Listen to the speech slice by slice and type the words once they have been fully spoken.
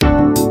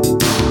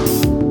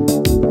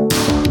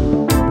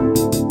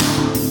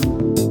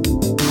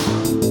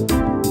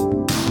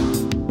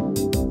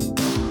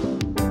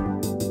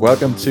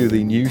Welcome to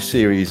the new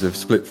series of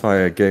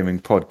Splitfire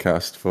Gaming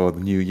Podcast for the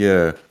new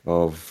year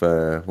of,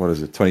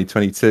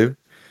 2022.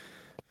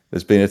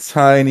 There's been a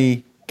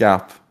tiny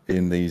gap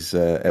in these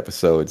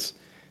episodes.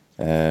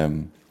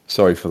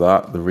 Sorry for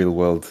that. The real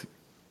world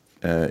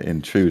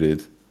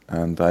intruded,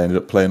 and I ended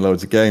up playing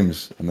loads of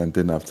games and then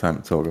didn't have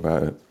time to talk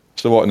about it.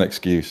 So what an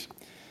excuse.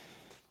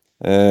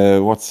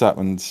 What's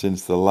happened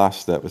since the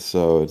last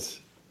episode?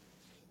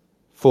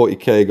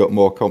 40k got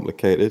more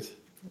complicated.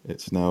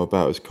 It's now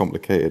about as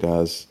complicated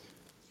as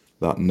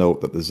that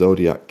note that the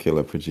Zodiac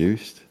Killer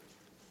produced.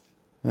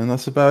 And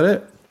that's about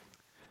it.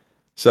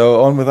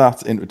 So on with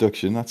that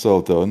introduction, that's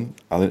all done.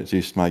 I'll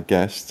introduce my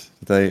guest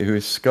today, who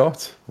is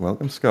Scott.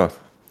 Welcome, Scott.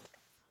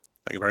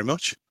 Thank you very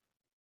much.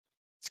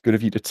 It's good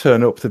of you to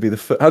turn up to be the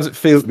first. How does it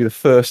feel to be the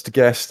first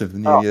guest of the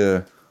new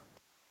year?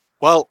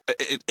 Well,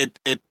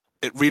 it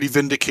really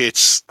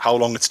vindicates how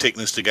long it's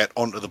taken us to get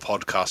onto the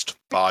podcast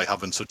by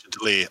having such a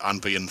delay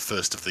and being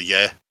first of the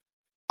year.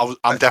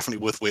 I'm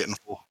definitely worth waiting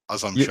for,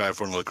 as I'm sure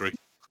everyone will agree.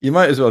 You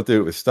might as well do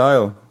it with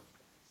style.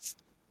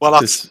 Well,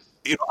 that's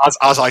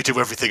as I do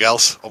everything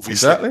else,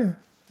 obviously. Exactly.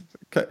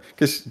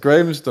 Because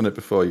Graham's done it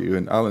before you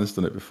and Alan's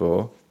done it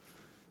before.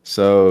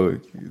 So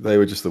they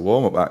were just the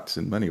warm-up acts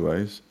in many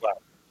ways. Well,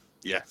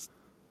 yeah.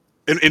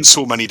 In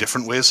so many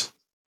different ways.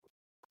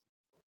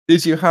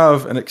 Did you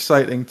have an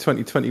exciting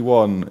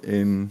 2021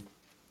 in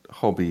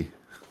hobby?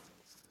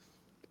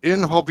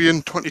 In hobby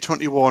in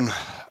 2021,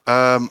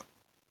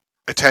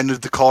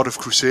 attended the Cardiff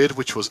Crusade,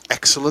 which was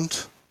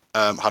excellent.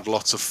 Had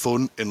lots of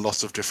fun in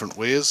lots of different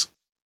ways.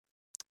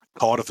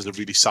 Cardiff is a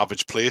really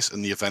savage place,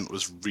 and the event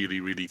was really,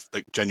 really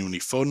genuinely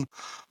fun.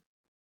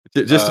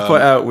 Just to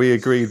point out, we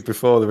agreed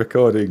before the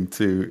recording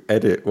to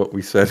edit what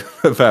we said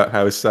about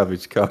how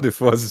savage Cardiff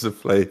was as a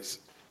place.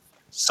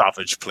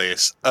 Savage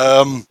place.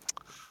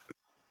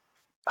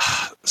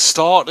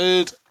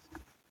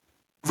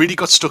 Really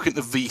got stuck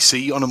into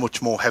VC on a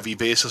much more heavy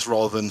basis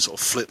rather than sort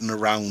of flitting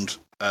around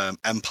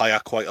Empire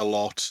quite a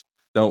lot.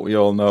 Don't we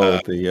all know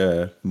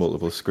the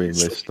multiple screen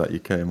list that you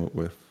came up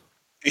with?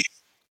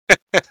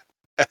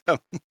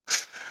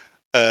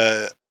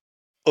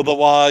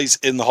 Otherwise,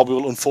 in the hobby,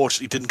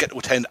 unfortunately, didn't get to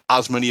attend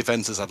as many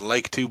events as I'd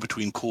like to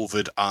between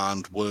COVID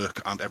and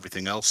work and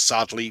everything else,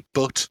 sadly,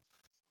 but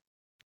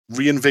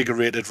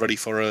reinvigorated, ready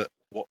for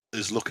what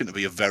is looking to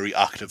be a very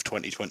active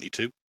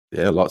 2022.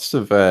 Yeah, lots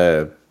of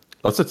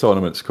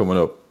tournaments coming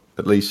up.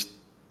 At least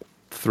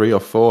 3 or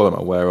 4 that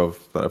I'm aware of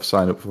that I've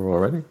signed up for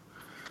already.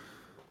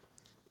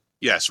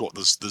 Yes,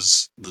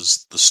 there's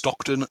the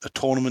Stockton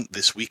tournament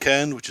this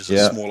weekend, which is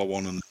a smaller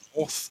one in the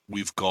north.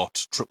 We've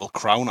got Triple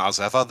Crown as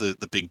ever, the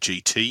big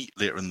GT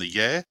later in the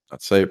year.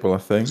 That's April, I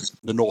think.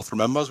 The North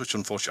Remembers, which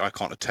unfortunately I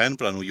can't attend,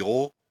 but I know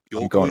you're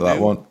going to that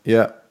one.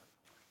 Yeah.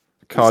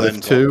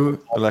 Cardiff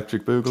 2,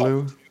 Electric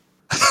Boogaloo.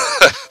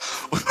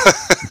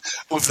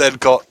 We've then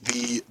got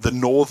the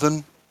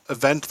Northern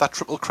event, that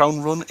Triple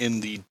Crown run in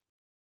the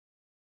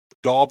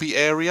Derby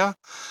area.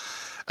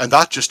 And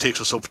that just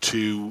takes us up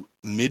to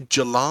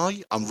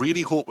mid-July. I'm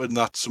really hoping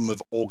that some of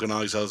the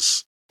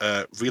organisers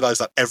realise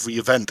that every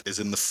event is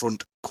in the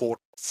front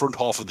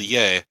half of the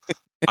year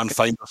and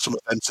find some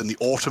events in the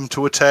autumn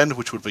to attend,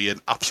 which would be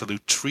an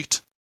absolute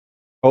treat.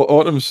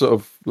 Autumn's sort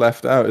of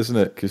left out, isn't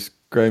it? Because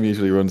Graham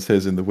usually runs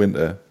his in the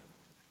winter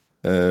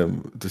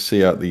to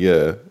see out the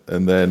year.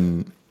 And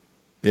then,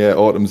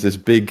 autumn's this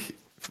big,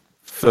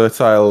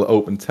 fertile,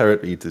 open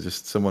territory to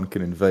just someone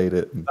can invade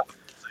it.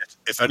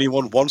 If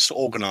anyone wants to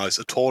organise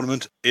a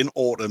tournament in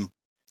autumn,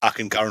 I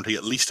can guarantee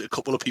at least a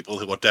couple of people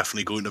who are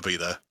definitely going to be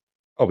there.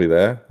 I'll be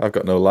there. I've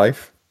got no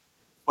life.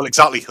 Well,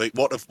 exactly. Like,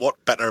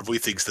 what better have we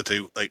things to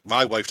do? Like,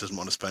 my wife doesn't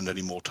want to spend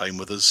any more time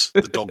with us.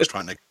 The dog's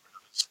trying to get rid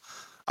of us.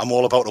 I'm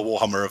all about a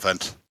Warhammer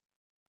event.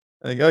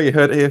 There you go. You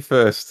heard it here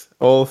first.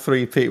 All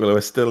 3 people who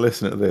are still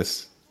listening to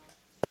this.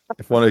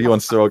 If one of you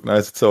wants to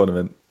organise a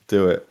tournament,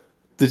 do it.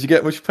 Did you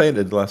get much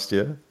painted last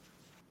year?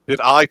 Did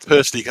I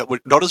personally get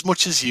not as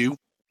much as you?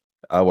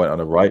 I went on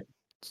a right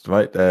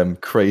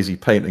crazy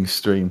painting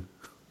stream.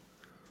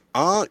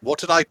 What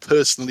did I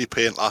personally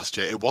paint last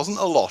year? It wasn't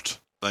a lot.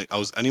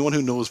 Anyone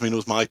who knows me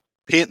knows my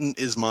painting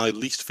is my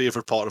least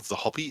favourite part of the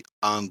hobby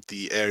and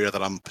the area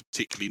that I'm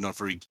particularly not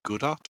very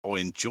good at or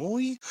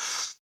enjoy.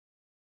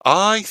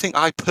 I think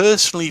I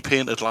personally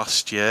painted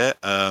last year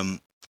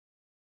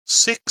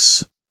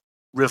 6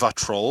 river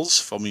trolls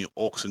for me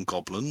orcs and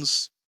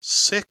goblins,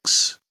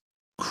 6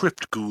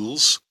 crypt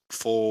ghouls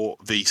for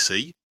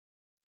VC.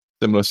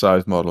 Similar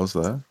sized models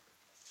there.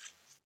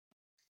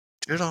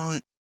 Did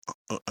I?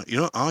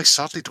 I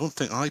sadly don't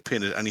think I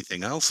painted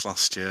anything else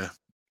last year.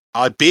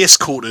 I base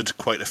coated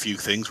quite a few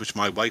things, which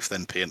my wife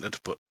then painted,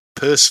 but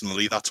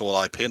personally, that's all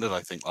I painted,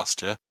 I think,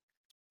 last year.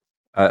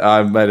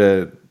 I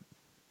made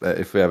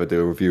if we ever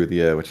do a review of the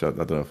year, which I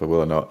don't know if I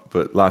will or not,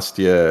 but last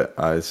year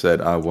I said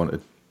I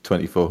wanted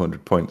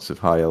 2,400 points of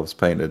High Elves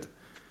painted,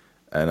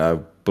 and I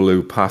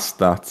blew past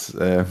that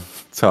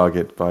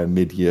target by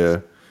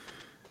mid-year.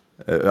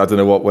 I don't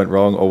know what went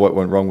wrong or what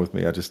went wrong with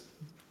me. I just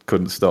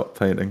couldn't stop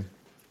painting.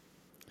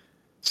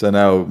 So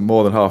now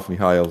more than half of my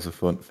High Elves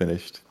are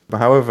finished.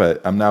 However,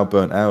 I'm now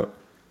burnt out.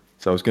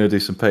 So I was going to do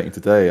some painting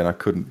today, and I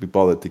couldn't be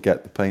bothered to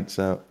get the paints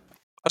out.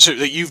 So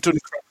you've done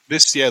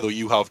this year, though.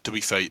 You have, to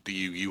be fair to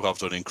you, you have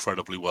done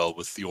incredibly well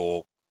with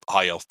your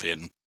high elf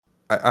painting.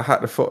 I had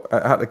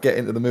to get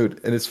into the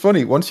mood, and it's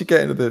funny once you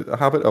get into the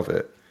habit of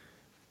it.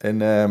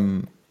 And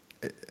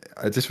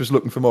I just was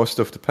looking for more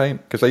stuff to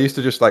paint because I used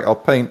to just I'll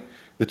paint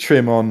the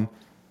trim on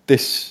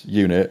this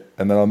unit,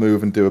 and then I'll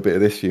move and do a bit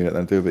of this unit,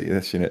 then do a bit of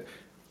this unit.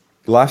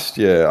 Last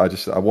year,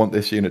 I want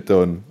this unit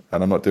done,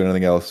 and I'm not doing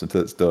anything else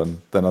until it's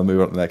done. Then I'll move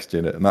on to the next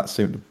unit, and that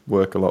seemed to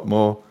work a lot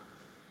more.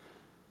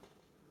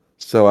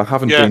 So I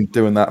haven't been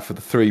doing that for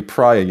the 3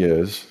 prior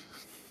years.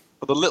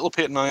 For the little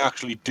painting I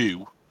actually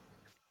do,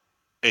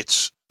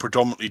 it's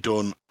predominantly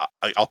done.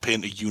 I'll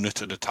paint a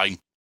unit at a time.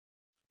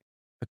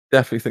 I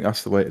definitely think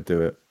that's the way to do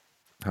it,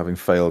 having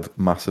failed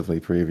massively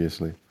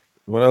previously.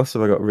 What else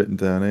have I got written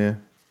down here?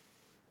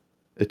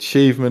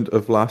 Achievement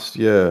of last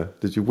year.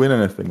 Did you win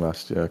anything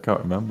last year? I can't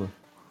remember.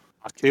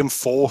 I came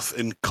 4th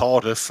in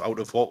Cardiff out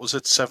of,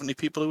 70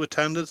 people who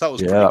attended? That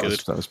was pretty good.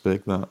 That was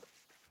big, that.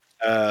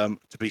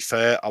 To be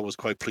fair, I was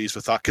quite pleased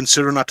with that,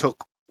 considering I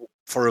took,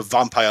 for a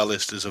vampire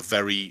list, is a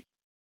very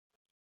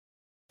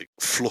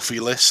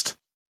fluffy list.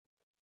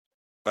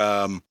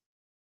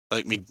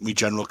 Me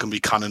general can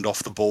be cannoned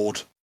off the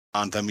board,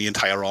 and then the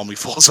entire army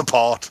falls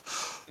apart.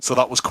 So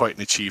that was quite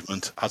an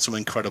achievement. Had some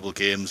incredible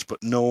games,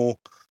 but no.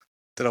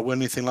 Did I win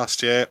anything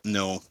last year?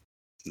 No.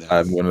 I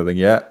haven't won anything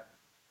yet.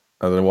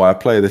 I don't know why I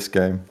play this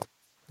game.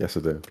 Yes,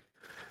 I do.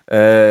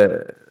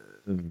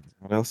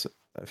 What else?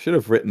 I should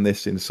have written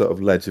this in sort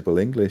of legible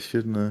English,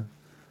 shouldn't I?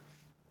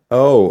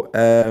 Oh,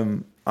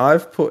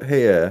 I've put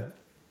here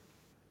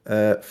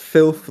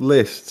filth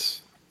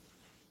lists,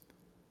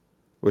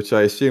 which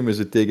I assume is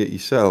a dig at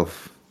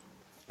yourself.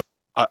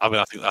 I mean,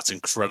 I think that's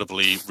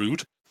incredibly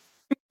rude.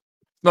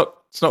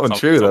 It's not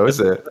untrue, though, is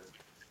it?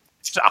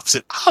 It's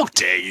absolute. How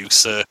dare you,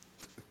 sir?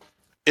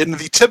 In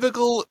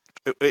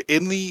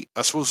the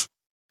I suppose,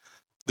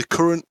 the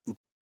current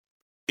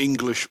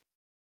English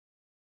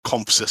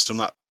comp system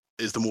that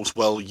is the most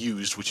well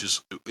used, which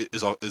is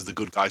the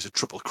good guys at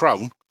Triple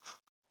Crown.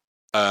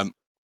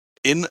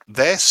 In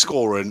their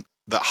scoring,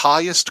 the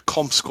highest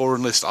comp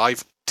scoring list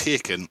I've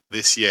taken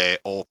this year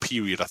or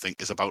period, I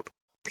think, is about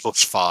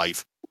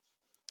 +5.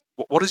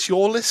 What is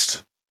your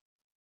list?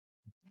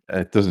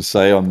 It doesn't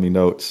say on my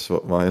notes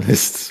what my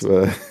lists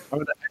were.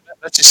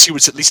 Let's assume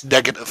it's at least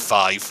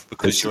 -5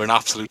 because you're an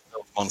absolute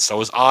monster.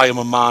 I am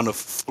a man of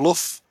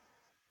fluff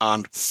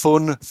and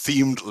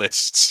fun-themed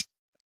lists.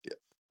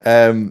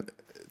 2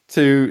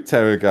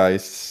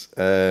 Terrorgeists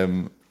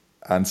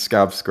and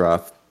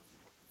Scabscrath.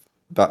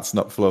 That's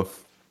not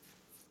fluff.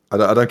 I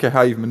don't care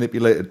how you've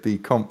manipulated the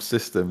comp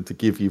system to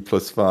give you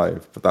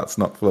 +5, but that's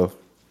not fluff.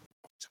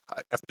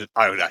 I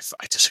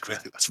disagree. I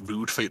think that's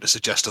rude for you to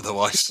suggest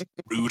otherwise.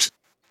 Rude.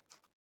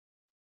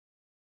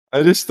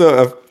 I just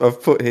thought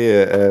I've put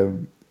here.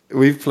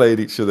 We've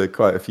played each other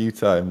quite a few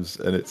times,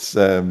 and it's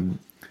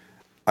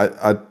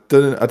I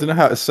don't know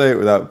how to say it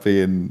without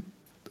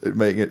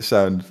making it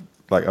sound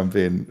like I'm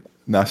being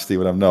nasty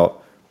when I'm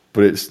not.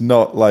 But it's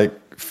not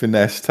like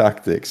finesse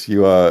tactics.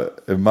 You are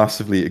a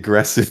massively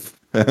aggressive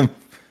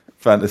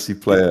fantasy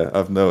player,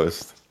 I've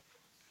noticed.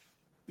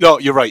 No,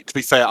 you're right. To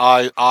be fair,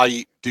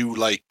 I do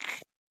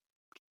like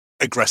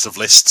aggressive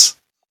lists,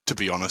 to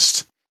be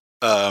honest.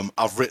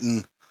 I've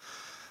written,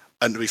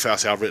 and to be fair,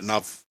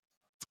 I've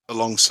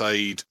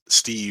alongside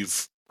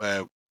Steve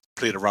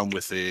played around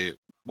with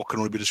what can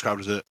only be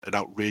described as an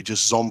outrageous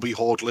zombie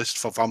horde list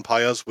for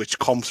vampires, which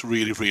comps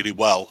really, really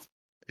well.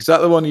 Is that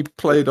the one you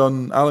played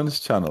on Alan's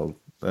channel?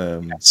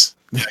 Yes.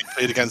 Yeah, I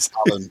played against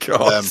Alan.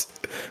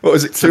 What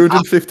was it,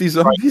 250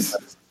 zombies?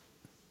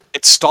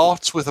 It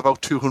starts with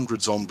about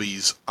 200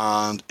 zombies,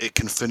 and it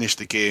can finish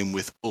the game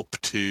with up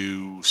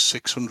to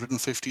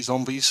 650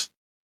 zombies.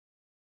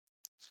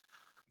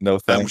 No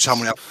thanks. Which how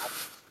many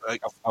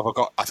I've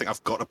got? I think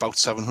I've got about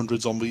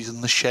 700 zombies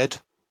in the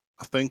shed,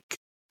 I think.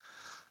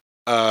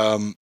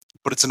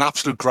 But it's an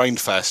absolute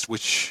grind fest,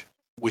 which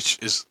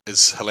is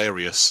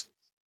hilarious.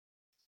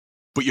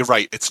 But you're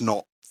right, it's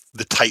not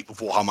the type of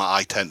Warhammer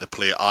I tend to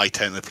play. I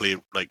tend to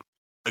play like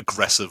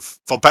aggressive,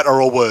 for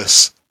better or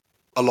worse.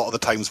 A lot of the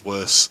times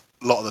worse,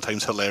 a lot of the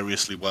times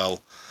hilariously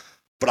well.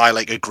 But I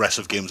like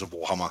aggressive games of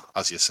Warhammer,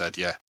 as you said,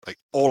 yeah. Like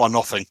all or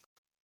nothing.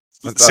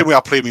 The same way I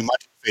play me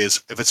Magic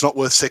Phase. If it's not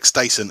worth 6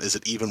 Dyson, is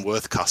it even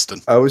worth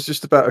casting? I was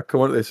just about to come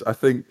on to this. I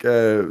think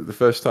the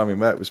first time we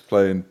met was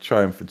playing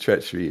Triumph and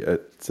Treachery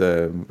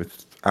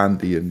with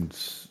Andy and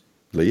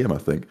Liam, I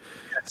think.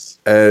 Yes.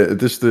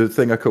 Just the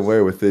thing I couldn't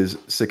wear with is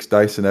 6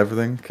 dice and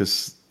everything,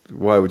 because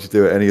why would you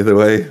do it any other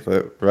way?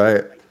 But,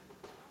 right?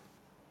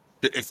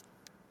 If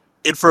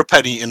in for a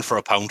penny, in for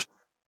a pound.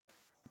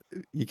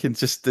 You can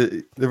just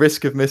the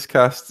risk of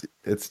miscast.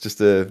 It's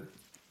just a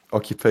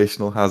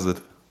occupational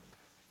hazard.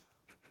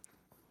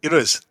 It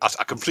is.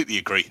 I completely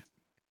agree.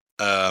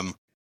 And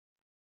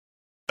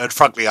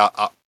frankly,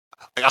 I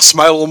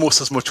smile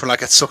almost as much when I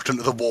get sucked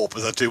into the warp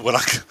as I do when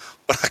I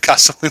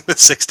cast something with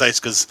 6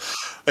 dice, because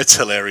it's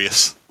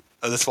hilarious,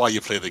 and that's why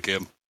you play the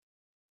game.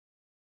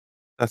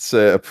 That's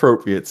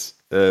appropriate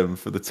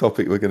for the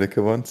topic we're going to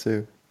come on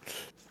to.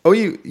 Oh,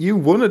 you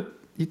won it.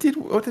 You did.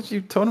 What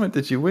tournament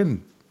did you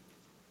win?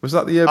 Was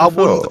that the year I won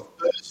the before?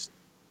 first.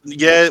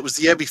 Yeah, it was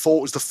the year before.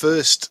 It was the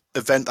first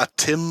event that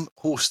Tim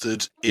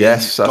hosted in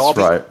Yes, that's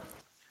Derby. right.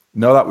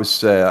 No, that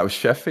was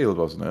Sheffield,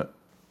 wasn't it?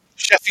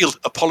 Sheffield.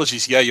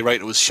 Apologies. Yeah, you're right.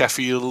 It was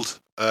Sheffield.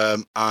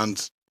 And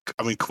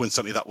I mean,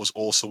 coincidentally, that was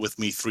also with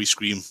me. 3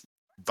 Scream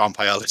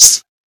Vampire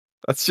List.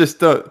 That's just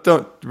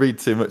don't read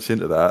too much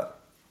into that.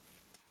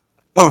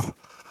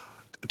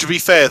 To be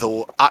fair,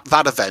 though, at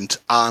that event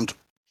and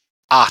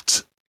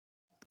at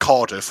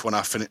Cardiff, when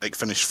I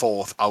finished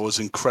 4th, I was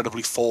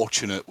incredibly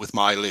fortunate with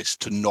my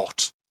list to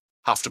not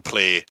have to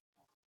play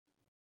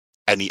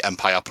any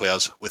Empire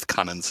players with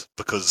cannons,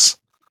 because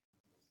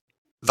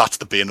that's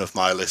the bane of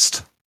my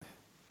list.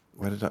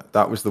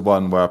 That was the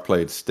one where I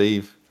played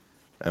Steve,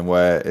 and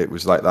where it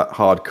was like that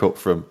hard cut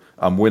from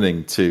I'm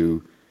winning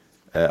to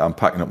I'm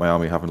packing up my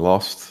army having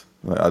lost.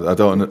 I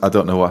don't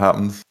know what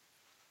happened.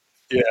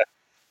 Yeah,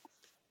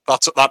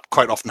 that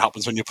quite often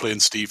happens when you're playing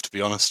Steve, to be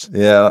honest.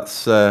 Yeah,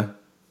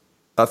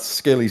 that's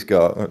skill he's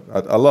got.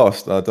 I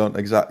lost. I don't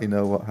exactly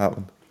know what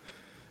happened.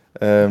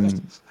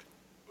 It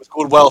was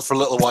going well for a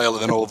little while,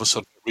 and then all of a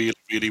sudden, it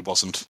really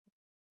wasn't.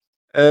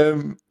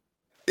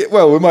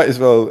 Well, we might as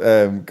well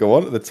go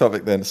on to the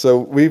topic then. So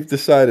we've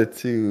decided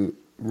to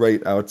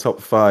rate our top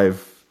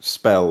 5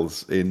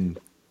 spells in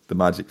the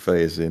Magic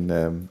phase in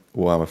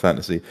Warhammer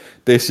Fantasy.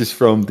 This is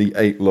from the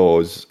 8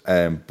 laws,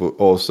 but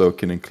also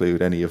can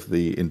include any of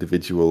the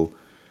individual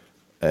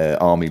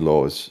army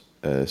laws.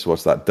 So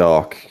what's that?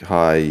 Dark,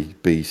 High,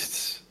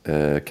 Beasts,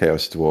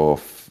 Chaos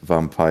Dwarf,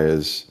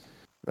 Vampires,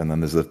 and then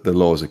there's the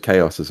laws of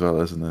Chaos as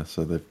well, isn't there?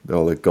 So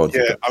all the gods.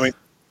 Yeah, I mean,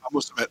 I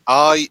must admit,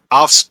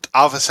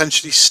 I've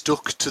essentially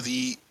stuck to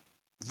the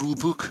rule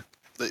book,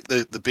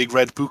 the big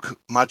red book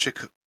Magic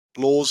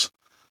laws.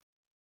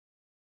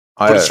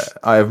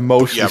 I have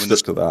mostly stuck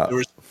to that. There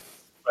is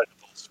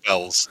incredible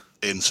spells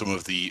in some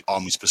of the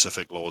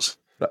army-specific laws.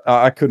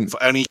 I couldn't.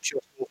 For any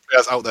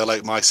players out there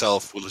like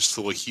myself, we'll just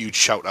throw a huge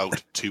shout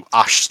out to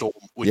Ash Storm,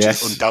 which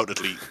is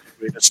undoubtedly the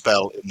greatest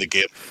spell in the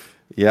game.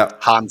 Yeah,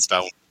 hands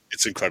down,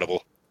 it's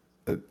incredible.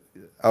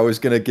 I was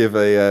going to give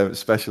a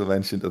special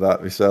mention to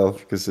that myself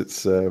because it's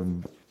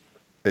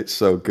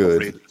so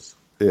good. Outrageous.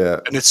 Yeah,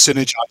 and it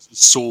synergizes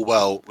so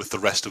well with the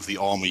rest of the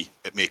army.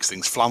 It makes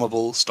things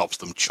flammable, stops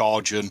them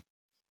charging,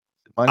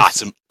 stops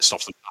them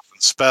casting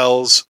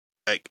spells.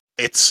 Like,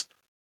 it's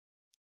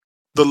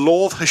the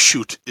law of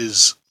Hashut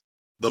is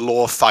the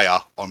law of fire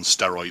on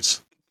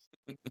steroids.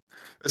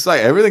 It's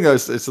like everything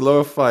else. It's the law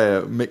of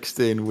fire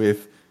mixed in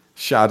with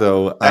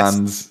shadow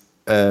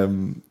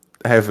and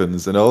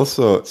heavens and all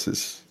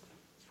sorts.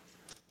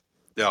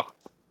 Yeah,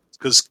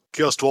 because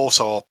Chaos Dwarfs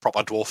are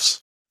proper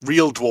dwarfs.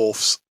 Real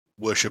dwarfs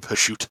worship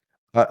Hashut.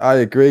 I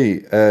agree.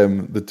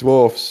 The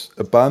dwarfs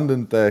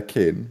abandoned their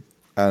kin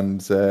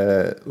and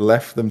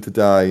left them to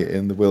die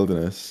in the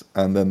wilderness,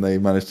 and then they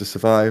managed to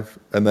survive,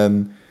 and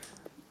then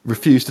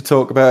refused to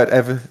talk about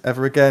it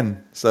ever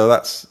again. So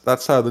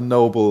that's how the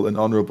noble and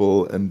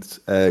honourable and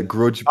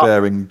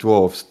grudge-bearing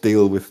dwarfs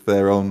deal with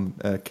their own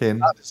kin.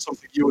 That is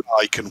something you and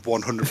I can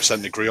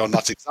 100% agree on.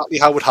 That's exactly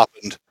how it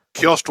happened.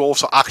 Chaos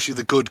Dwarfs are actually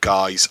the good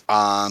guys,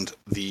 and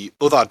the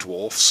other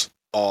dwarfs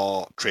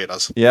are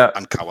traitors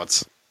and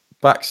cowards.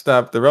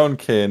 Backstab their own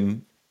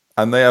kin,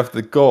 and they have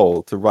the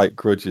gall to write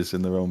grudges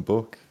in their own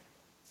book.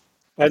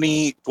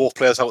 Any dwarf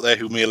players out there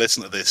who may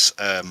listen to this,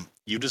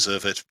 you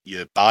deserve it.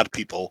 You're bad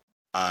people,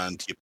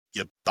 and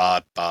you're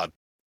bad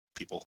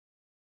people.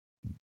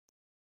 There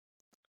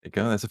you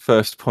go. There's a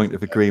first point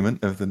of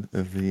agreement of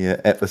the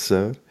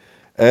episode.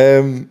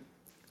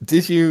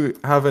 Did you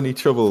have any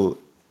trouble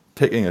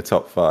picking a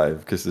top 5?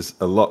 Because there's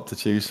a lot to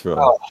choose from.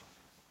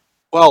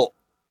 Well,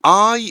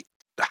 I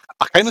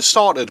kind of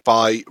started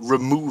by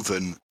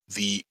removing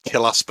the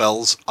killer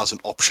spells as an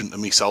option to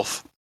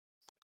myself.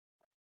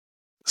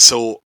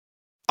 So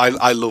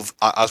I love,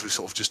 as we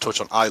sort of just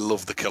touched on, I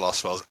love the killer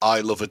spells.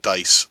 I love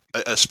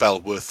a spell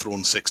worth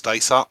throwing 6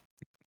 dice at.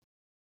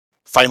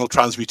 Final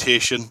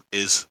Transmutation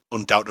is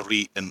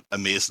undoubtedly an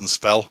amazing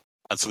spell,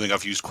 and something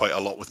I've used quite a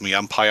lot with my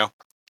Empire.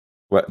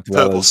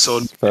 Purple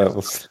Sun,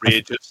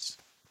 outrageous.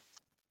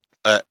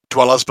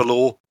 Dwellers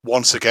Below,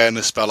 once again,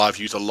 a spell I've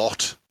used a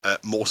lot,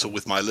 more so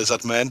with my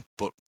Lizard Men,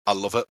 but I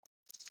love it.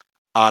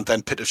 And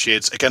then Pit of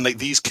Shades. Again, like,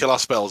 these killer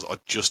spells are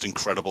just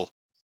incredible.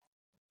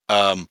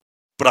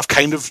 But I've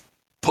kind of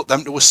put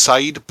them to a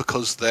side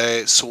because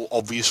they're so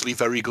obviously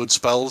very good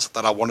spells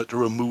that I wanted to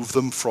remove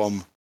them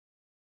from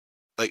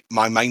like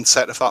my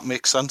mindset, if that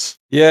makes sense.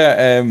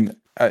 Yeah,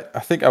 I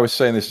think I was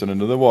saying this on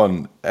another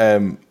one.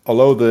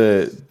 Although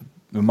the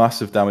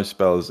massive damage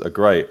spells are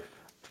great,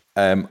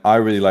 I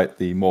really like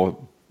the more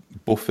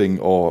buffing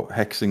or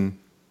hexing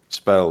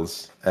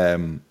spells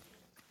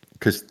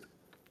because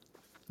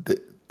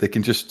they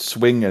can just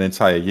swing an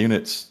entire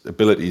unit's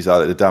abilities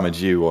either to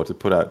damage you or to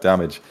put out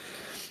damage.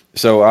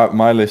 So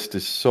my list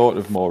is sort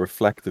of more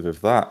reflective of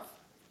that.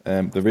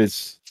 There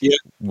is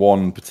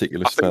one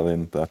particular spell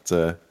in that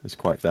is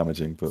quite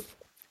damaging, but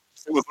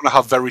we're going to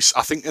have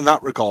I think in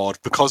that regard,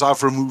 because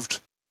I've removed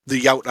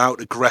the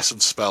out-and-out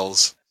aggressive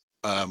spells,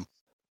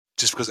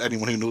 just because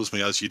anyone who knows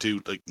me, as you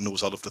do, like,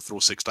 knows I love to throw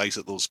 6 dice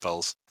at those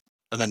spells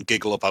and then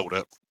giggle about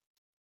it.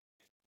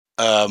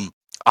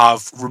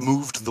 I've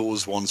removed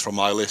those ones from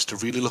my list to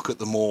really look at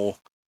the more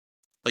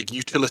like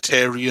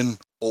utilitarian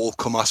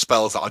all-comer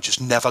spells that are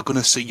just never going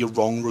to see you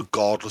wrong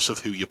regardless of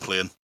who you're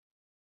playing.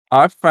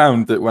 I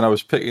found that when I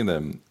was picking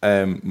them,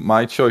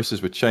 my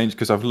choices would change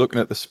because I've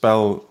looking at the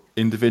spell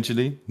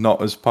individually,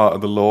 not as part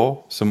of the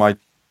lore. So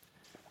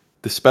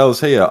the spells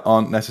here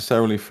aren't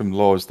necessarily from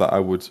lores that I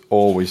would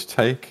always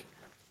take,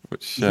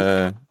 which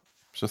I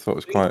thought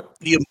was quite.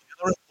 The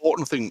other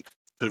important thing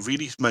to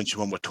really mention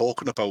when we're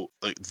talking about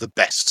like the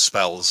best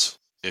spells,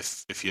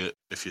 if you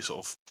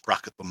sort of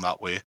bracket them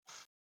that way,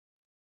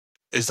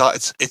 is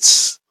that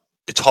it's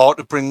hard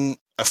to bring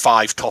a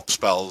 5 top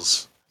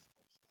spells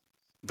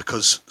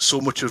because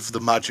so much of the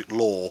Magic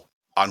lore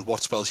and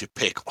what spells you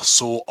pick are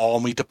so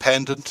army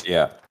dependent.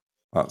 Yeah,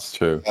 that's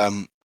true.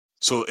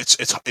 So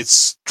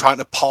it's trying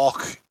to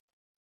park,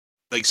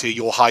 like, say,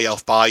 your high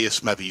elf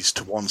bias maybe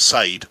to one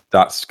side.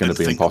 That's going to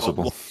be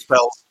impossible.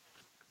 Spells.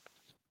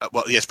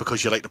 Well, yes,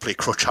 because you like to play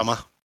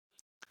Crutchhammer.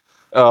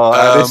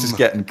 Oh, this is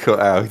getting cut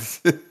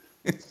out.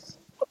 Needs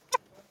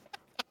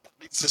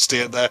to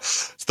stay in there.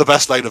 It's the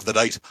best line of the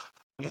night.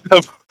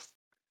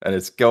 And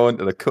it's going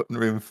to the cutting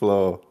room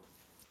floor.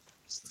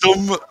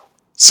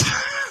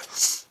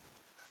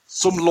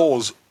 Some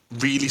laws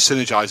really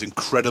synergize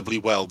incredibly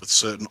well with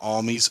certain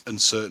armies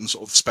and certain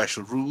sort of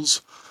special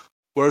rules,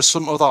 whereas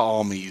some other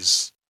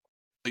armies,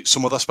 like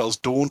some other spells,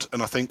 don't.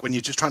 And I think when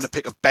you're just trying to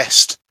pick a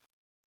best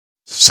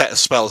set of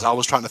spells, I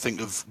was trying to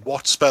think of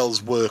what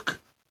spells work.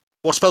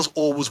 What spells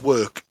always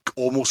work,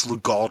 almost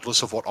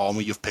regardless of what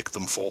army you've picked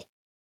them for.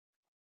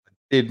 I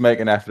did make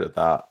an effort at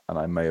that, and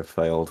I may have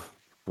failed,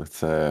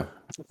 but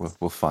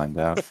we'll find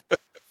out.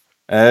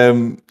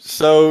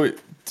 So,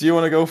 do you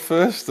want to go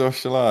first, or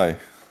shall I?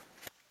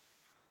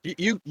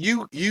 You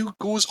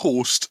go as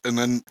host, and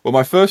then. Well,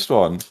 my first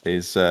one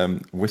is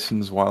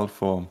Wissen's Wild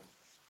Form,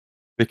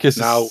 because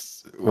now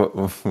what?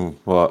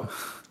 Well,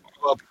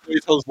 before you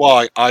tell us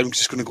why, I'm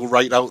just going to go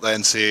right out there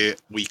and say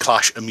we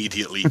clash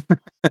immediately.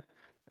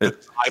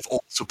 I've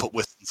also put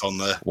Wissens on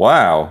there.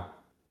 Wow.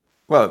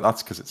 Well,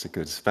 that's because it's a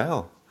good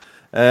spell.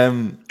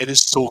 It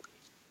is so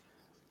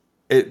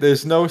good.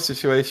 There's no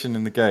situation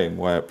in the game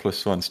where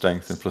 +1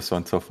 strength and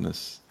 +1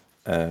 toughness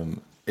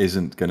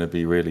isn't going to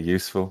be really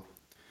useful.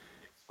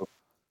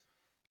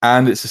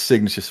 And it's a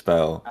signature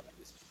spell.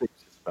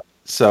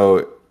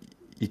 So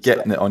you're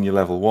getting it on your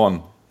level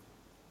 1.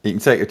 You can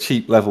take a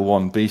cheap level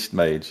 1 Beast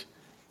Mage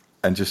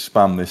and just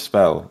spam this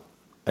spell,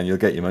 and you'll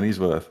get your money's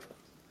worth.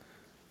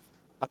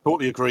 I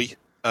totally agree.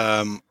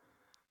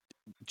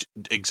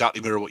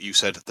 Exactly mirror what you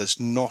said. There's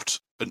not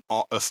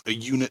a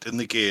unit in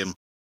the game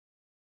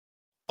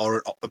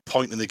or a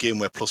point in the game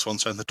where +1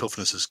 strength and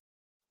toughness is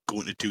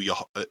going to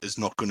is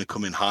not going to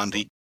come in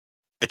handy.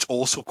 It's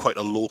also quite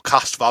a low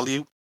cast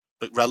value,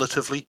 like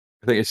relatively.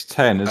 I think it's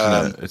 10,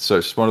 isn't it?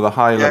 It's one of the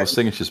high level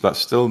signatures, but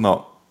still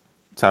not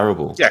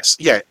terrible. Yes,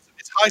 yeah,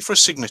 it's high for a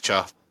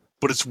signature,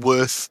 but it's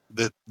worth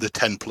the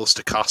 10 plus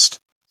to cast.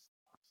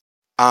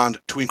 And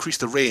to increase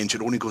the range,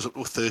 it only goes up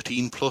to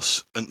 13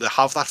 plus, and to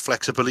have that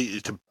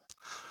flexibility to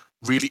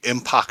really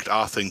impact,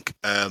 I think,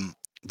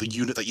 the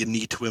unit that you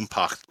need to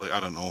impact. Like, I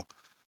don't know,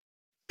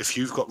 if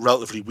you've got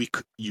relatively weak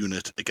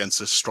unit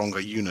against a stronger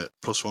unit,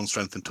 +1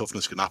 strength and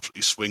toughness can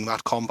absolutely swing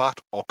that combat.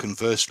 Or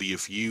conversely,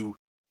 if you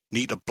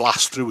need to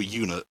blast through a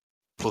unit,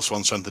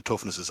 +1 strength and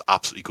toughness is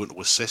absolutely going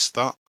to assist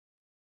that.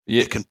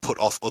 Yeah. It can put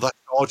off other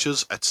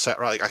charges,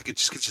 etc. Like, it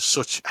just gives you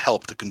such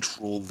help to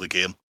control the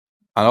game.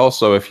 And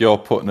also, if you're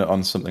putting it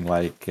on something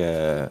like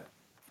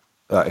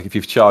if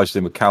you've charged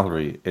in with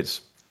cavalry,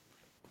 it's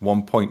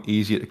 1 point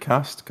easier to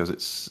cast because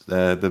it's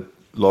the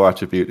lore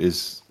attribute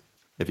is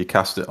if you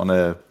cast it on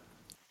a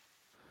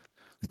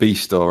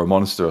beast or a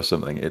monster or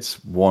something,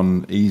 it's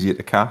 1 easier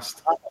to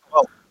cast.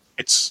 Well,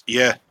 it's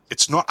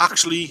not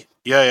actually.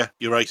 Yeah,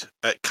 you're right.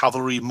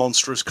 Cavalry,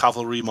 monstrous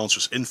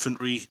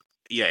infantry.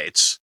 Yeah,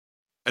 it's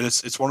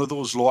one of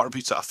those lore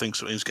attributes that I think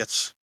sometimes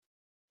gets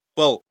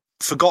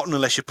forgotten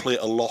unless you play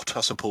it a lot,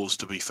 I suppose,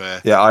 to be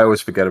fair. Yeah, I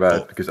always forget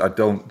about it because I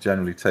don't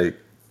generally take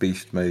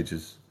beast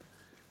mages.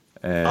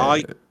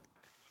 I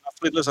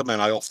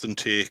often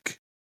take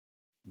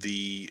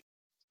the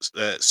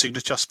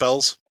signature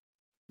spells,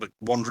 like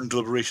Wandering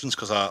Deliberations,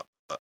 because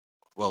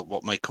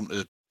what might come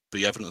to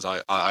be evident is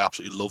I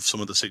absolutely love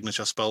some of the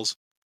signature spells.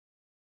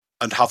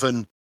 And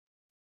having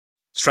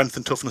Strength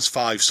and Toughness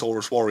 5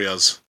 Saurus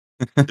Warriors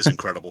is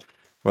incredible.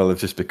 Well, they've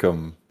just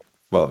become...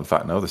 Well, in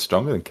fact, no, they're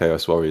stronger than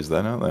Chaos Warriors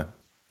then, aren't they?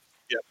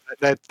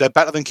 Yeah, they're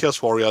better than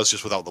Chaos Warriors,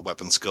 just without the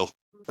weapon skill.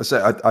 I say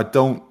I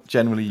don't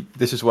generally...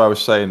 This is why I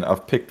was saying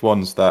I've picked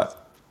ones that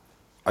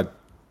I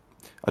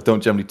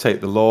don't generally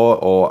take the lore,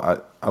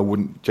 or I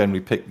wouldn't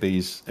generally pick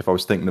these if I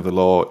was thinking of the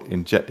lore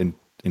in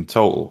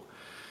total.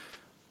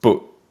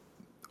 But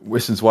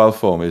Wissen's Wild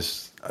Form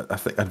is... I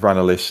think I ran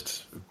a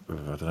list, I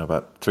don't know,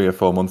 about 3 or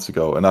 4 months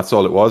ago, and that's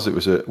all it was. It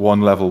was a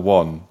 1 level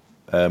 1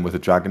 with a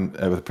dragon,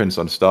 with a prince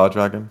on Star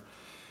Dragon.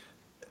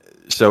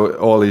 So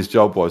all his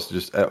job was to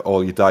just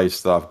all your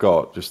dice that I've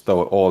got, just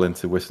throw it all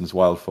into Wissen's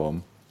wild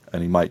form,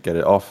 and he might get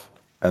it off.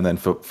 And then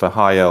for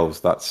high elves,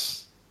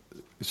 that's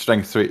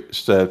strength 3,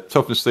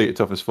 toughness 3 to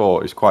toughness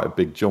 4 is quite a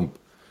big jump,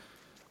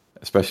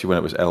 especially when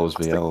it was elves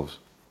v elves.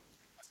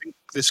 I think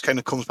this kind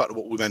of comes back to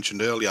what we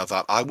mentioned earlier,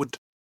 that I would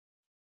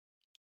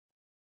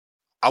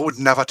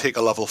never take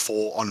a level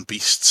 4 on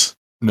beasts.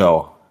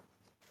 No,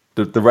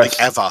 the rest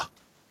like ever.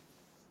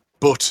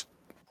 But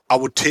I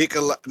would take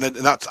and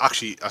that's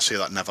actually, I say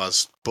that never,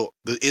 but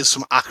there is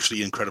some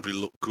actually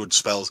incredibly good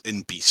spells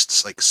in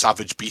beasts, like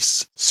Savage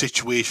Beasts.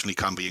 Situationally,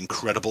 can be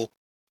incredible.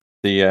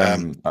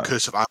 The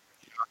Curse of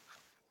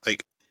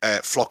like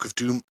Flock of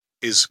Doom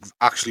is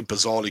actually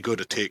bizarrely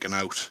good at taking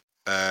out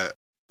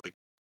like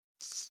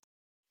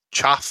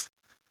chaff.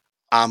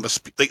 Amber,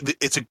 like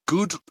it's a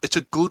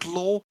good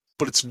law,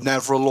 but it's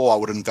never a law I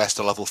would invest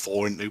a level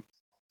 4 into.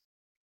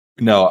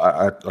 No,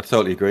 I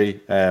totally agree.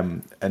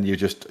 And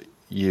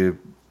you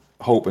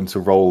hoping to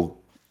roll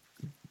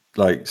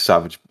like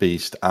Savage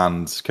Beast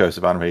and Curse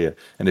of Anria,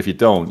 and if you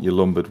don't, you're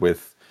lumbered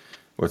with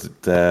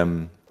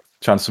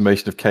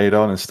Transformation of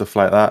Kadon and stuff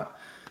like that,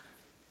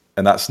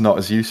 and that's not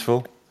as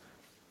useful.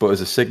 But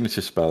as a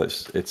signature spell,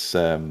 it's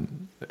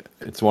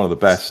one of the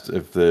best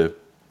of the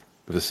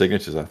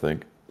signatures, I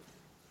think.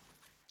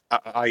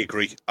 I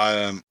agree.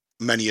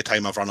 Many a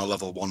time I've run a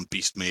level 1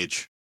 Beast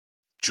Mage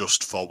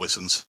just for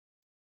Wissens.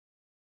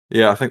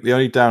 Yeah, I think the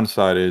only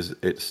downside is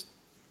it's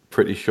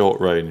pretty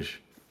short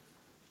range,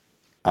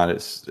 and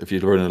it's if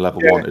you're running a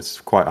level 1, it's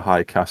quite a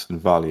high cast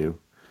and value.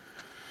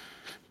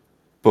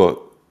 But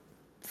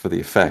for the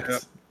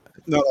effect,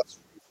 no,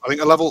 I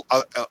think a level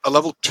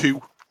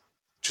 2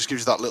 just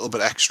gives you that little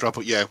bit extra.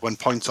 But yeah, when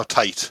points are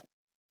tight,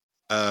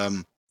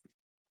 yeah.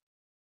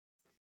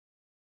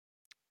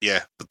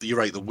 But you're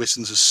right. The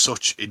Wissens is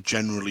such a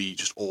generally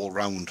just all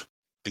round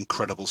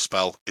incredible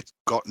spell. It's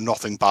got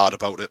nothing bad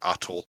about it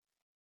at all.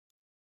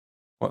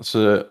 what's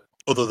other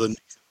than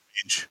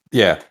range?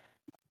 Yeah,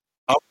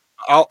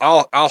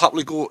 I'll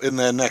happily go in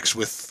there next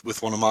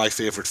with one of my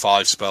favorite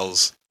 5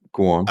 spells.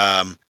 Go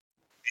on.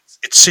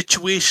 It's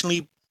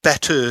situationally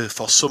better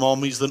for some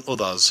armies than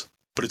others,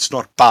 but it's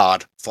not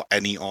bad for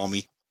any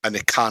army, and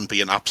it can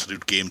be an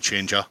absolute game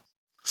changer.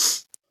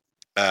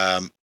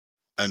 And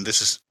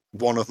this is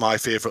one of my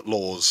favorite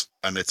laws,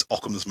 and it's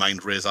Occam's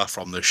Mindrazor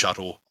from the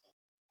Shadow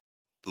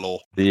law.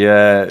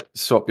 The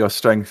swap your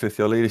strength with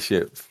your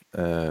leadership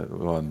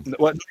one.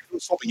 Well,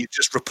 you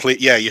just replace.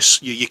 Yeah,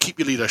 you keep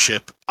your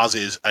leadership as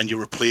is, and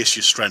you replace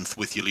your strength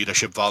with your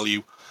leadership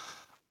value.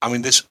 I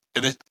mean,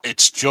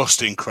 it's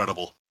just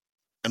incredible,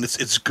 and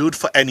it's good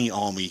for any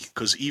army,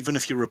 because even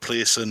if you're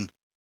replacing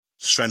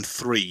strength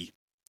 3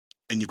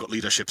 and you've got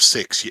leadership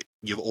 6,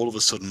 you've all of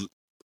a sudden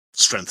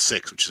strength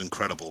 6, which is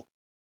incredible.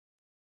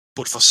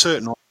 But for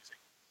certain armies,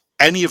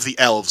 any of the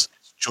elves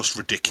is just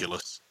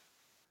ridiculous.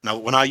 Now,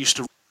 when I used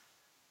to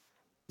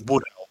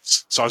Wood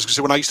Elves, so I was going to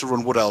say, when I used to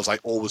run Wood Elves, I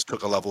always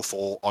took a level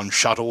 4 on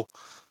Shadow.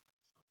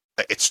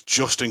 It's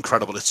just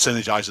incredible. It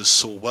synergizes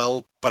so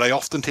well. But I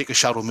often take a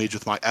Shadow Mage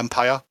with my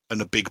Empire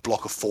and a big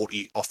block of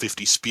 40 or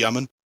 50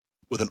 Spearmen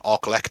with an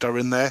Arc Lector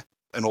in there,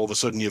 and all of a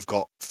sudden you've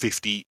got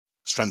 50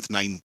 Strength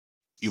 9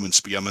 human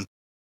Spearmen.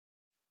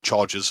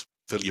 Charges,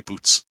 fill your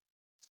boots.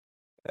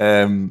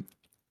 That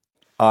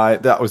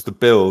was the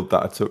build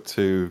that I took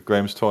to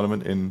Graham's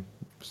tournament in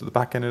the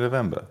back end of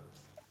November.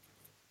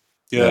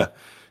 Yeah.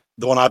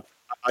 The one I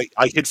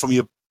hid from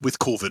you with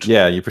COVID.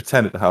 Yeah, you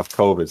pretended to have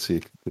COVID so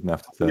you didn't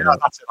have to turn up.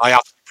 That's it. I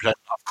have to pretend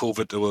to have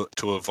COVID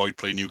to avoid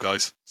playing you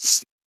guys.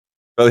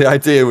 Well, the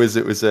idea was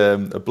it was a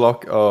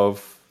block of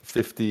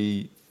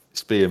 50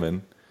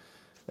 Spearmen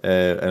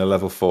and a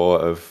level 4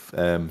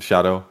 of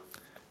Shadow,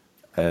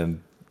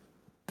 and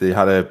they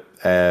had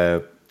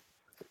a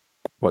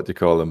what do you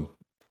call them?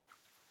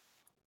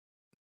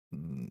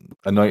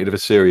 Anointed of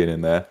Assyrian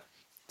in there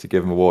to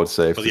give them a ward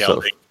save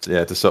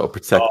to sort of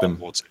protect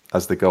them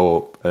as they go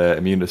up,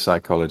 immune to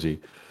psychology.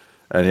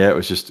 And yeah, it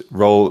was just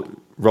roll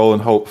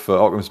and hope for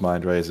Occam's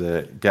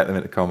Mindrazor, get them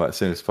into combat as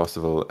soon as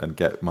possible, and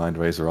get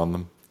Mindrazor on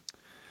them.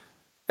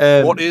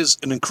 What is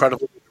an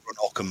incredible run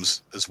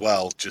Occam's as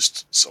well,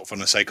 just sort of on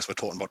the sake, because we're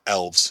talking about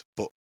elves,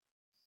 but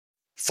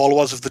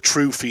followers of the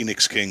true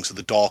Phoenix Kings, so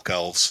the Dark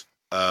Elves.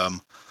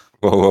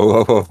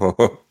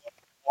 Whoa.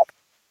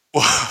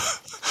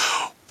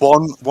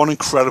 One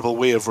incredible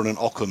way of running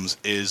Occam's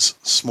is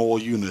small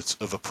units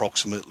of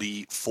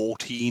approximately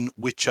 14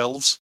 Witch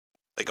Elves,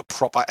 like a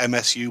proper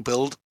MSU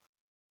build.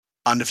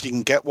 And if you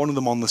can get one of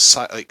them on the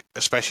side, like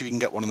especially if you can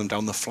get one of them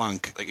down the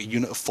flank, like a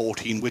unit of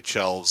 14 Witch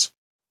Elves,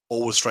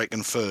 always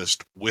striking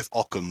first with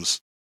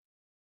Occam's,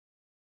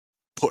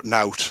 putting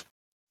out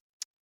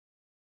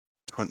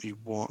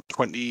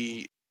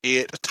 28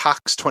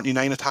 attacks,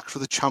 29 attacks for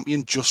the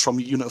champion just from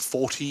a unit of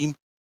 14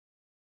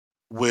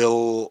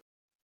 will,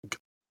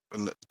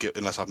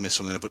 unless I've missed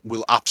something, but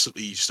will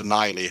absolutely just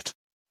annihilate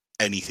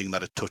anything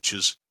that it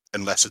touches,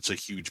 unless it's a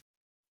huge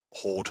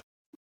horde.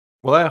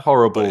 Well, they're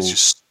horrible. But it's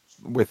just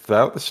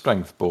without the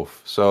strength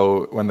buff.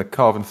 So when they're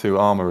carving through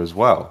armor as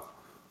well,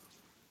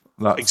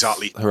 that's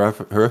Exactly.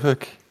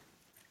 horrific.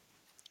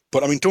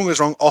 But I mean, don't get us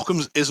wrong,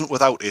 Occam's isn't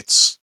without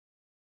its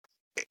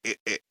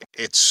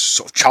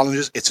sort of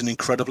challenges. It's an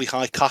incredibly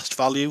high cast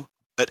value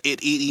at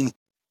 18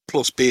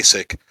 plus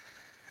basic.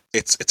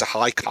 It's a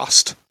high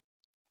cast,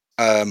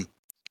 and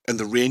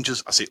the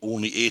ranges, I say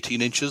only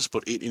 18 inches,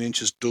 but 18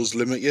 inches does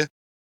limit you.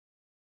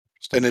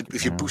 And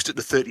if you boost it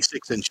to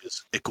 36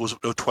 inches, it goes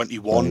up to a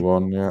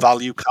 21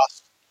 value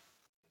cast.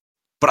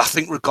 But I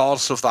think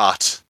regardless of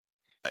that,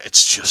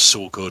 it's just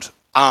so good.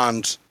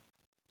 And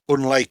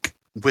unlike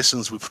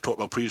Wissons we've talked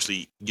about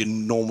previously, you're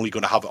normally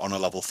going to have it on a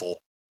level 4.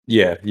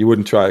 Yeah, you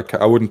wouldn't try.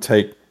 I wouldn't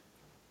take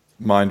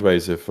Mind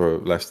Razor for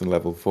less than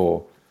level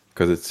 4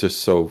 because it's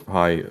just so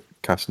high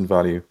casting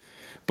value.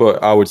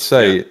 But I would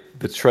say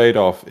the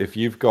trade-off, if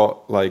you've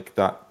got like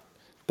that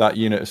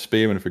unit of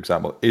Spearmen, for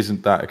example,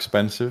 isn't that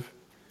expensive.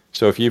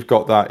 So if you've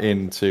got that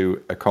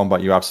into a combat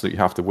you absolutely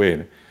have to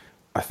win,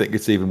 I think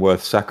it's even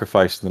worth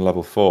sacrificing the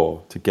level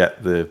 4 to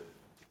get the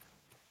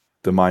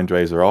Mind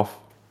Razor off,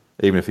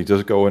 even if he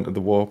does go into the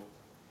warp.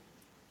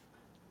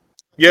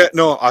 Yeah,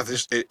 no,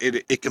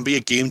 it can be a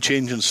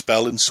game-changing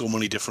spell in so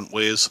many different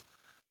ways.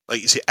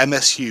 Like you see,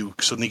 MSU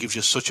suddenly gives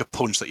you such a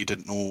punch that you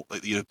didn't know,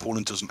 like the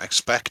opponent doesn't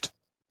expect.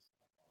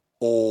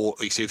 Or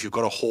like you see, if you've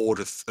got a horde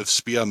of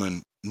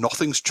spearmen,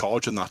 nothing's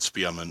charging that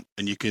spearman,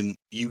 and you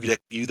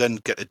then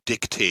get to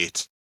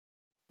dictate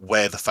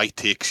where the fight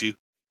takes you.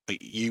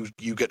 Like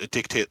you get to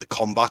dictate the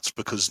combats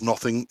because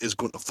nothing is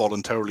going to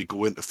voluntarily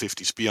go into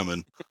 50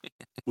 spearmen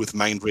with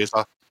Mind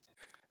Razor,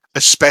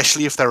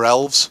 especially if they're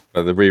elves.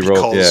 The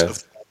reroll, because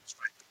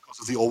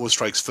of the always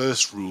strikes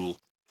first rule.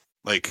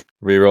 Like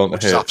reroll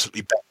which is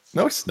absolutely bad.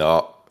 No, it's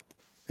not.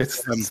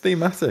 It's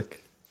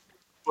thematic.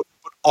 But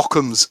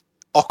Occam's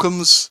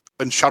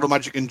and Shadow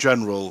Magic in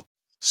general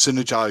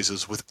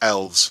synergizes with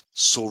elves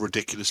so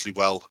ridiculously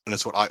well, and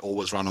it's what I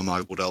always ran on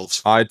my Wood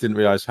Elves. I didn't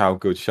realize how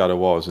good Shadow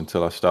was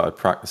until I started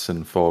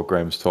practicing for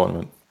Graham's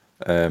tournament,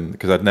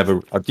 because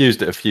I'd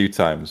used it a few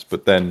times,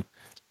 but then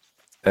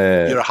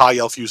you're a high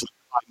elf user,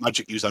 high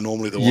magic user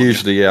normally.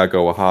 Usually, I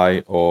go a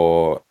high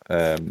or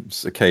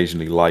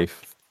occasionally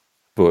life,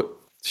 but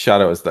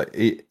Shadow is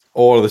like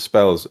all of the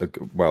spells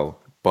are,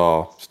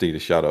 bar Steed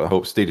of Shadow. I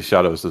hope Steed of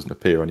Shadows doesn't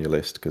appear on your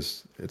list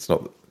because it's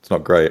not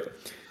great.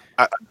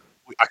 I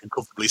can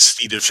comfortably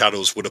Steed of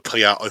Shadows would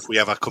appear if we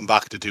ever come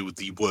back to do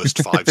the worst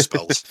 5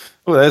 spells.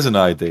 Well, there's an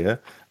idea.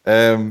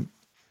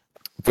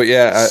 But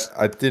yeah,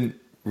 I didn't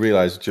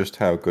realize just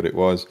how good it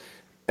was,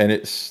 and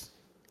it's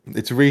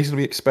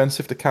reasonably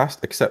expensive to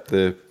cast, except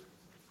the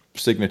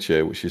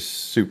signature, which is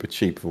super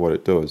cheap for what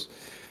it does.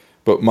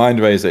 But Mind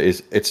Razor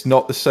it's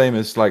not the same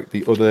as like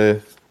the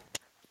other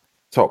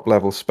top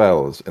level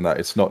spells in that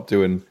it's not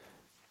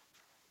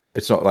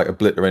like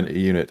obliterating a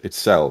unit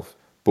itself,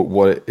 but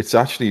it's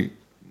actually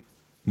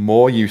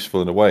more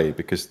useful in a way,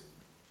 because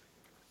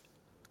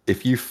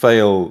if you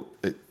fail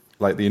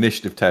like the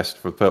initiative test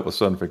for Purple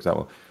Sun, for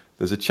example,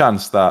 there's a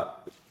chance that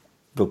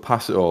they'll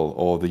pass it all,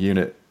 or the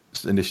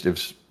unit's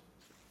initiative's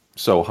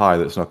so high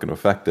that it's not going to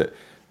affect it.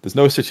 There's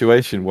no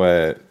situation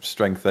where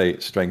Strength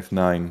 8, Strength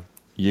 9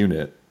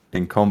 unit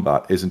in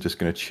combat isn't just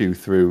going to chew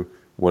through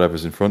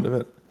whatever's in front of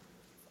it.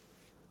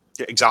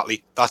 Yeah,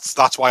 exactly.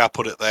 That's why I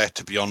put it there,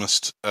 to be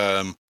honest.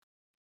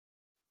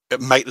 It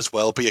might as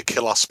well be a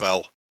killer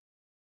spell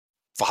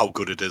for how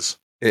good it is.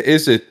 It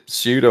is a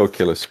pseudo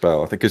killer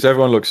spell, I think, because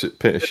everyone looks at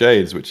Pit of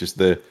Shades, which is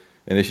the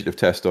initiative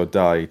test or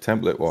die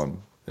template one,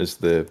 as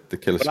the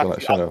killer spell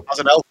at Shadow. As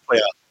an elf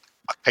player,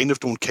 I kind of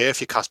don't care if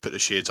you cast Pit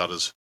of Shades at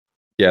us.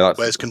 Yeah,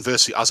 whereas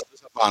conversely, as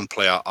a man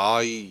player,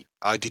 I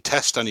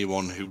detest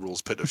anyone who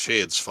rolls Pit of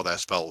Shades for their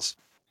spells.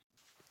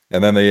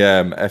 And then they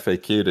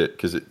FAQ'd it,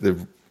 because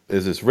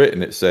as it's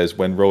written, it says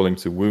when rolling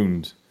to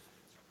wound,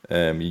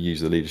 you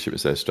use the leadership, it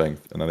says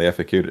strength. And then the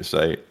FAQ'd it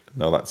say,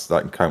 no,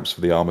 that counts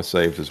for the armor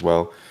saves as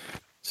well.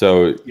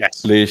 So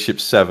yes. Leadership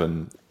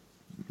 7,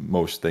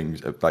 most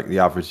things, like the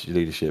average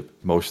leadership,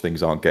 most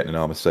things aren't getting an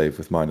armor save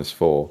with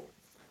 -4.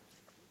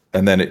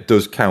 And then it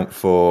does count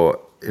for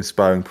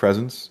Inspiring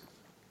Presence.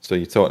 So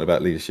you're talking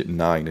about Leadership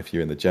 9 if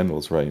you're in the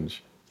general's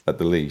range, at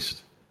the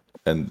least.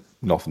 And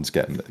nothing's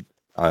getting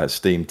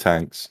Steam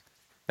Tanks,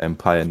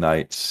 Empire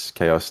Knights,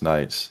 Chaos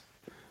Knights.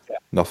 Yeah.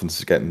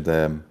 Nothing's getting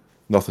them.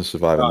 Nothing's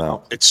surviving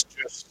that. It's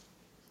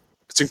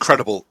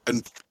incredible.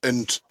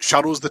 And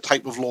Shadow's the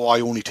type of law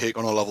I only take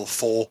on a level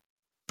 4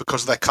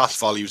 because of their cast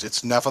values.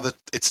 It's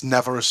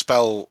never a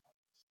spell,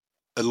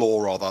 a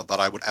law rather, that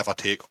I would ever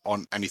take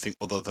on anything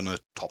other than a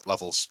top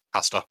levels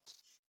caster.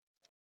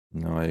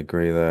 No, I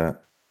agree there.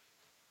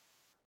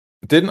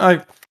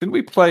 Didn't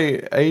we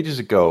play ages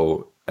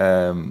ago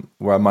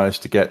where I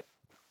managed to get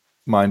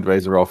Mind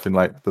Razor off in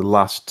like the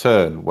last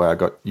turn, where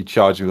you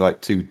charged me like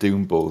 2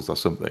 Doom Bulls or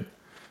something,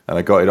 and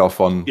I got it off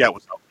on. Yeah, it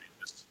was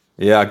outrageous.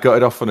 Yeah, I got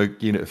it off on a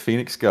unit of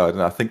Phoenix Guard,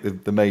 and I think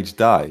the mage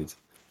died,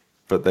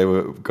 but they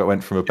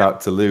went from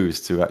about to lose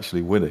to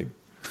actually winning.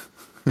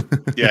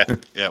 yeah,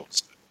 it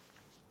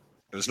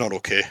was not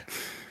okay.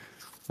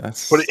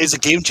 But it is a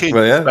game changer.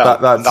 Well, yeah,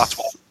 that's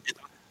what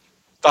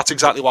That's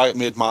exactly why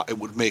it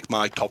would make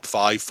my top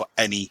 5 for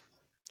any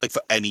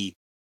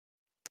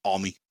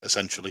army,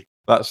 essentially.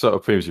 That sort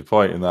of proves your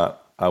point in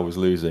that I was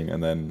losing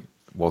and then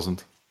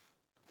wasn't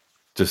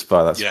just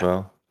by that Yeah.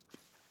 spell.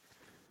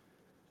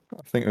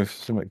 I think there's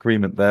some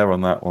agreement there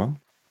on that one.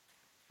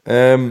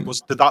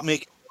 Did that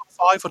make top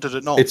 5 or did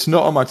it not? It's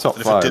not on my top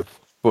And if it did- 5,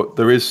 but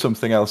there is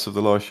something else of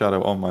the Lord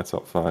Shadow on my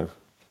top 5,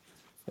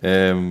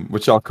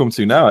 which I'll come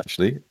to now.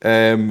 Actually,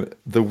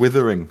 the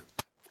Withering.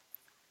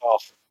 Oh,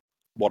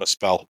 what a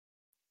spell!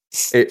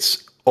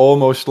 It's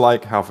almost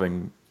like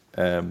having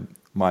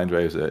Mind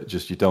Razor,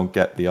 just you don't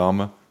get the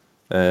armor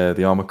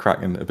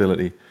cracking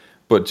ability,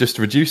 but just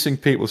reducing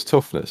people's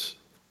toughness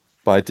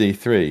by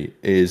D3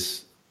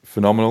 is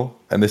phenomenal.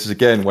 And this is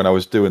again when I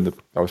was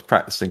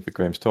practicing for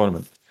Graham's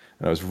tournament,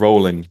 and I was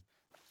rolling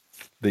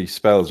these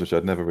spells which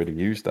I'd never really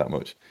used that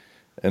much.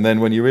 And then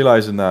when you're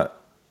realizing that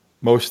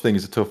most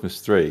things are toughness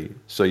 3,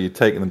 so you're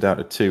taking them down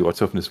to 2 or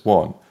toughness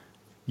 1,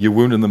 you're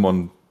wounding them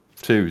on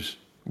 2s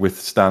with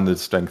standard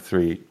strength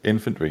 3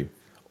 infantry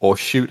or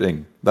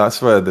shooting.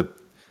 That's where I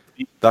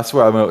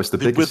noticed the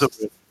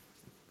biggest.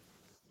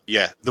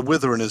 The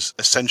Withering is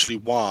essentially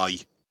why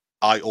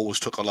I always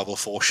took a level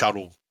 4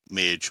 Shadow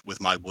Mage with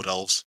my Wood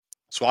Elves.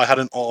 So I had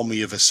an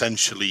army of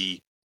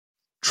essentially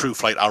True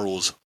Flight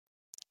arrows,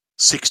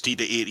 60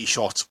 to 80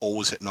 shots,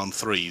 always hitting on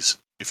 3s.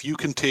 If you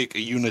can take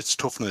a unit's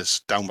toughness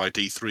down by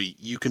D3,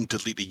 you can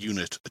delete a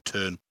unit a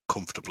turn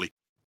comfortably.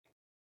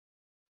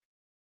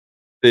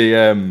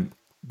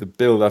 The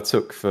build I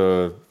took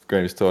for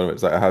Graham's tournament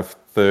is that I have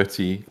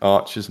 30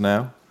 archers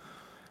now,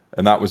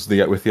 and that was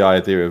with the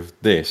idea of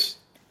this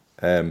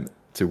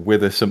to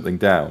wither something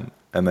down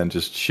and then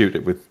just shoot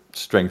it with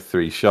strength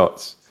 3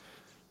 shots.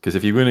 Because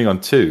if you're running on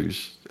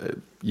 2s,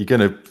 you're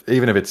gonna,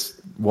 even if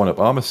it's 1-up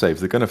armor saves,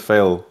 they're gonna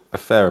fail a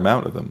fair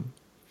amount of them.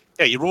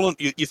 Yeah,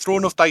 you throw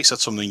enough dice at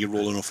something, you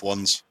roll enough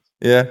ones.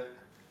 Yeah,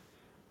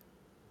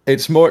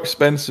 it's more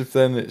expensive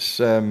than its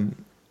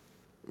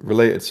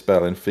related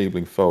spell,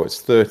 Enfeebling Foe. It's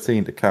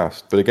 13 to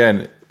cast, but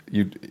again,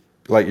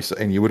 like you're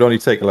saying, you would only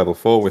take a level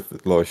 4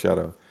 with Lord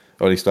Shadow,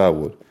 or at least I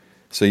would.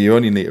 So you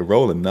only need to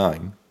roll a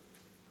 9.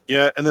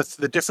 Yeah, and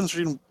the difference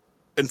between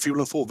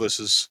Enfeebling Foe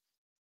versus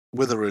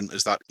Withering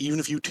is that even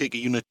if you take a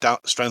unit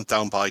strength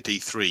down by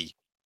D3,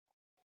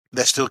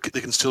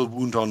 they can still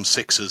wound on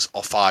 6s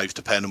or 5s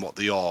depending on what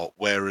they are.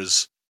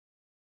 Whereas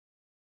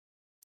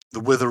the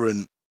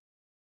Withering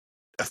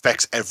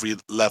affects every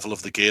level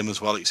of the game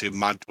as well. You say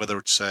whether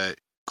it's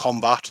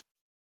combat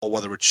or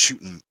whether it's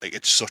shooting, like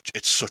it's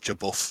such a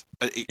buff.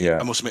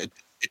 I must admit,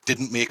 it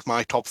didn't make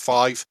my top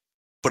 5,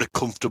 but it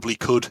comfortably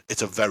could.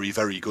 It's a very,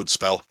 very good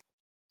spell.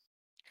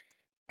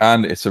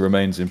 And it's a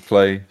remains in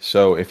play,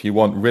 so if you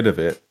want rid of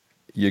it,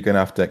 you're going to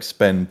have to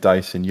expend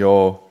dice in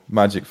your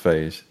magic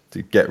phase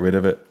to get rid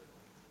of it.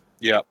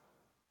 Yeah.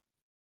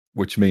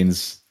 Which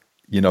means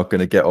you're not going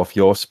to get off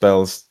your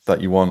spells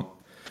that you want.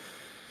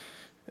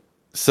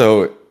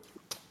 So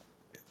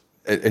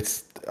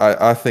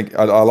I think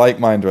I like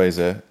Mind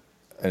Razor,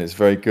 and it's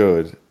very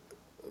good,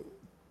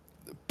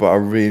 but I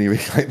really,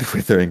 really like the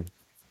Withering.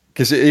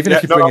 Because even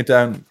if you bring it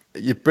down,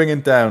 you're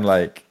bringing down,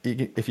 like,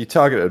 if you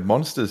targeted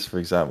monsters, for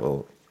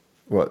example,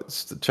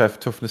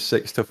 toughness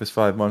 6, toughness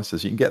 5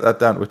 monsters, you can get that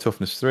down to a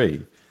toughness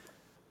 3.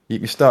 You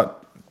can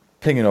start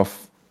pinging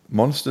off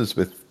monsters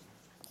with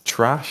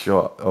trash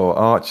or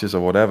archers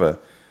or whatever.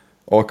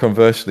 Or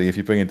conversely, if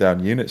you're bringing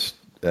down units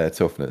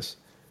toughness,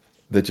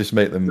 they just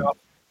make them.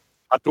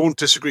 I don't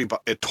disagree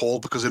at all,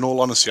 because in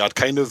all honesty, I'd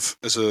kind of,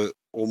 as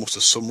almost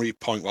a summary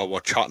point while we're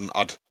chatting,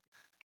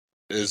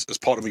 as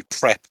part of me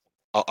prep,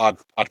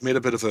 I'd made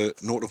a bit of a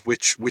note of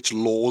which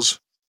laws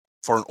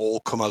for an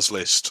all-comers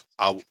list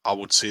I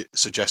would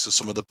suggest as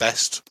some of the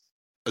best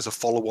as a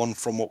follow-on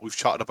from what we've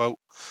chatted about.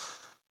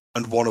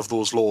 And one of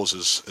those laws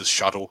is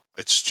Shadow.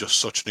 It's just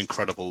such an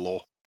incredible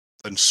law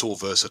and so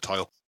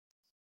versatile.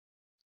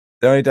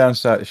 The only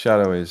downside to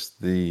Shadow is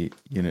the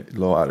unit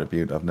law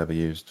attribute I've never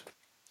used.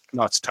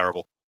 No, it's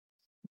terrible.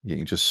 You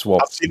can just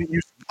swap.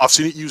 I've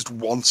seen it used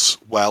once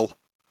well,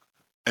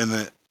 and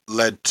it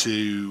led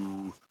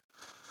to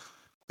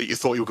that you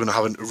thought you were going to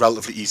have a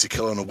relatively easy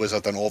kill on a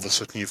wizard, then all of a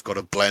sudden you've got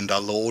a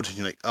Blender Lord, and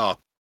you're like,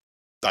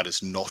 that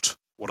is not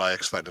what I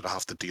expected to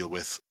have to deal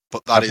with.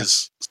 But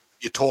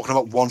you're talking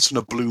about once in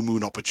a blue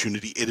moon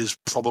opportunity. It is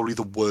probably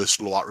the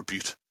worst law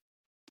attribute.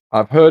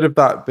 I've heard of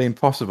that being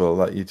possible,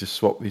 that you just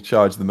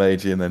charge the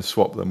mage and then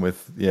swap them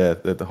with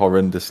the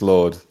horrendous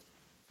Lord,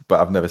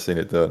 but I've never seen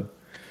it done.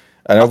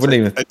 And I wouldn't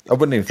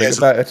even think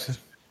about it.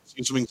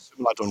 Seen something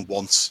similar done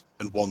once,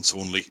 and once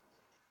only.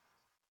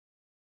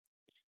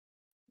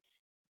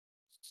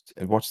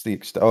 And what's the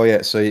oh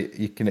yeah, so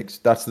you can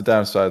that's the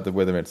downside of the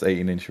Withering. It's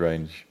 18-inch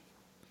range.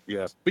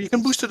 Yeah, but you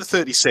can boost it to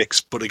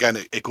 36. But again,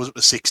 it goes up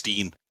to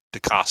 16 to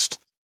cast.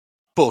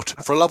 But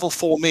for a level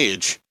 4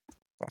 mage,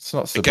 that's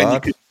not so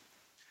bad.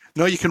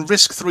 You can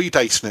risk 3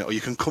 dice in it, or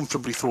you can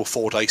comfortably throw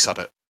 4 dice at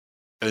it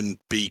and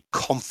be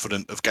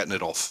confident of getting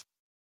it off.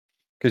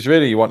 Because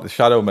really, you want the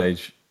Shadow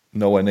Mage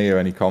nowhere near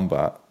any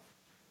combat,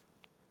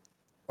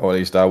 Or at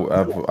least I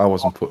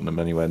wasn't putting them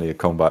anywhere near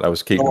combat. I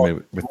was keeping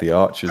them with the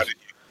archers.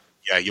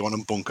 Yeah, you want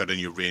them bunkered in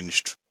your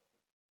ranged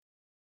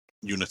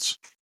units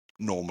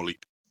normally.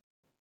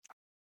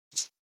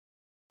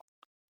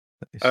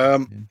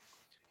 Should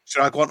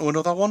I go on to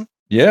another one?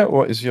 Yeah,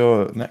 what is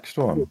your next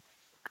one?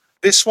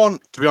 This one,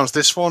 to be honest,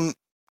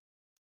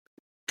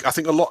 I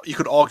think a lot. You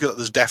could argue that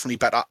there's definitely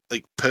better.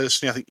 Like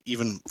personally, I think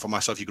even for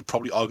myself, you could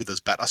probably argue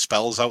there's better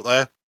spells out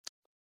there.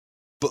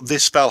 But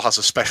this spell has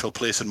a special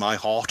place in my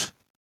heart,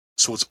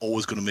 so it's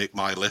always going to make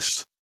my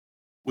list.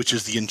 Which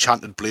is the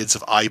Enchanted Blades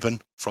of Iban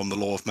from the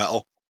Law of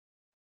Metal.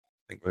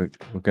 I think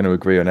we're going to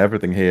agree on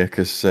everything here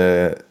because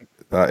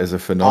that is a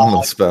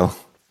phenomenal spell.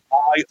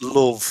 I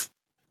love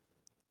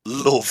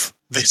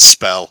this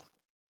spell.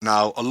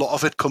 Now, a lot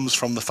of it comes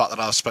from the fact that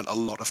I've spent a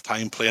lot of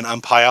time playing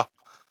Empire,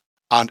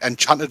 and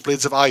Enchanted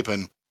Blades of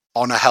Iban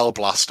on a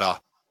Hellblaster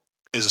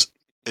is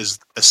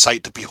a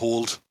sight to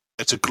behold.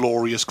 It's a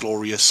glorious,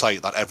 glorious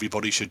sight that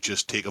everybody should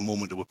just take a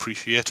moment to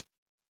appreciate.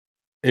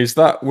 Is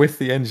that with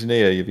the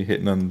engineer you'll be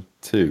hitting on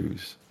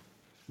 2s?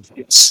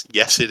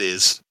 Yes, it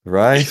is.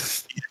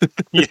 Right?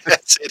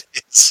 Yes, it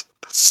is.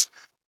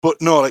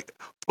 But no, like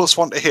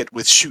 +1 to hit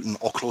with shooting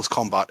or close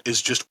combat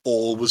is just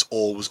always,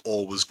 always,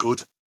 always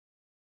good.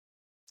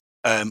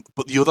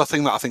 But the other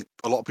thing that I think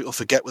a lot of people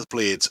forget with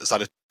blades is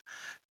that it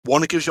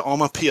gives you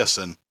armor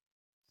piercing,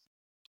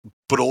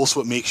 but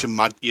also it makes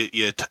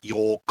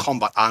your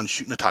combat and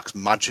shooting attacks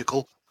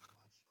magical.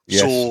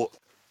 Yes. So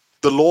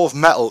the Law of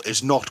Metal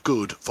is not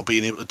good for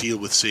being able to deal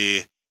with,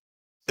 say,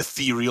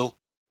 ethereal,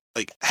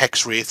 like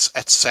hex wraiths,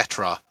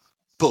 etc.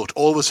 But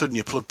all of a sudden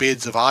you put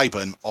Blades of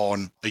Iban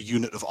on a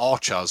unit of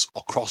archers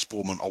or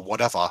crossbowmen or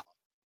whatever,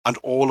 and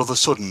all of a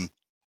sudden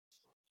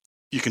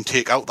you can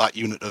take out that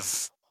unit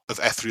of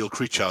ethereal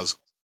creatures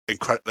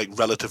like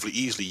relatively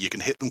easily. You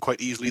can hit them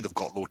quite easily. They've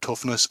got low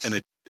toughness, and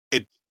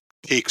it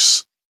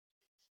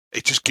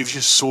just gives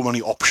you so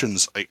many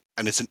options.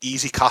 And it's an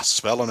easy cast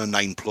spell on a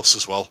 9+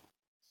 as well.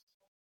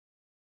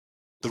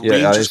 The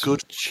range is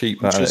good. Cheap,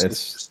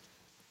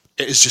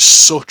 it is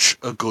just such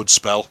a good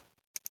spell.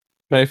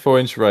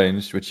 24-inch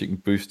range, which you can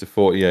boost to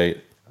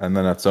 48, and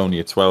then that's only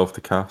a 12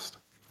 to cast.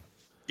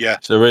 Yeah.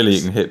 So really,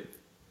 you can hit.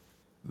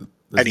 There's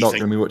anything. not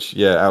going to be much,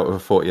 out of a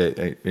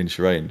 48-inch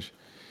range.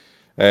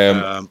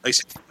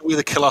 With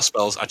the killer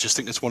spells, I just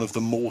think it's one of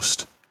the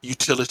most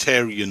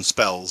utilitarian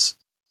spells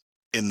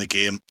in the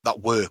game that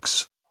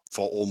works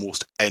for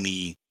almost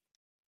any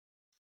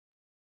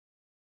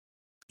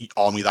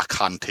army that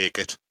can take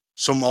it.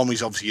 Some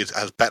armies obviously it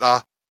has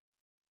better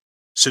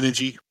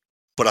synergy,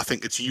 but I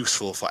think it's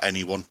useful for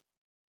anyone.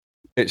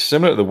 It's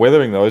similar to the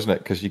Withering, though, isn't it?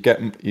 Because you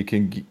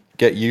can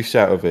get use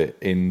out of it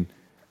in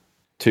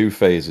 2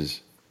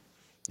 phases.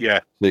 Yeah,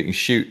 so you can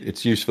shoot.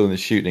 It's useful in the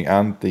shooting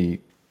and the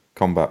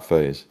combat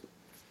phase.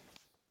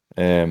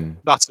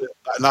 That's it,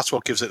 and that's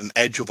what gives it an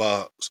edge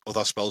over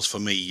other spells for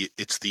me.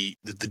 It's the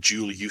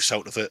dual use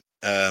out of it.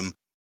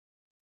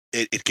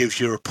 It gives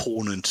your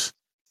opponent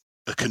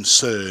a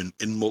concern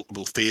in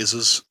multiple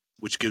phases,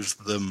 which gives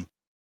them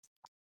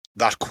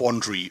that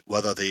quandary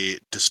whether they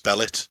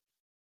dispel it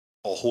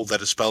or hold their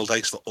dispel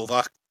dice for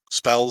other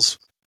spells.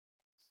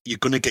 You're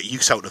going to get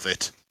use out of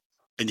it,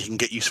 and you can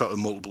get use out of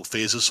multiple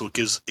phases. So it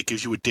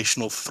gives you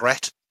additional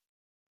threat.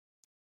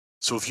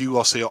 So if you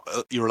are, say,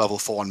 you're a level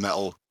 4 on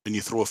metal and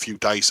you throw a few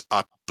dice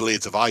at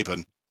Blades of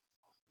Iban,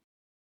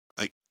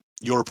 like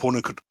your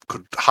opponent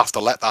could have to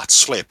let that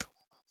slip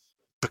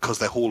because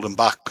they're holding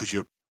back because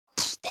you're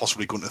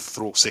possibly going to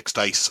throw 6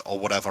 dice or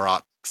whatever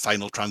at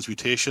final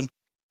transmutation.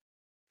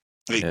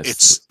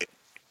 Yes.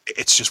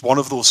 It's just one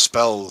of those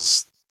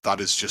spells that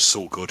is just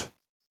so good.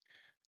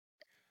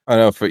 I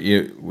know for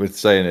you with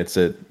saying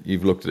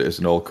you've looked at it as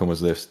an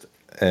all-comers list,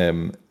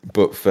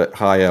 but for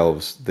high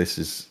elves, this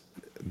is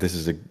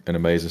an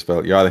amazing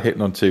spell. You're either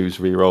hitting on 2s,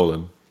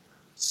 re-rolling,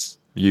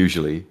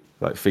 usually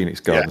like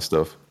Phoenix Guard and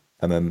stuff,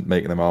 and then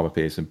making them armor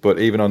piercing. But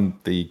even on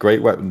the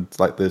great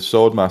weapons, like the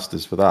sword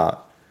masters for that,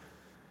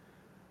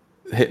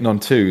 hitting on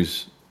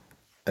 2s,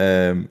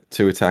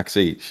 2 attacks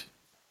each,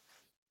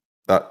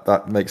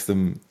 that makes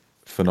them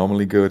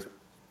phenomenally good.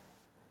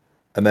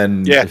 And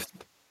then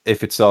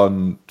if it's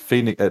on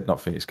not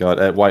Phoenix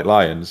Guard, White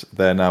Lions,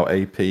 they're now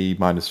AP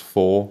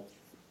 -4.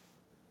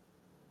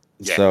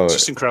 Yeah, so, it's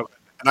just incredible.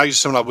 And I use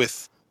similar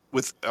with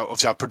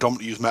obviously I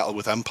predominantly use metal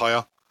with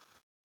Empire.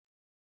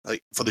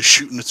 Like for the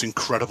shooting, it's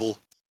incredible,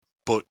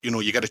 but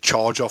you get a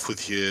charge off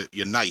with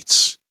your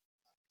knights,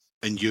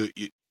 and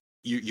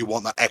you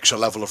want that extra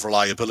level of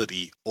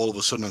reliability. All of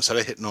a sudden, instead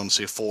of hitting on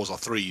say 4s or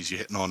 3s, you're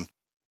hitting on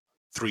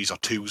 3s or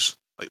 2s.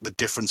 Like the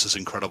difference is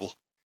incredible.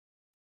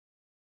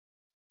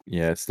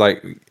 Yeah, it's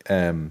like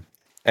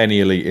any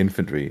elite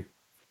infantry.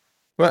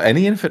 Well,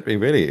 any infantry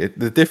really.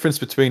 The difference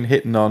between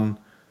hitting on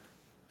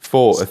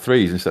 4 or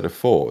 3s instead of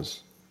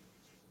 4s,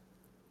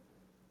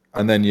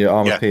 and then your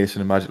armor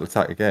piercing and magical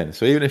attack again.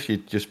 So even if you're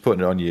just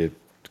putting it on your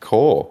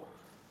core,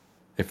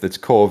 if it's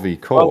core v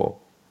core.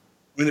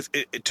 I mean, if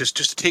it just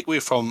to take away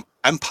from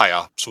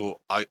Empire. So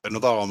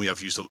another army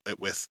I've used it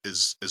with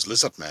is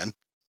Lizardmen.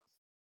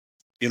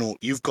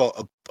 you've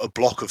got a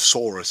block of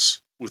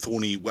Saurus with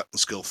only weapon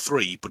skill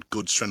 3, but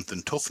good strength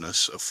and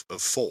toughness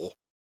of 4.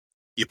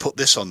 You put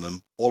this on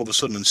them, all of a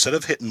sudden, instead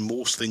of hitting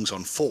most things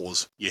on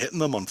 4s, you're hitting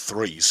them on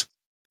 3s.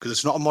 Because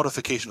it's not a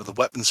modification of the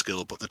weapon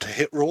skill, but the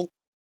to-hit roll.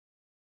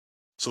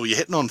 So you're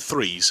hitting on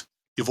 3s.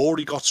 You've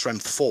already got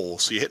strength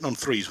 4, so you're hitting on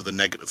 3s with a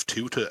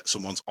 -2 to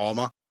someone's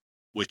armor,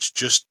 which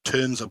just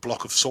turns a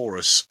block of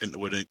Saurus into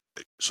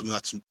something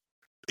that's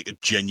like a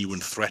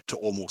genuine threat to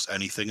almost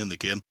anything in the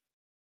game.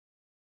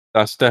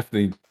 That's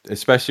definitely,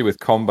 especially with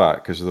combat,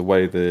 because of the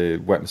way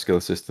the weapon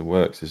skill system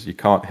works, is you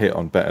can't hit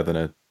on better than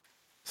a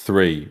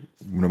 3,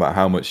 no matter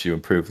how much you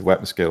improve the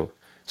weapon skill.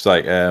 It's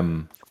like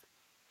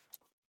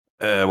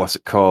what's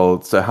it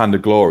called? So Hand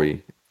of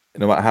Glory.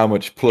 No matter how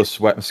much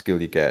plus weapon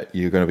skill you get,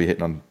 you're going to be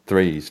hitting on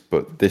 3s,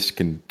 but this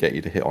can get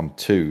you to hit on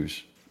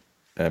 2s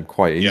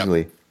quite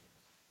easily.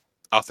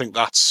 I think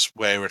that's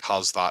where it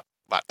has that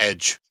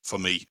edge for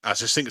me. I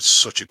just think it's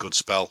such a good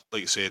spell.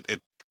 Like you say,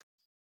 it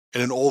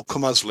in an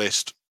all-comers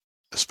list,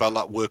 a spell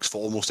that works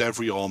for almost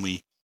every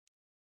army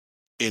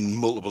in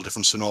multiple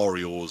different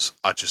scenarios.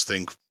 I just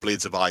think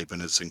Blades of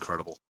Ivan is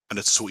incredible, and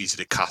it's so easy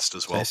to cast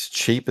as well. It's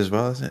cheap as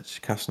well, isn't it? It's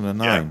casting a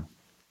 9. Yeah,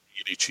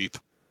 really cheap.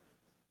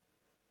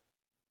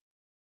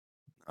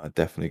 I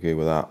definitely agree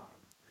with that.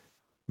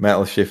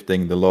 Metal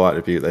shifting, the law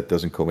attribute that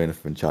doesn't come in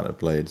from Enchanted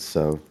Blades.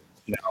 So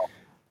no,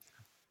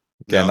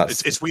 again, no,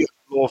 it's weird.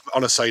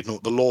 On a side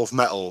note, the law of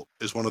metal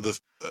is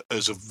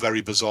is a very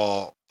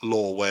bizarre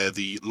law where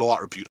the law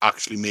attribute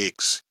actually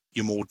makes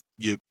one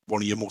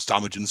of your most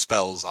damaging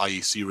spells, i.e.,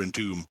 Searing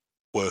Doom,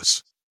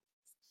 worse.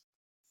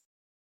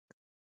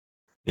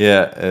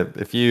 Yeah,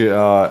 if you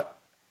are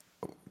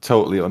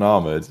totally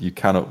unarmored, you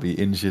cannot be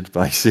injured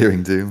by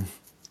Searing Doom.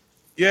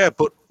 Yeah,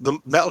 but the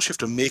metal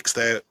shifter makes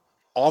their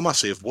armor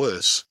save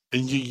worse.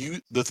 And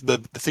the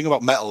thing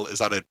about metal is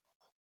that it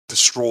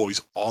destroys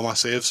armor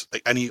saves.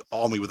 Like any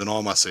army with an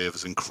armor save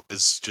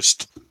is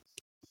just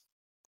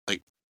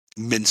like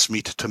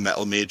mincemeat to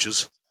metal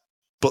mages.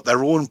 But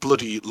their own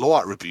bloody law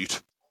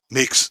attribute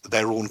makes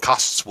their own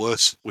casts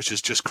worse, which is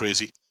just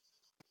crazy.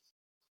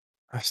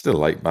 I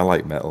like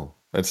metal.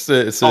 It's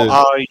as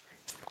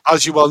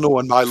you well know,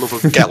 in my love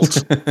of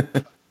Gelt.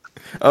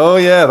 Oh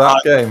yeah,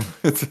 that game.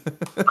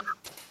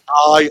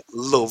 I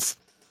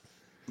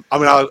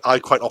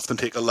quite often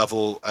take a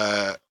level.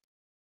 I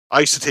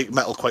used to take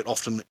metal quite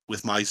often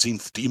with my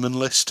Zenith Demon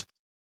list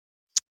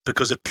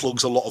because it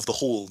plugs a lot of the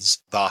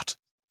holes that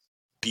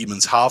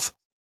demons have.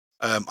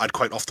 I'd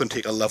quite often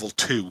take a level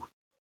 2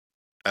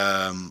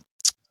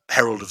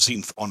 Herald of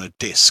Zenith on a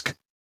disc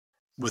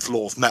with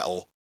Law of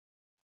Metal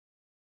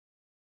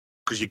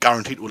because you're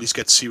guaranteed to at least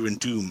get Searing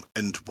Doom.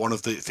 And one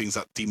of the things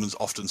that demons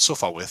often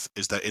suffer with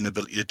is their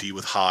inability to deal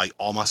with high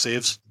armor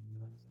saves.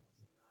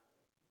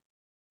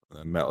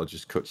 And metal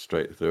just cuts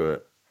straight through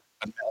it.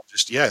 And metal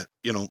just,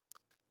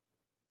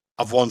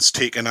 I've once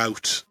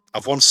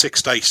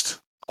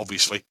 6-diced,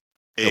 obviously,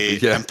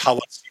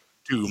 empowered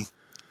Doom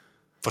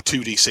for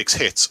 2d6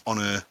 hits on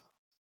a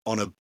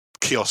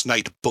Chaos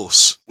Knight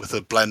bus with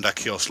a Blender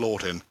Chaos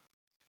Lord in,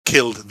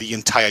 killed the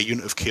entire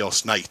unit of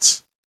Chaos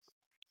Knights.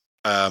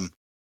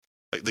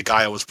 Like the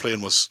guy I was playing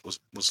was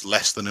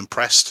less than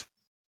impressed,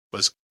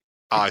 whereas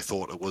I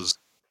thought it was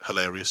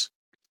hilarious.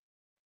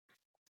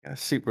 Yeah,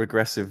 super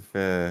aggressive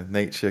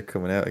nature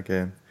coming out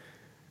again.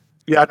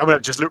 Yeah, I mean,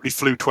 it just literally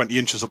flew 20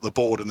 inches up the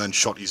board and then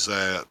shot his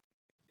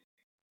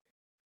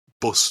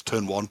bus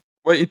turn 1.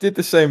 Well, you did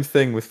the same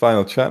thing with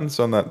Final Chance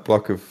on that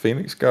block of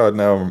Phoenix Guard.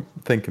 Now I'm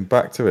thinking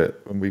back to it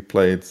when we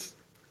played,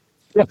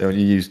 when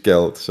you used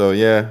Gelt. So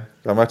yeah,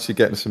 I'm actually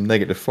getting some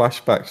negative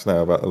flashbacks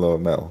now about the Law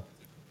of Metal.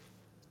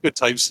 Good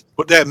times.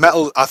 But yeah,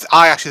 metal,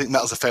 I actually think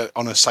metal's a fair,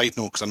 on a side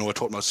note, because I know we're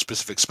talking about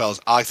specific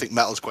spells, I think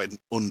metal's quite an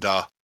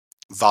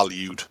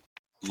undervalued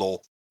law,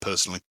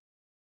 personally.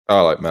 I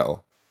like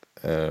metal.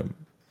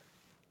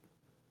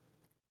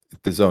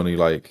 There's only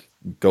like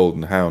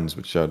Golden Hounds,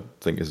 which I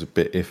think is a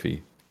bit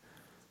iffy.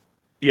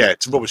 Yeah,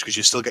 it's rubbish because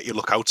you still get your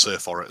lookout sir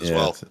for it as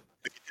well. If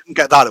you didn't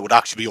get that, it would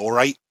actually be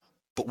alright,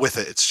 but with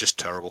it, it's just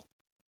terrible.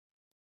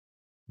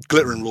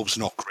 Glittering Robe's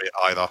not great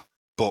either,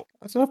 but...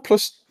 I don't know,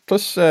 plus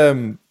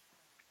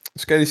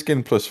Scaly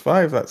Skin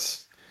 +5,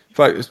 that's...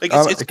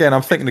 Again,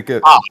 I'm thinking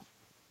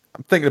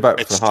about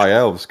it for High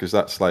Elves, because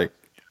that's like,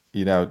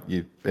 your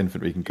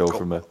infantry can go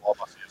from a...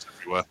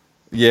 everywhere.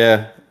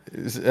 Yeah,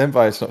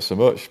 Empire it's not so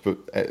much, but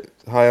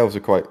High Elves are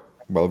quite,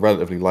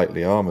 relatively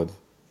lightly armoured.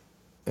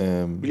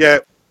 Yeah,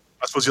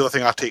 I suppose the other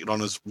thing I've taken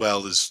on as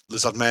well is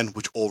Lizard Men,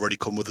 which already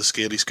come with a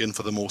Scaly Skin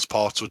for the most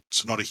part, so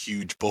it's not a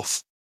huge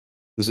buff.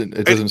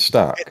 It doesn't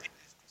stack?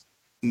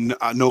 No,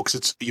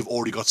 because you've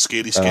already got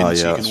Scaly Skin. Yeah,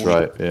 so you can that's only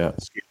right, yeah.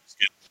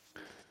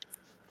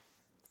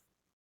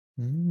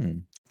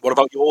 What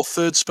about your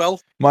third spell?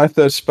 My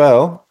third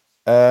spell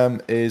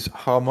is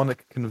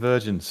Harmonic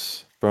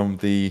Convergence from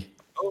the...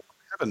 Oh,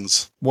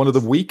 heavens. One of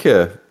the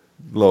weaker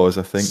laws,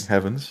 I think,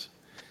 Heavens.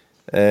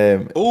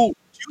 Do you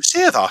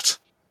say that?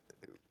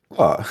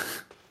 What?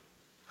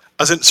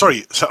 As in,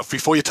 sorry,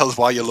 before you tell us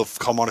why you love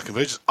Harmonic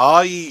Convergence,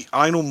 I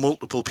know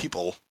multiple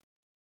people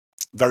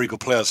very good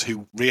players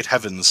who rate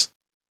Heavens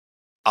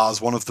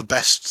as one of the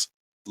best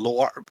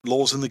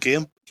laws in the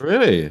game.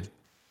 Really?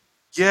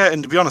 Yeah,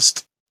 and to be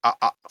honest,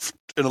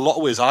 in a lot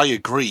of ways, I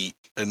agree.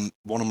 And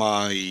one of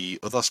my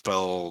other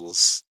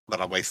spells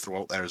that I may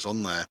throw out there is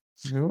on there.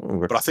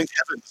 Ooh. But I think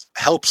Heavens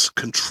helps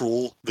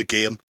control the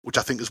game, which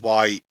I think is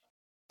why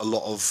a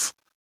lot of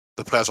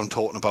the players I'm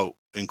talking about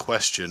in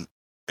question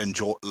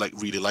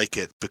really like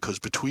it, because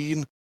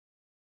between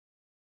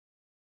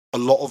a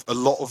lot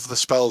of the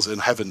spells in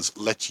Heavens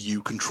let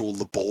you control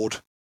the board.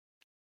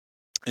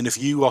 And if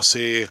you are,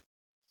 say,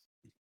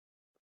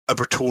 a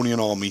Bretonnian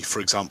army,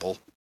 for example,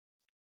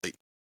 like,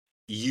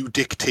 you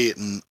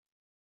dictating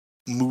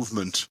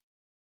movement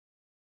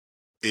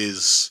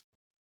is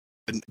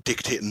and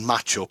dictating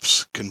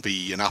matchups can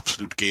be an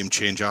absolute game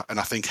changer, and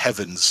I think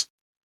Heavens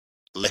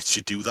lets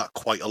you do that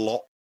quite a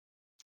lot.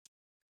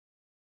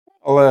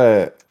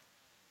 Well,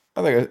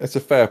 I think it's a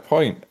fair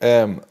point.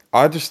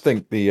 I just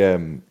think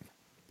again,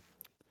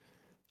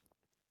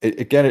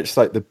 it's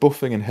like the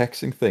buffing and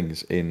hexing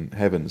things in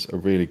Heavens are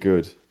really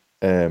good.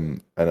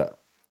 And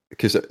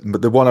because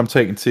the one I'm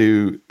taking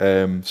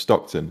to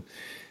Stockton,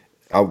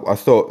 I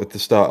thought at the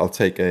start I'll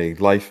take a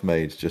life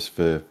mage just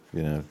for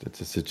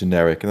it's a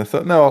generic, and I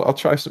thought no, I'll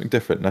try something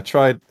different. And I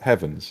tried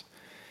Heavens,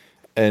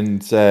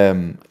 and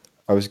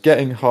I was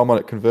getting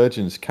harmonic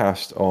convergence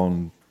cast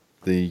on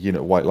the unit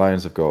of White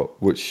Lions I've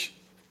got, which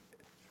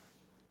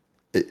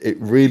it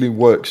really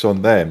works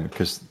on them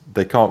because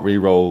they can't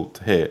re-roll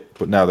to hit,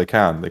 but now they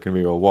can. They can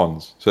re-roll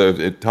ones. So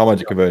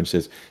harmonic convergence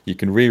is you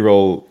can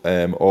re-roll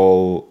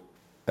all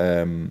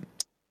to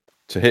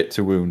hit,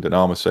 to wound, and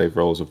armor save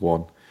rolls of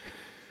 1.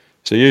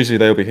 So usually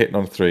they'll be hitting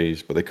on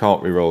 3s, but they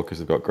can't re-roll because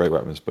they've got great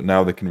weapons. But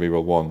now they can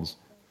re-roll 1s.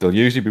 They'll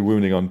usually be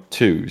wounding on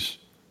 2s,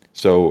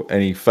 so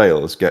any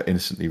fails get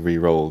instantly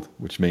re-rolled,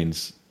 which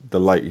means they're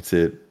likely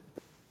to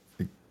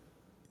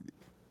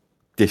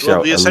dish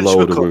out a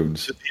load of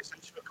wounds.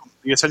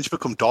 They essentially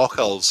become Dark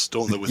Elves,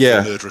 don't they, with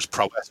Yeah. their murderous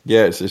prowess?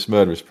 Yeah, it's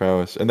murderous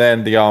prowess. And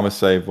then the armor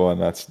save one,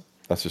 that's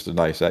just a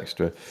nice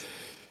extra.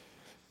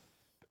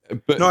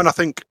 But No, and I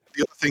think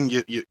the other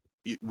thing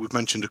we've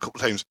mentioned a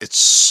couple of times,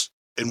 it's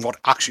in what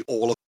actually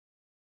all of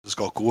it has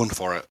got going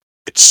for it.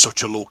 It's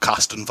such a low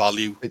casting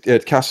value.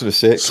 it casted a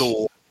 6.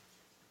 So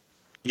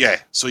yeah,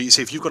 so you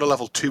see, if you've got a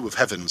level 2 of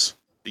Heavens,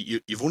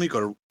 you're only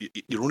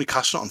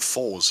casting it on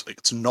 4s. Like,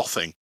 it's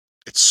nothing.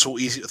 It's so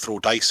easy to throw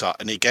dice at,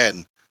 and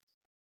again,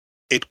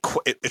 it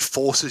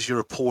forces your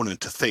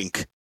opponent to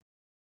think,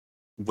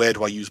 where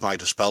do I use my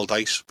dispel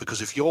dice?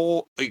 Because if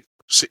you're like,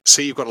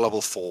 say you've got a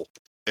level 4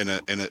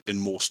 in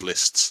most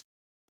lists,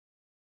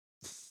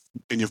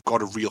 and you've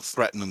got a real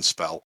threatening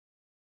spell,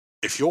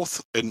 if you're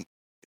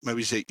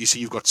maybe you see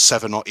you've got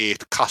 7 or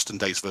 8 casting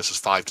dice versus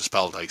 5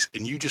 dispel dice,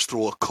 and you just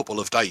throw a couple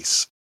of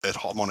dice at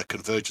harmonic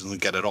convergence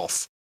and get it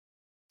off,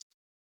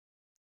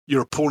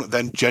 your opponent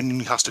then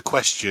genuinely has to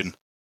question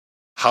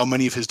how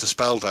many of his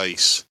dispel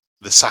dice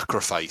the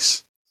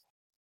sacrifice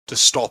to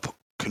stop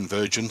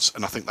convergence.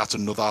 And I think that's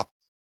another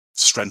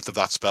strength of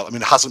that spell. I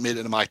mean, it hasn't made it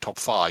into my top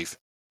 5,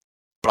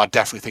 but I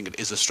definitely think it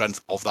is a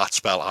strength of that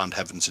spell and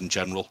Heavens in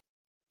general.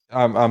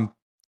 I'm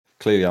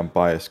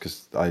biased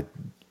because I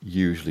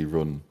usually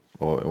run,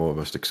 or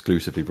almost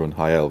exclusively run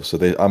high elves.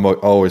 So I'm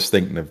always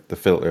thinking of the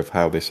filter of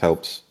how this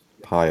helps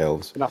high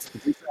elves.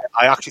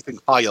 I actually think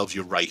high elves,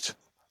 you're right,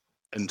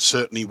 and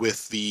certainly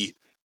with the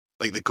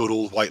good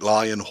old White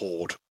Lion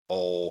Horde,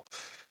 or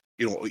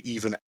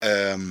even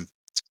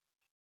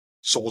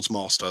Swords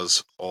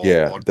Masters or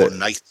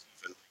Knights,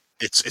 even,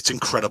 it's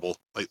incredible.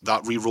 Like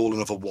that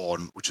re-rolling of a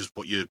 1, which is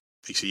what you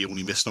see, you're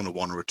only missing on a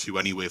 1 or a 2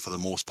 anyway for the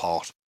most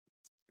part.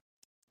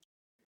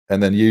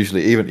 And then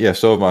usually, even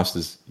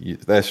Swordmasters,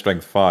 they're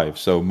strength 5,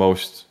 so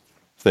most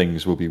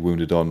things will be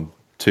wounded on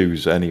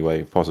 2s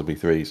anyway, possibly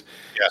 3s.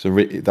 Yeah. So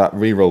that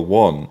reroll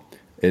 1,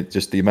 it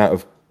just the amount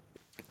of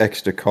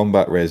extra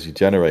combat res you're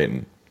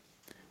generating.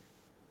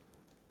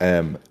 For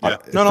only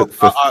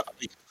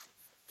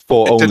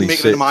didn't make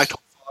 6. it into my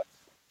top 5,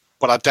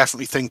 but I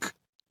definitely think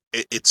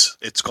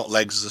it's got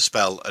legs as a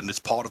spell, and it's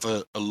part of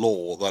a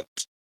lore that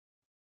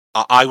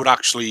I would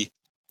actually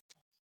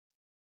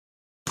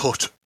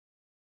put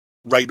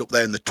right up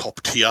there in the top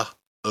tier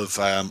of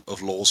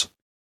laws.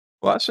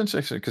 Well, that's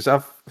interesting because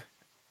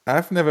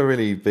I've never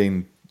really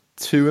been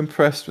too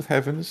impressed with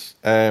Heavens.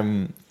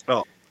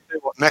 Well,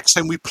 next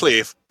time we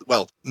play,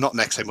 well, not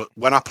next time, but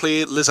when I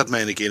play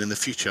Lizardmen again in the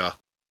future,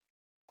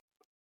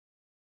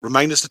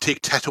 remind us to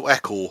take Teto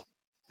Echo,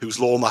 who's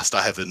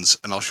Lawmaster Heavens,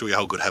 and I'll show you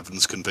how good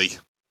Heavens can be.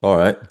 All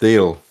right,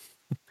 deal.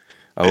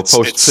 I will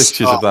post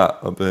pictures of that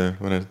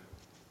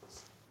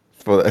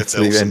for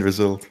the end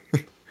result.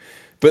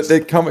 But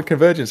the Comet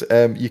Convergence,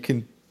 you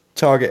can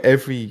target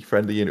every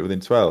friendly unit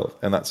within 12,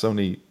 and that's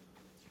only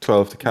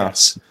 12 to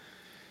cast. Yes.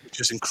 Which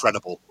is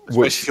incredible.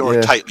 Especially if you're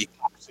a tightly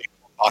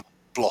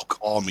block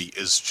army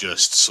is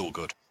just so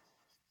good.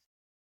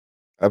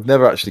 I've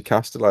never actually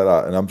cast it like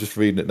that, and I'm just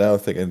reading it now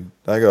thinking,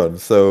 hang on,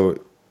 so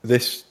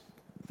this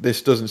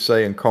doesn't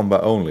say in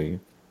combat only.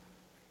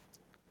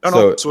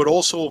 No, so it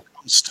also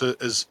comes to,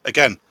 as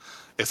again,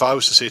 if I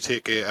was to say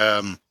take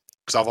a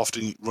because I've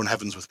often run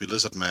Heavens with my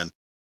lizard men,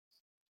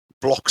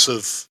 blocks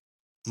of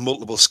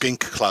multiple skink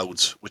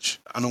clouds, which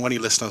I know any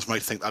listeners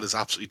might think that is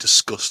absolutely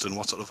disgusting.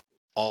 What sort of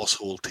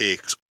arsehole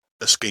takes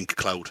a skink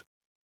cloud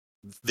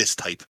this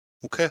type?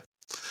 Okay,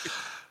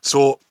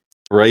 so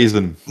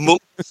Raisin.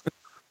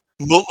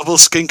 multiple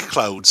skink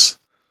clouds.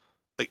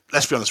 Like,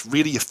 let's be honest,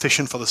 really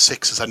efficient for the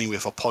 6s anyway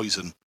for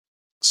poison.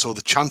 So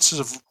the chances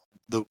of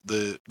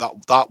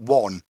that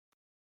one,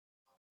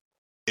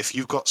 if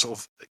you've got sort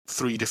of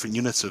 3 different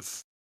units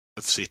of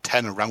say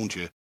 10 around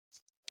you,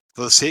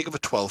 for the sake of a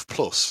 12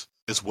 plus,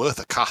 is worth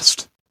a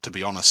cast, to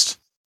be honest.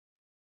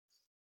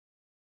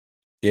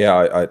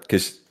 Yeah,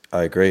 because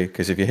I agree.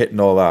 Because if you're hitting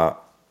all that,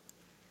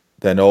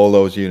 then all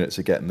those units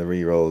are getting the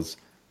rerolls.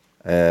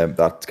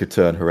 That could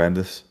turn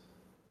horrendous.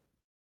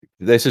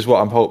 This is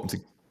what I'm hoping to.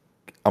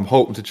 I'm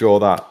hoping to draw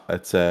that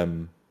at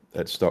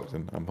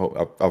Stockton.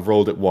 I've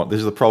rolled it once. This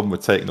is the problem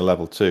with taking the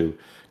level 2,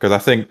 because I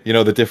think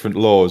the different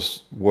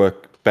laws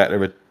work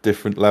better at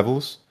different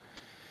levels.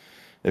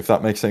 If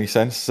that makes any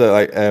sense.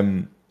 So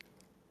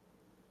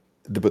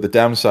but the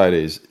downside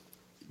is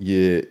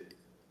you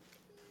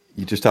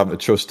just having to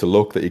trust to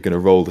luck that you're going to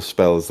roll the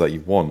spells that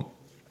you want.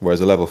 Whereas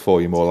a level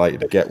 4, you're more likely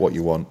to get what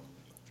you want.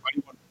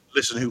 Anyone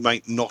listen who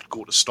might not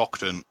go to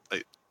Stockton,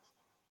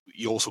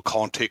 you also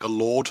can't take a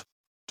lord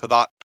to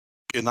that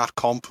in that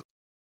comp,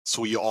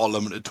 so you are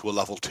limited to a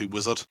level 2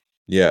 wizard.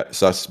 Yeah,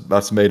 so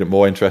that's made it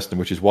more interesting,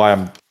 which is why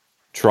I'm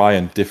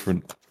trying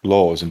different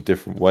laws in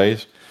different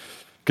ways.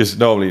 Because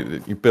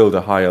normally you build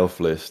a high elf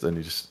list and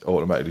you just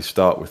automatically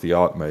start with the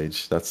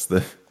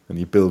archmage. And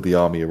you build the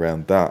army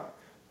around that.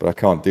 But I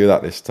can't do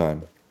that this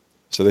time.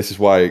 So this is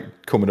why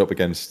coming up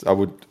against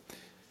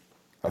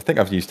I think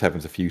I've used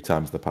Heavens a few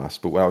times in the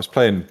past, but when I was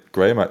playing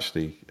Graham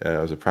actually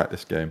as a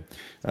practice game,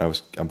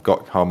 and I've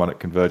got Harmonic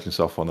Convergence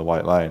off on the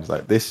White Lions.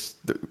 Like this,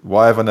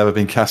 why have I never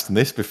been casting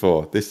this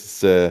before?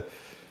 This is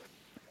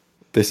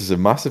a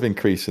massive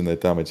increase in their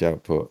damage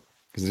output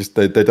because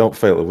they don't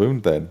fail to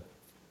wound. Then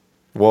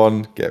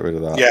 1, get rid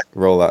of that. Yeah.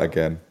 Roll that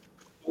again.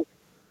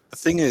 The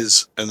thing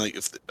is, and like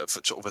if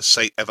sort of a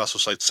vassal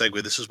side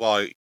segue, this is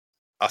why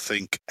I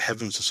think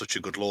Heavens is such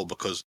a good law,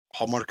 because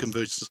Harmonic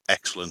Convergence is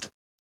excellent.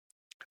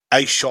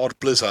 Ice Shard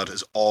Blizzard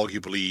is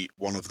arguably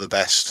one of the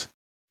best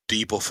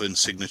debuffing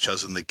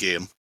signatures in the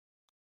game.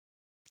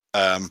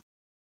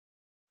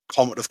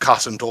 Comet of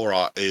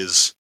Cassandora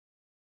is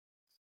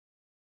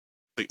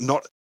like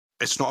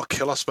it's not a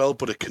killer spell,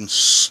 but it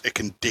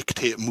can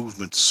dictate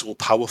movement so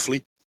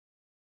powerfully.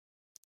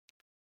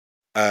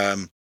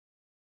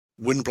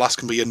 Wind Blast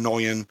can be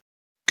annoying.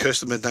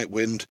 Curse of the Midnight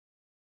Wind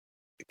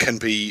can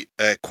be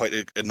quite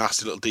a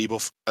nasty little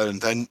debuff, and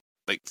then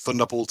like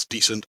Thunderbolt's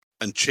decent,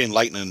 and Chain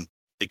Lightning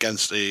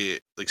against a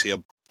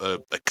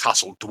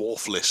castle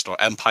dwarf list or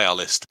empire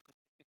list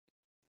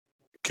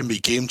can be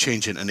game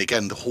changing. And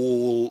again, the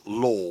whole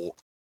law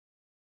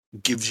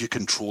gives you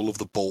control of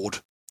the board,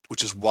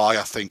 which is why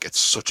I think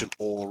it's such an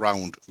all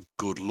round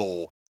good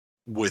law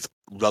with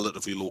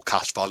relatively low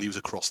cast values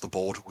across the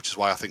board, which is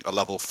why I think a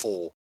level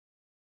 4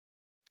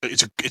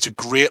 it's a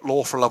great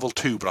law for level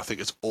 2, but I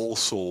think it's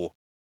also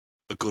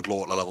a good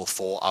law at a level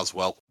 4 as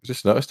well. I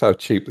just noticed how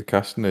cheap the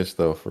casting is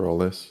though for all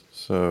this.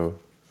 So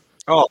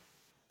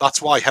that's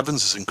why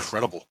Heavens is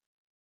incredible.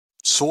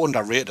 So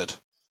underrated.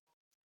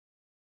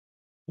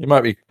 You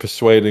might be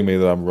persuading me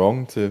that I'm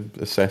wrong to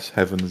assess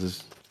Heavens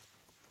as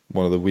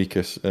one of the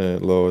weakest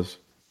laws.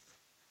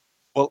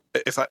 Well,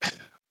 if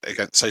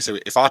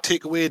I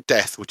take away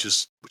Death, which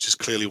is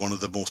clearly one of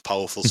the most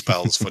powerful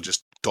spells for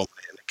just dominating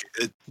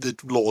the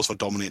laws for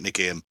dominating a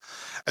game,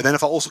 and then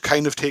if I also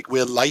kind of take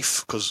away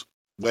Life, because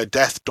where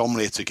Death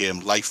dominates a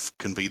game, Life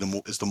can be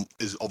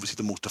is obviously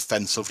the most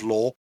defensive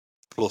law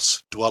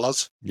plus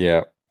Dwellers.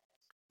 Yeah,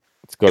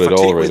 it's got it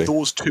all really. If I take away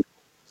those 2,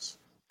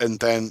 and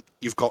then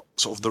you've got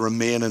sort of the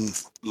remaining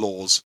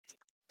laws,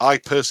 I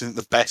personally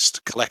think the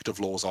best collective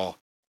laws are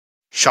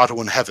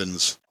Shadow and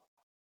Heavens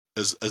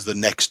as the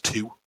next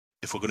 2.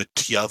 If we're going to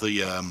tier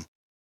the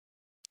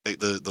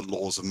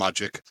laws of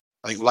Magic,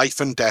 I think Life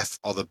and Death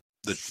are the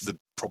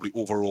probably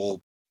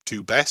overall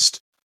 2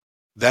 best.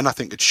 Then I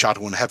think it's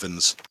Shadow and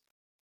Heavens,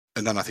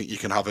 and then I think you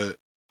can have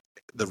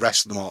the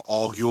rest of them are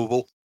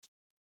arguable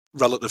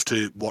relative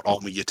to what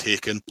army you're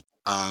taking,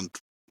 and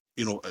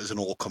as an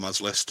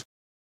all-comers list,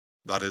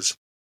 that is.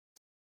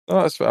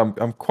 Oh,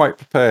 I'm quite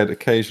prepared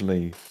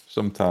occasionally,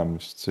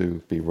 sometimes,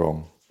 to be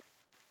wrong.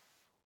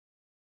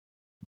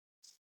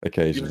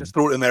 Occasionally, you just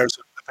throw it in there as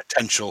a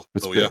potential.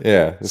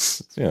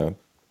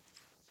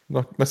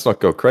 Let's not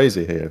go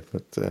crazy here,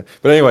 but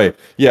anyway,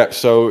 yeah.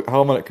 So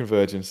Harmonic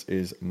Convergence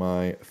is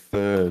my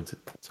 3rd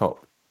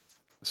top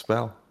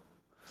spell.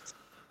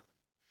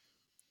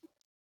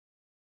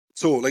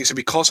 So, like I said,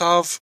 because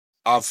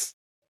I've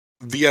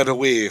veered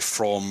away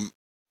from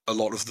a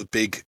lot of the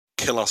big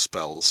killer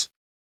spells,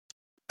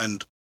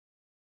 and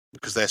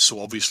because they're so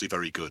obviously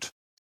very good,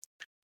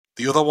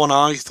 the other one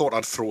I thought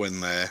I'd throw in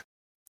there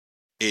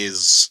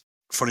is,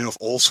 funny enough,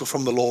 also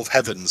from the Law of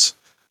Heavens,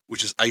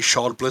 which is Ice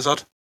Shard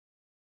Blizzard.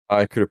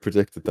 I could have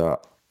predicted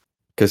that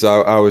because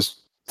I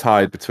was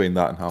tied between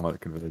that and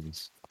Harmonic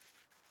Convergence.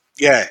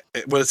 Yeah,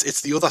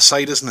 it's the other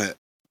side, isn't it?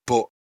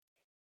 But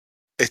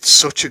it's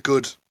such a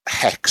good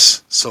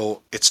hex.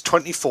 So it's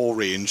 24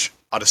 range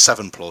at a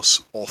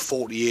 7+, or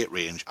 48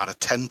 range at a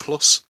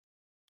 10+,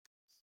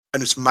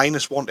 and it's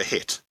 -1 to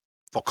hit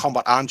for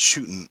combat and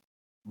shooting,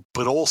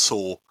 but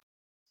also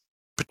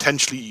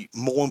potentially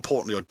more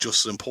importantly, or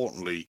just as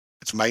importantly,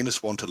 it's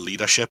 -1 to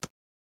leadership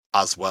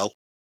as well.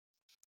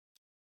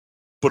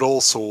 But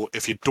also,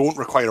 if you don't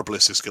require a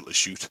ballistic skill to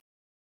shoot,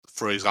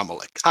 for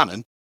example, a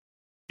cannon,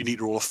 you need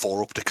to roll a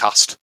 4 up to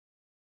cast.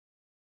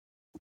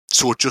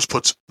 So it just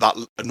puts that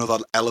another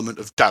element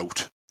of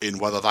doubt in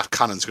whether that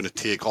cannon's going to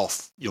take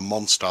off your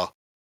monster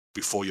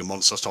before your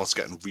monster starts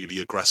getting really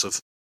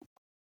aggressive.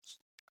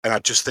 And I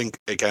just think,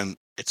 again,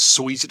 it's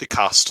so easy to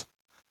cast.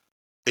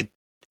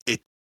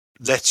 It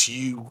lets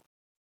you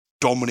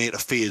dominate a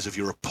phase of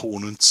your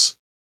opponent's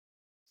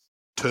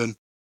turn.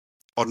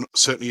 Or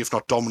certainly, if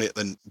not dominate,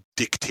 then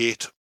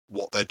dictate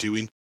what they're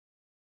doing.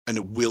 And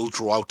it will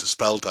draw out the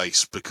spell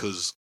dice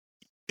because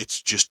it's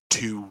just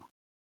too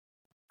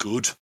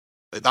good.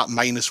 Like, that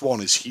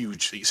 -1 is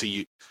huge. You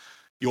see,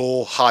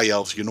 your high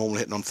elves, you're normally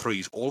hitting on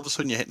 3s. All of a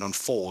sudden, you're hitting on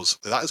 4s.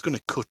 That is going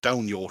to cut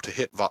down your to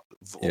hit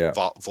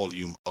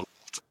volume a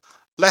lot.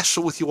 Less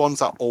so with your ones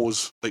that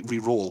always like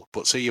re-roll,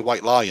 but say your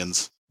White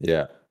Lions.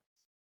 Yeah.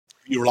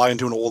 You rely on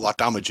doing all that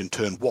damage in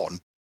turn 1.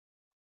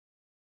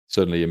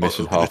 Suddenly you're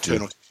missing half.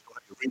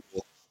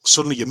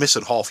 Suddenly you're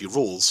missing half your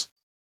rolls.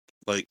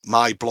 Like,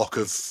 my block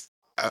of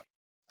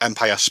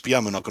Empire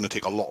Spearmen are going to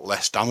take a lot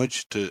less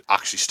damage to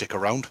actually stick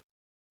around.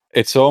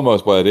 It's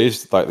almost it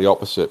is like the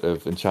opposite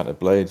of Enchanted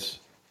Blades.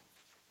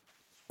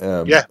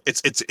 Yeah,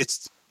 it's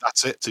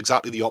that's it. It's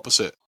exactly the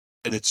opposite,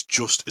 and it's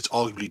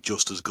arguably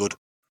just as good.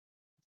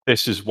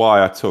 This is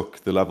why I took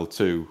the level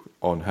 2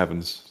 on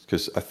Heavens,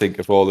 because I think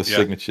of all the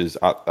signatures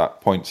at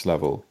that points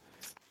level,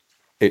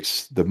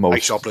 it's the most.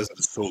 Ice Shot Blizzard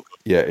is so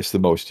good. Yeah, it's the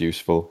most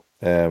useful.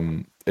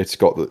 It's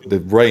got the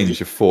range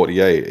of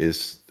 48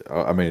 is.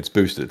 I mean, it's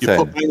boosted at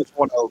 10.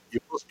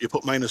 You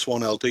put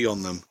 -1 LD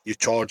on them. You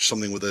charge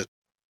something with a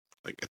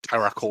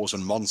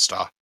Terracorzan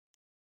monster,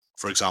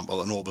 for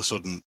example, and all of a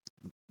sudden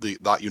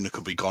that unit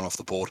could be gone off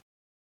the board,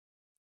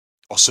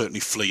 or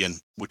certainly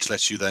fleeing, which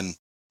lets you then.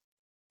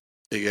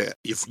 Yeah,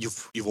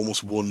 you've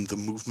almost won the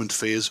movement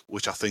phase,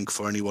 which I think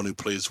for anyone who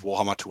plays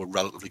Warhammer to a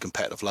relatively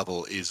competitive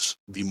level is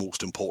the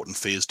most important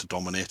phase to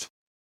dominate.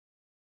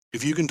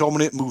 If you can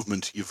dominate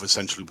movement, you've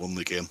essentially won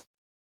the game.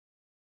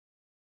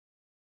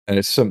 And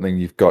it's something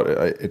you've got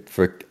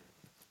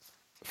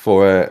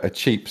for a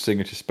cheap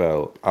signature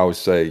spell. I would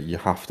say you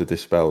have to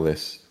dispel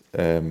this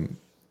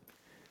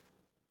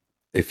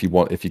if you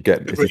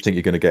think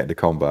you're going to get into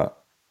combat.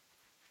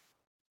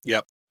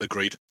 Yep,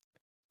 agreed.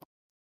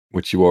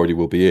 Which you already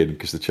will be in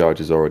because the charge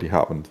has already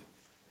happened.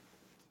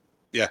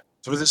 Yeah,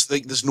 so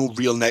there's no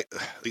real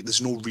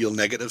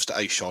negatives to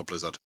Ice Shard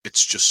Blizzard.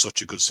 It's just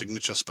such a good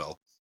signature spell,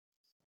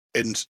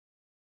 and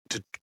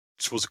I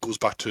suppose it goes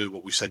back to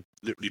what we said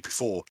literally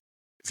before.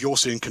 If you're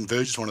saying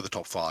Converge is one of the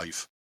top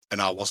 5,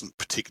 and I wasn't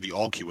particularly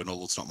arguing,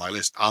 although it's not my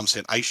list, I'm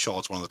saying Ice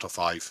Shard's one of the top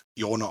 5.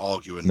 You're not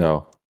arguing,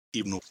 no,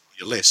 even though it's on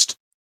your list.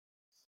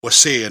 We're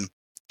saying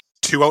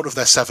 2 out of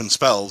their 7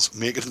 spells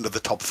make it into the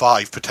top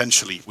 5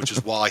 potentially, which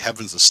is why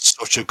Heavens is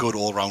such a good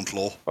all-round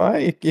lore.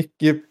 Why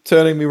you're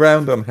turning me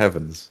round on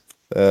Heavens?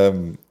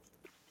 I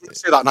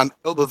say that, and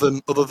other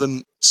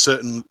than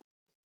certain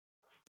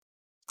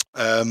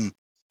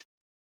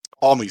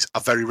armies, I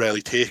very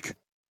rarely take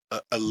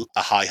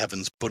a high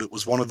Heavens, but it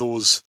was one of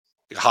those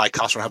high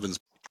caster Heavens.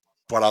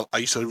 But I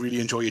used to really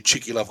enjoy a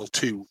cheeky level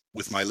 2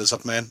 with my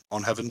Lizard Men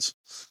on Heavens.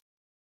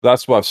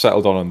 That's what I've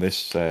settled on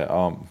this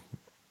arm.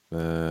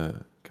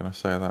 Can I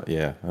say that?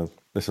 Yeah,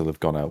 this will have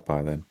gone out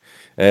by then.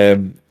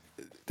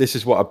 This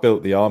is what I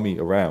built the army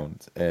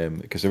around,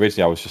 because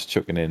originally I was just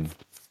chucking in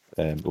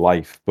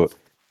life, but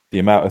the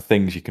amount of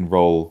things you can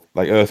roll,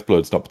 like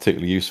Earthblood's not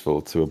particularly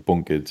useful to a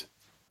bunkered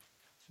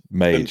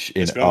mage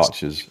in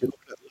archers.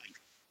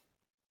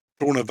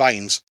 Throne of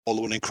Vines,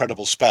 although an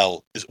incredible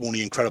spell, is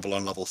only incredible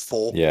on level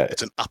 4. Yeah,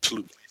 it's an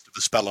absolute waste of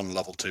the spell on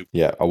level 2.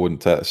 Yeah, I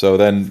wouldn't tell. So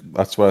then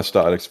that's where I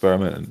started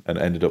experimenting and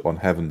ended up on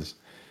Heavens.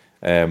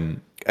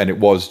 And it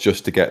was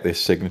just to get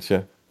this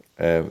signature.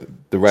 The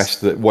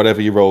rest,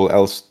 whatever you roll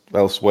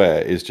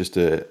elsewhere, is just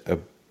a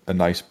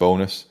nice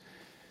bonus.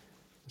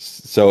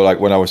 So, like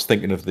when I was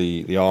thinking of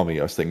the army,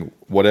 I was thinking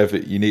whatever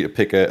you need to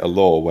pick a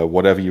lore where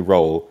whatever you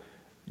roll,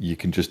 you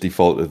can just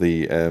default to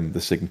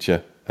the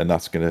signature, and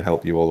that's going to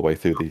help you all the way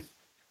through the.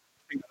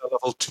 I think at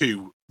level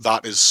 2,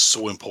 that is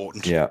so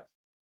important. Yeah,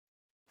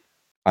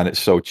 and it's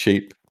so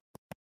cheap.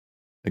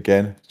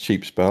 Again,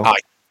 cheap spell. Aye.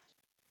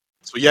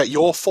 So yeah,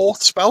 your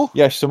 4th spell?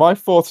 Yes, so my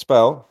 4th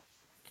spell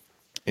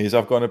is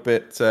I've gone a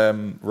bit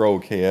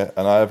rogue here,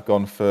 and I have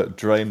gone for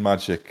Drain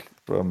Magic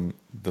from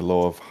the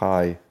Law of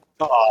High.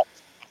 Oh,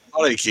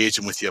 I'm not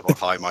engaging with you about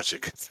High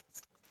Magic.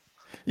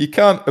 You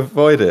can't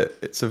avoid it.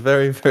 It's a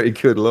very, very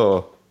good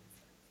law.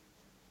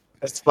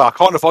 Well, I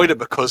can't avoid it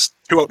because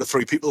 2 out of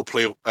 3 people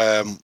play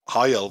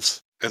High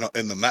Elves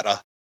in the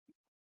meta.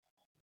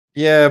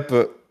 Yeah,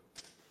 but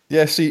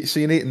Yeah, so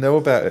you need to know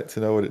about it to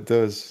know what it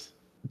does.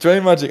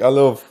 Drain magic I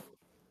love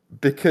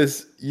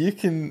because you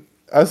can,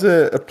 as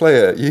a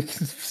player, you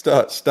can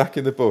start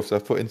stacking the buffs.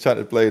 I've put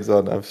enchanted blades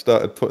on. I've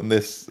started putting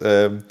this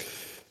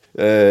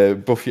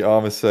buff your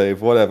armor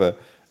save, whatever.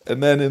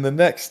 And then in the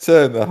next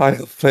turn, the high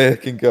elf player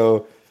can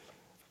go,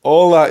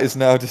 all that is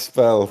now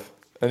dispelled.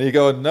 And you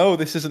go, no,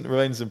 this isn't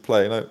remains in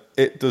play. No,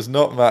 it does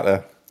not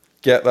matter.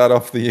 Get that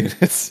off the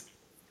units.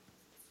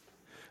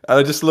 And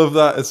I just love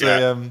that as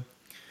Yeah.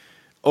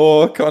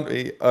 or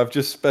Conti, I've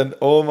just spent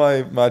all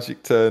my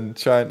magic turn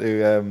trying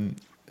to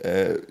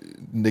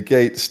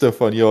negate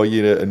stuff on your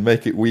unit and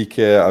make it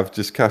weaker. I've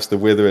just cast a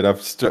wither and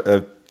I've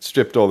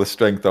stripped all the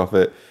strength off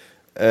it.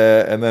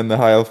 And then the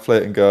high elf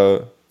plate and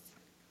go,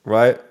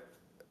 right,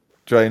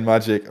 drain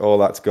magic, all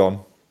that's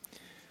gone.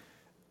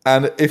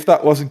 And if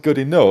that wasn't good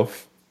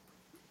enough,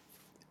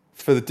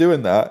 for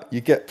doing that, you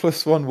get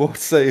 +1 ward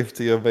save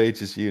to your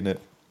mage's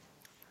unit.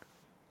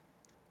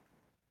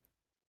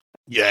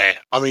 Yeah,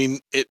 I mean,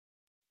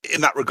 in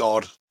that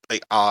regard,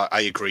 like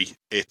I agree.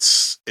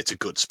 It's a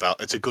good spell.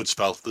 It's a good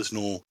spell. There's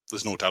no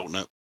doubt in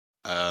it.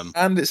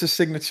 And it's a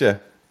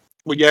signature.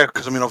 Well, yeah,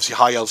 because I mean, obviously,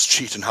 high elves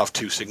cheat and have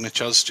 2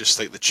 signatures, just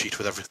like they cheat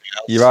with everything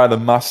else. You're either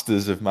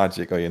masters of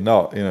magic or you're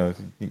not. You know,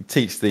 you can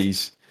teach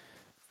these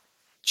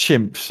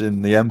chimps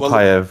in the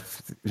Empire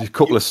a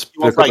couple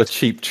of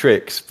cheap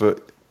tricks,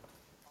 but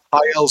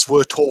high elves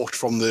were taught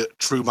from the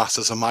true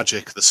masters of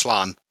magic, the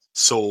Slan.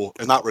 So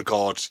in that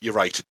regard, you're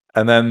right.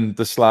 And then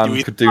the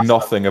Slan could do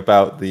nothing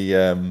about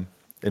the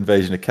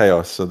invasion of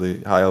chaos, so the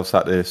high elves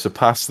had to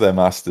surpass their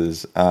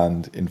masters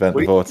and invent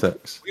the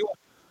vortex. We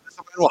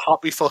were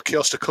happy for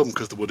chaos to come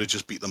because they would have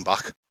just beat them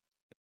back.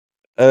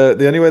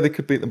 The only way they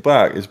could beat them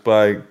back is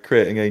by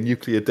creating a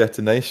nuclear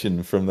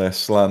detonation from their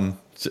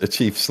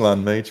chief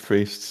Slan mage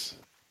priests.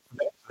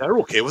 They're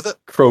okay with it.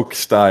 Croak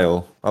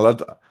style.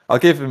 I'll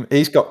give him.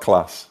 He's got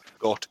class.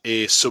 Got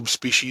a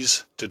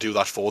subspecies to do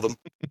that for them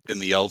in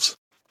the elves.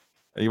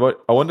 I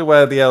wonder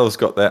where the elves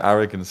got their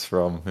arrogance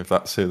from. If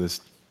that's who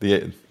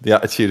the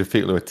attitude of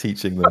people who are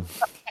teaching them.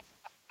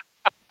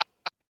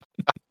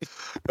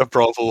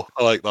 Bravo.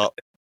 I like that.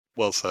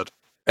 Well said.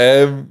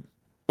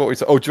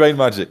 Drain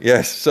magic.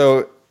 Yes.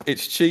 So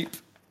it's cheap.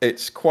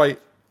 It's quite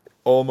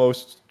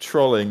almost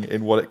trolling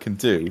in what it can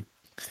do.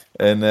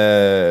 And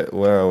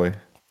where are we?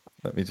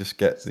 Let me just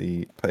get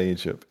the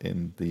page up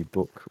in the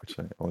book, which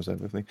I always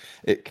have with me.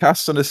 It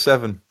casts on a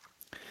 7.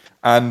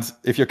 And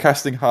if you're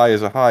casting high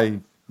as a high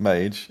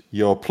mage,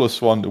 you're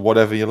 +1 to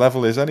whatever your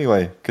level is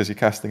anyway, because you're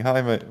casting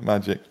high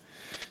magic.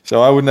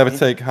 So I would never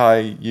take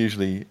high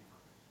usually.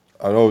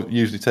 I'd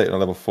usually take it on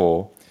level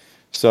 4.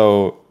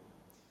 So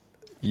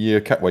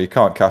you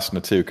can't cast on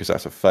a 2 because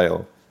that's a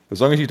fail. As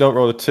long as you don't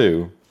roll a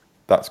 2,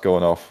 that's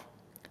going off.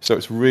 So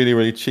it's really,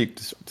 really cheap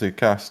to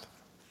cast.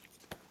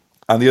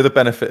 And the other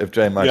benefit of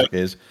Drain Magic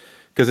is,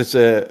 because it's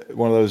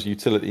one of those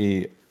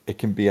utility, it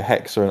can be a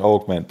hex or an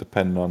augment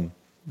depending on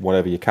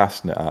whatever you're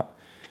casting it at.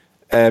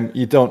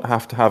 You don't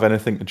have to have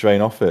anything to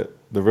drain off it.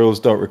 The rules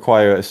don't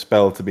require a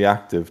spell to be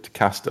active to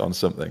cast it on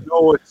something.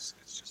 No, it's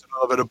just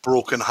another bit of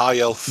broken high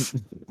elf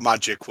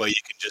magic where you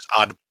can just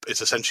add,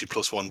 it's essentially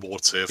 +1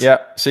 ward save. Yeah,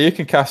 so you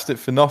can cast it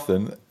for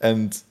nothing,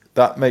 and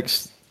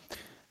that's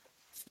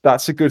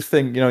a good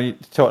thing. You know, you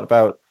talked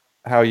about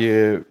how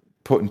you're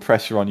putting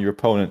pressure on your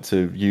opponent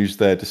to use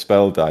their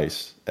dispel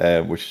dice,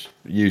 which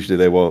usually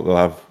they'll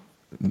have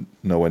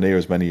nowhere near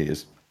as many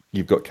as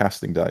you've got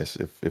casting dice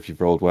if you've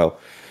rolled well.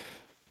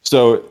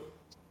 So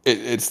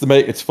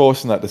it's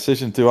forcing that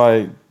decision. Do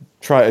I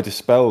try to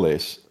dispel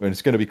this? I mean,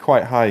 it's going to be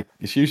quite high.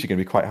 It's usually going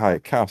to be quite high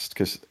at cast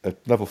because at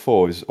level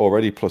 4 is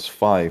already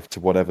 +5 to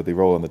whatever they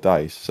roll on the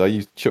dice. So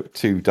you chuck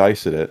 2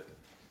 dice at it.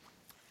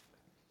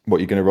 What,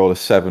 you're going to roll a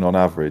 7 on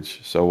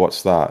average. So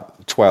what's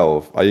that?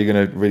 12. Are you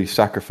going to really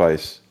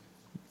sacrifice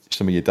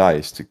some of your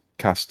dice to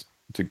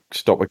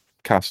stop a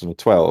cast on a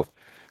 12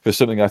 for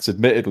something that's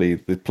admittedly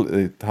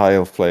the high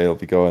elf player will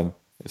be going,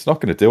 it's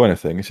not going to do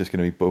anything, it's just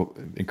going to be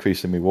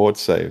increasing my ward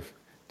save.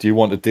 Do you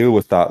want to deal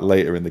with that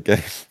later in the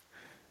game?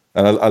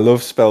 And I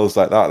love spells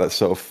like that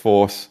sort of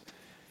force,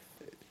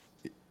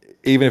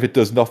 even if it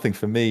does nothing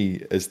for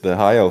me as the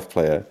high elf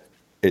player,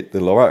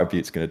 the low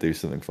attribute's going to do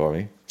something for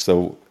me.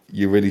 So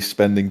you're really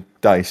spending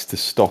dice to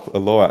stop a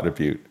low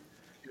attribute.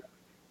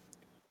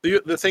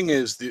 The thing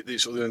is, the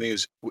other thing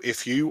is,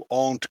 if you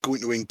aren't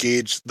going to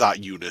engage that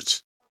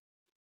unit,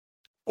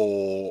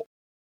 or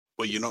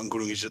you're not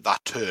going to engage it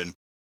that turn,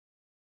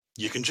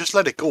 you can just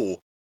let it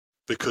go,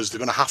 because they're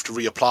going to have to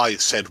reapply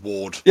said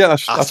ward. Yeah,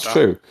 that's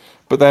true.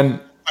 But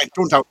then, I'm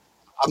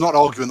not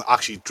arguing that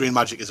actually Drain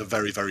Magic is a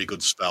very, very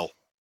good spell.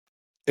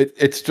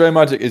 Drain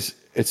Magic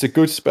it's a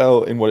good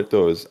spell in what it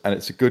does, and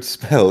it's a good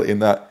spell in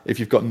that if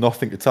you've got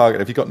nothing to target,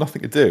 if you've got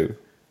nothing to do,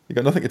 you've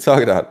got nothing to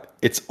target at,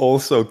 it's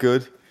also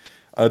good.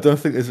 I don't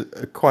think there's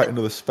quite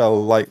another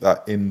spell like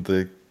that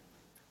that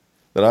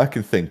I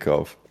can think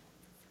of,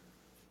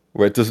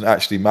 where it doesn't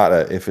actually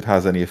matter if it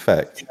has any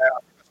effect. Yeah,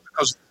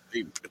 because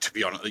to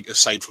be honest,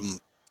 aside from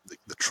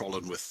the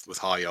trolling with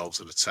high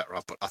elves and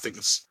etc., but I think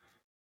it's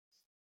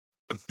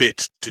a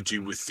bit to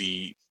do with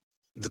the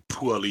the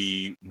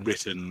poorly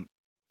written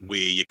way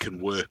you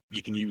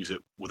can use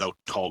it without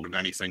targeting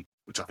anything,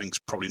 which I think is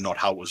probably not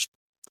how it was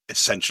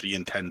essentially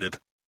intended.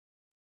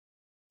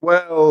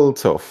 Well,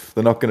 tough.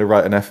 They're not going to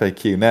write an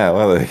FAQ now,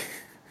 are they?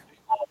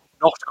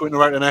 Not going to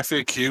write an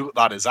FAQ.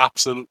 That is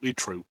absolutely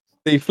true.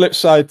 The flip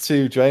side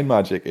to Drain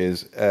Magic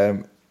is,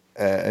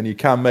 and you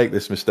can make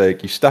this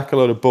mistake, you stack a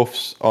lot of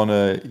buffs on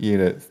a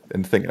unit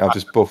and think, I'll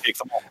just buff,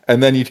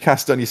 and then you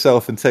cast on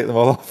yourself and take them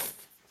all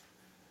off,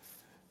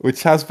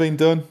 which has been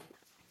done.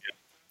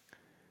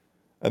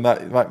 And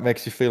that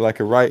makes you feel like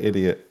a right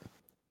idiot.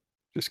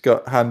 Just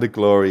got Hand of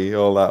Glory,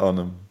 all that on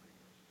them,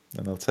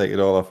 and I'll take it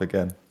all off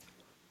again.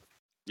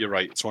 You're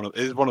right. It's one of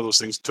those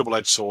things,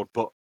 double-edged sword,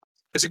 but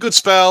it's a good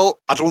spell.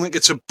 I don't think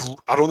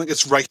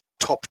it's right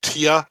top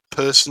tier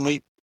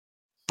personally,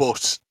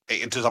 but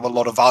it does have a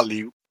lot of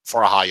value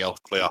for a high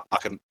elf player. I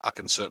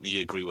can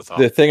certainly agree with that.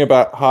 The thing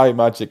about high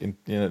magic, and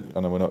I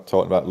know we're not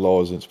talking about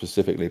laws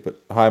specifically,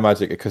 but high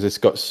magic, because it's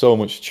got so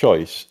much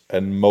choice,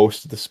 and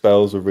most of the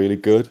spells are really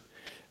good,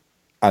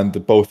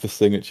 and both the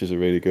signatures are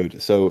really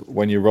good. So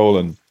when you're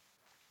rolling,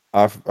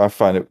 I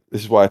find it.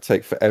 This is why I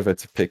take forever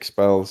to pick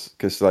spells,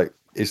 because like,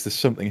 is there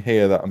something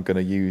here that I'm going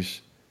to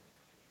use?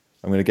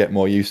 I'm going to get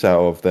more use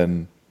out of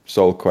than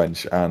Soul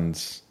Quench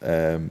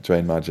and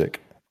Drain Magic.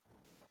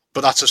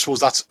 But I suppose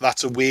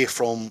that's away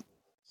from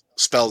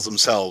spells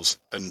themselves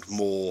and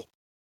more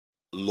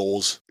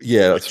laws.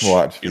 Yeah, that's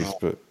more attributes,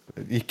 but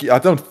I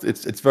don't.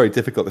 It's very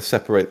difficult to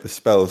separate the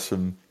spells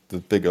from the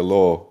bigger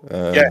lore.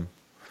 Yeah,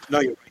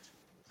 no, you're right,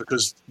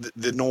 because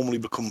they normally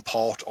become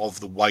part of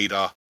the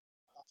wider.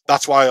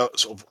 That's why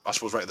I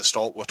suppose right at the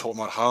start we're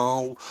talking about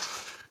how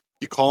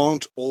you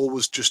can't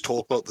always just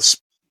talk about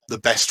the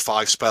best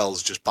 5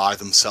 spells just by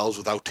themselves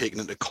without taking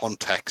into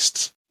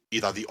context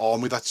either the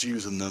army that's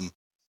using them,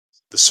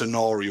 the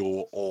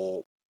scenario,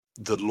 or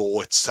the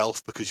lore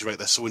itself, because you're right,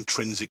 they're so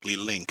intrinsically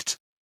linked.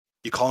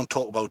 You can't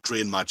talk about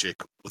Drain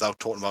Magic without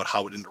talking about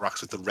how it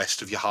interacts with the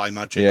rest of your high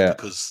magic,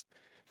 because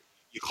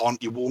you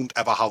won't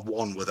ever have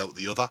one without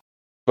the other.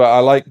 But I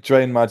like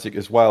Drain Magic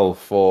as well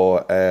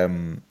for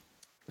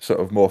sort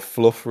of more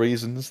fluff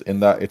reasons, in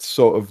that it's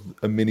sort of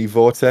a mini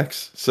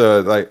vortex.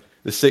 So like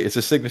it's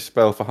a signature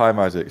spell for high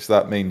magic, so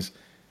that means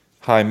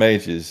high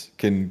mages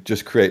can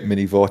just create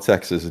mini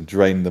vortexes and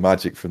drain the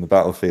magic from the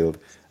battlefield.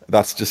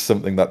 That's just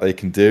something that they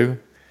can do,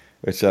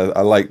 which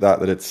I like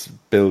that it's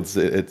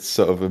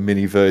sort of a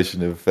mini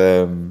version of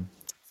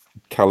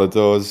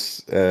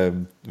Kalador's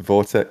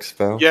vortex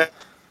spell. Yeah,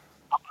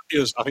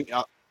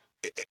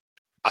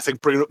 I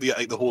think bringing up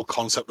the whole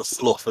concept of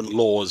fluff and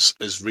laws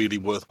is really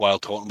worthwhile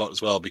talking about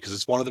as well, because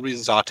it's one of the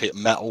reasons I take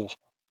metal,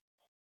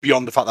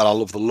 beyond the fact that I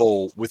love the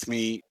lore, with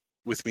me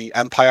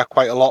Empire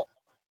quite a lot,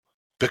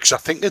 because I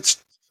think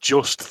it's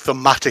just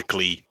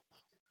thematically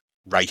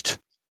right.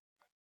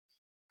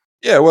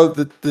 Yeah, well,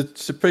 the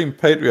Supreme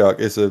Patriarch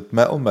is a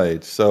metal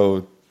mage,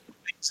 so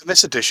in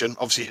this edition,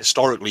 obviously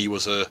historically he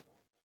was a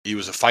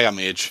fire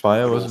mage.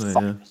 Fire, wasn't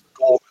he? Yeah.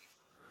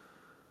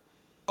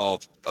 Oh,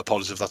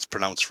 apologies if that's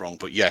pronounced wrong,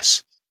 but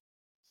yes.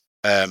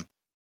 Who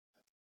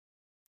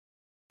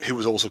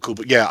was also cool,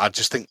 but yeah, I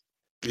just think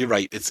you're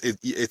right.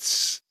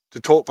 It's to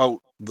talk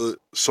about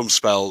some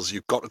spells,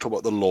 you've got to talk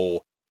about the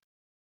lore,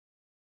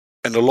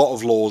 and a lot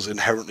of laws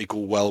inherently go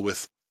well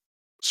with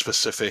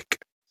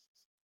specific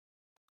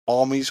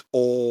armies,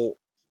 or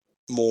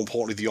more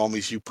importantly, the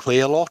armies you play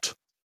a lot.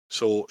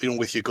 So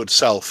with your good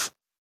self,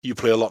 you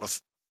play a lot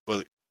of,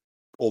 well,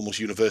 almost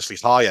universally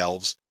high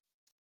elves.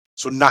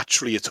 So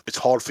naturally, it's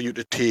hard for you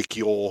to take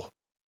your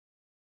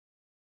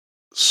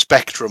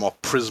spectrum or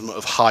prism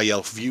of high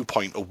elf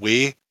viewpoint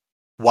away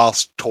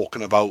whilst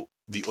talking about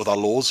the other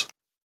laws.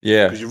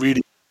 Yeah, because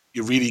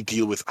you really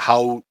deal with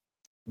how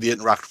they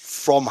interact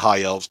from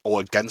high elves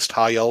or against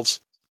high elves,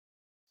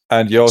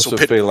 and you also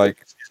feel like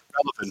it's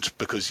relevant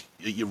because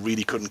you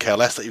really couldn't care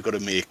less that you've got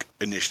to make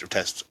initiative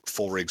tests,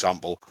 for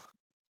example.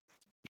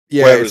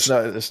 Yeah, whereas,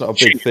 it's not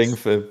a big thing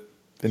for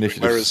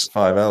initiative. Whereas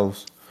 5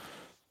 elves,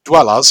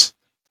 dwellers,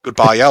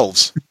 goodbye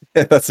elves.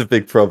 Yeah, that's a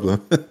big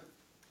problem.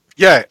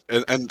 Yeah,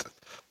 and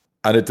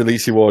it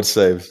deletes your ward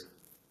saves.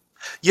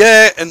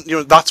 Yeah, and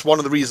that's one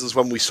of the reasons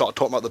when we started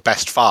talking about the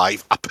best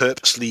 5, I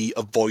purposely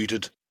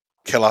avoided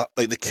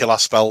the killer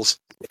spells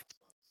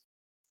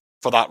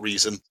for that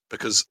reason,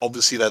 because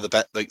obviously they're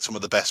some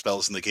of the best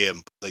spells in the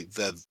game. Like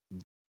they're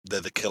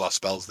the killer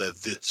spells. They're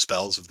the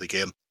spells of the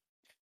game.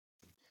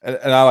 And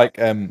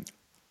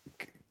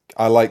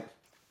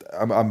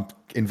I'm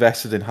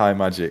invested in high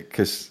magic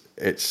because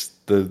it's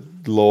the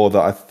lore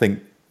that I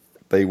think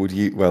they would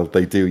use. Well,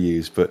 they do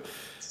use, but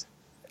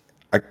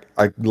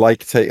I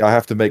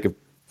have to make a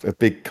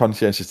big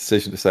conscientious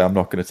decision to say I'm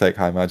not going to take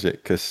high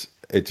magic because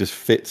it just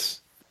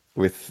fits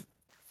with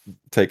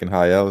taking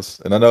high elves.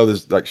 And I know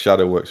there's like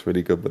Shadow works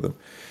really good with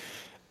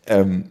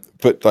them.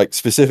 But like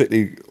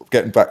specifically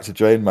getting back to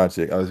Drain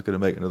Magic, I was going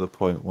to make another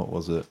point. What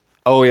was it?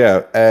 Oh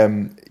yeah,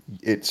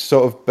 it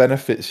sort of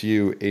benefits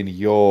you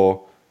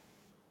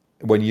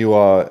when you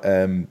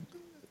are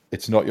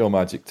it's not your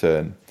magic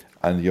turn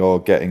and you're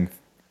getting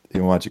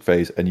your magic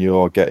phase and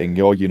you're getting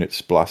your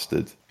units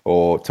blasted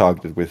or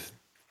targeted with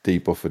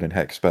debuffing and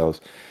hex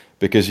spells,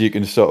 because you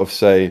can sort of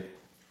say,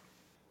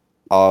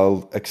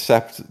 I'll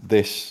accept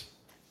this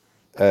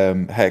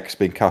hex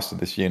being cast on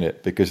this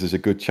unit because there's a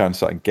good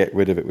chance I can get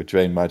rid of it with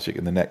drain magic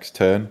in the next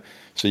turn.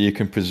 So you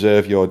can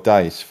preserve your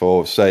dice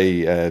for,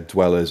 say,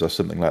 dwellers or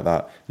something like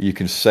that. You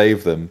can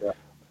save them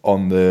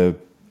on the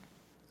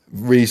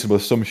reasonable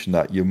assumption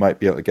that you might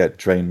be able to get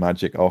drain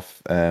magic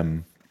off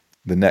the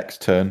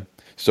next turn.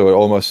 So it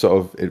almost sort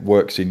of it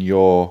works in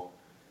your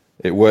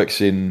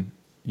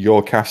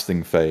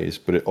casting phase,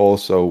 but it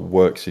also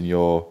works in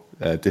your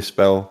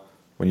dispel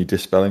when you're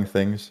dispelling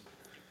things.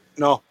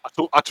 No,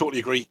 I totally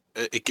agree.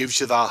 It gives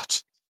you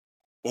that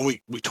when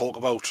we talk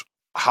about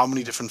how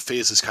many different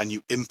phases can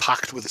you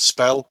impact with a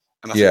spell,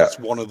 and I think that's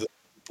one of the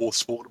both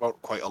spoke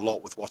about quite a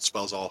lot with what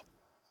spells are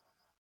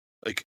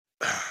like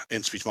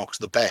in Speech Marks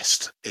the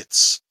best.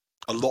 It's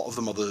a lot of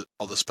them are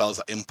the spells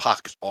that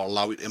impact or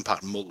allow you to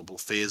impact multiple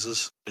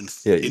phases.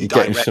 You're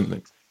getting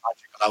something.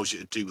 Magic allows you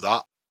to do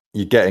that.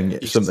 You're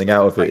getting something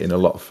out of it in a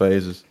lot of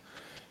phases.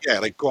 Yeah,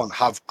 like go on,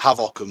 have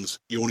Occams.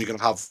 You're only going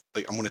to have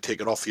like I'm going to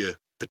take it off you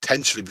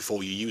potentially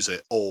before you use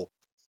it, or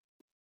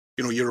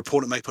your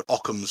opponent might put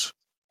Occams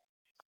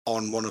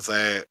on one of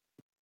their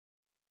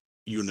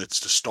units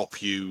to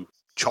stop you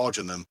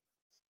charging them.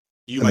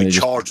 You might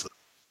charge them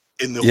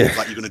in the hope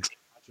that you're going to draw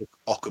magic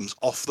Occams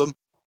off them.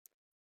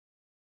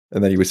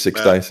 And then you would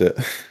 6 dice it.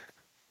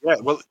 Yeah,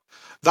 well,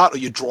 that or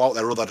you draw out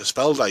their other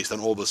dispel dice,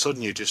 then all of a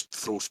sudden you just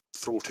throw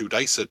 2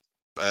 dice at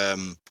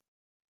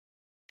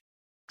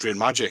drain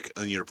magic,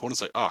 and your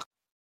opponent's like,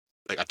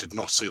 like I did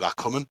not see that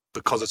coming,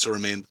 because it's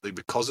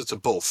because it's a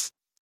buff,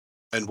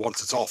 and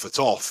once it's off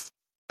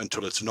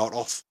until it's not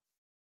off.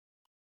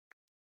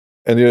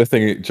 And the other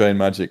thing, drain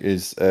magic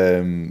is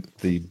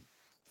the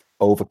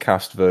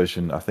overcast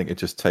version. I think it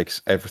just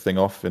takes everything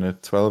off in a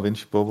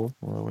 12-inch bubble.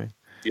 Where are we?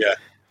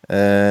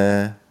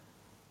 Yeah.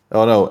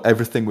 Oh no,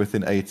 everything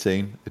within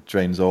 18. It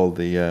drains all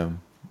the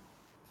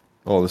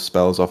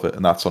spells off it,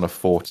 and that's on a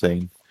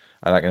 14.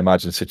 And I can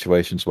imagine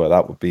situations where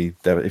that would be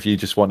if you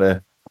just want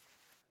to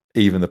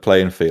even the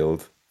playing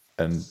field,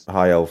 and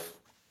high elf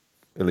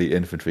elite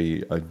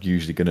infantry are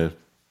usually going to,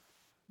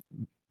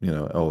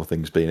 all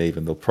things being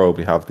even, they'll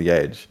probably have the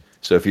edge.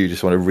 So if you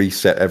just want to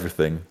reset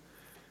everything,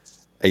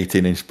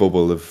 18-inch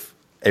bubble of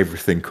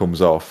everything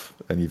comes off,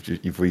 and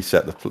you've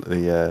reset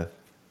the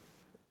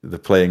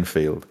playing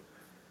field.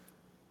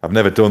 I've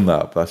never done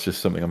that, but that's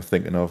just something I'm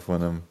thinking of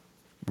when I'm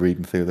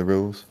reading through the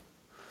rules.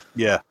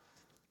 Yeah.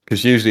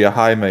 Because usually a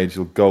high mage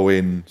will go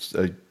in,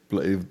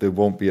 they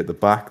won't be at the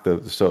back,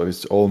 so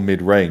it's all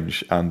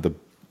mid-range, and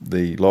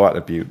the low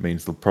attribute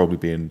means they'll probably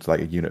be in like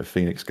a unit of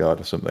Phoenix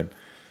Guard or something.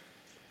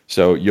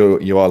 So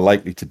you are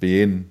likely to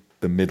be in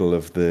the middle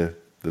of the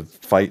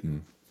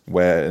fighting,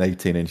 where an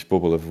 18-inch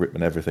bubble of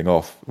ripping everything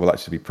off will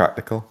actually be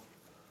practical.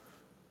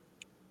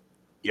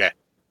 Yeah.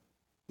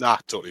 Nah,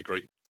 totally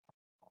agree.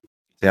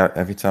 Yeah,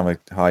 every time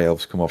high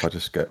elves come off, I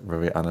just get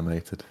very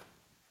animated.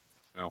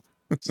 No,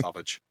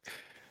 savage.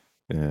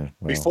 Yeah.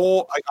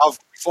 Well.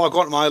 Before I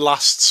got my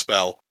last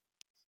spell,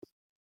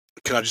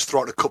 can I just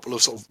throw out a couple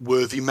of sort of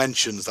worthy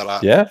mentions that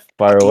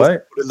fire away.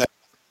 Put in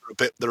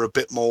there? They're a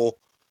bit more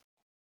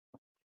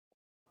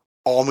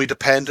army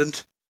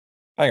dependent.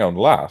 Hang on,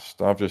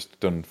 last? I've just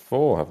done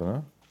 4, haven't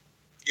I?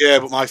 Yeah,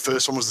 but my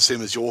first one was the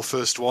same as your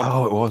first one.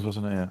 Oh, it was,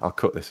 wasn't it? Yeah. I'll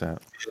cut this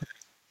out. Yeah.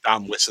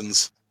 Damn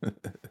Wissons.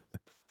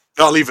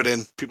 No, I'll leave it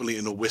in. People need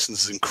to know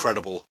Wissons is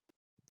incredible.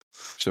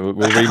 So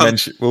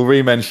we'll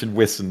re-mention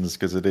Wissons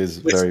because it is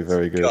very,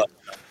 very good.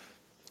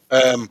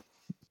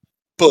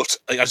 But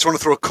I just want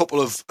to throw a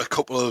couple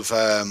of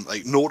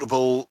like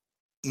notable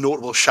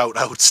shout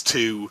outs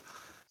to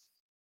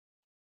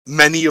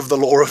many of the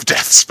Law of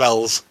Death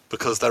spells,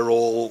 because they're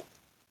all,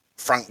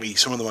 frankly,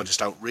 some of them are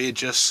just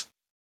outrageous.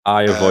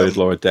 I avoid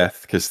Law of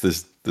Death because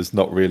there's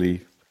not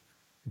really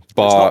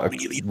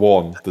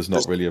one. There's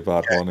not really a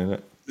bad one in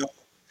it. No.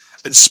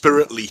 And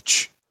Spirit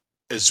Leech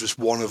is just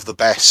one of the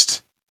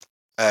best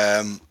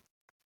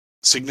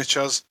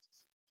signatures.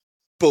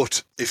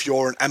 But if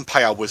you're an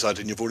Empire Wizard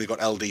and you've only got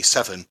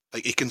LD7,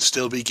 like it can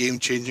still be game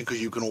changing,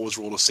 because you can always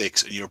roll a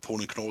 6 and your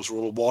opponent can always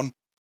roll a 1.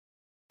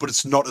 But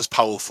it's not as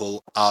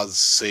powerful as,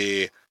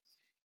 say,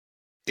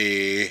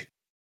 a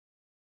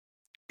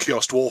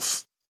Chaos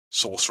Dwarf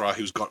sorcerer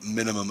who's got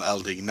minimum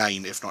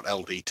LD9, if not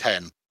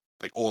LD10.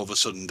 Like all of a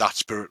sudden, that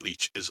Spirit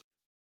Leech is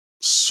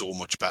so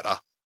much better.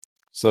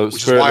 So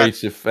Spirit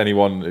Leech, if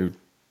anyone who,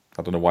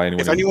 I don't know why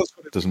anyone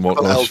doesn't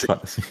want Launch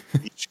Fantasy,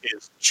 Leech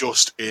is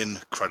just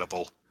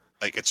incredible.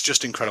 Like it's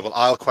just incredible.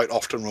 I'll quite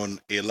often run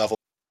a level,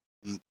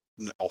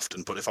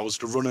 but if I was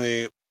to run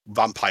a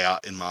vampire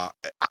in my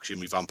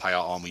vampire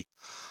army,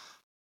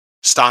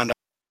 stand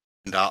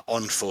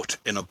on foot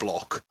in a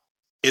block,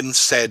 in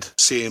said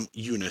same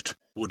unit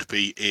would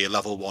be a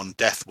level 1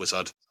 Death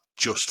Wizard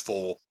just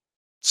for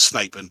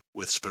sniping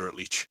with Spirit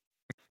Leech,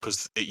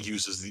 because it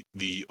uses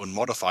the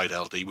unmodified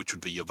LD, which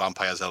would be your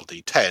vampire's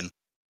LD 10,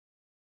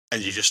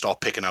 and you just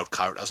start picking out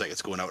characters like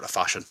it's going out of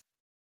fashion.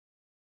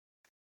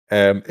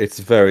 It's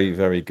very,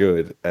 very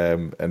good.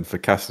 And for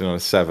casting on a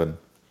 7,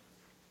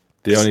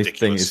 the It's only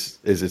thing ridiculous.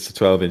 is it's a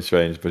 12-inch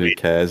range, but who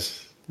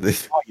cares?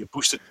 You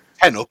boosted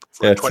 10 up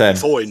for a Yeah, 10.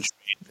 24-inch.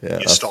 Yeah, You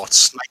that's start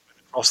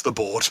sniping across the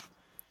board.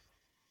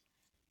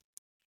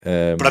 But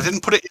I um,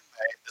 didn't put it in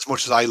there as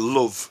much as I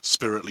love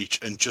Spirit Leech,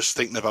 and just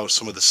thinking about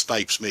some of the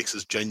snipes makes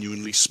us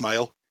genuinely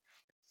smile.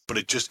 But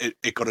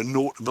it got a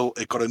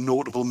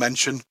notable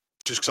mention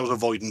just because I was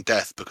avoiding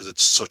death because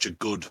it's such a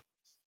good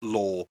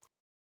lore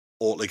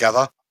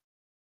altogether.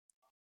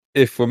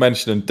 if we're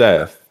mentioning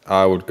death,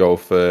 I would go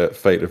for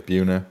Fate of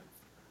Buna,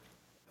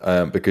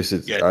 because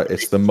Yeah,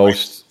 it's the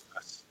most.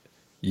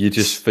 You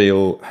just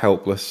feel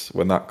helpless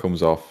when that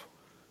comes off.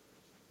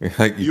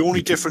 Like the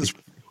only difference, the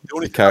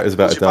only your thing that character's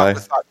about holds to you back die.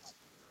 with that,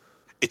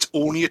 it's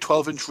only a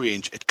 12-inch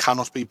range. It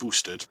cannot be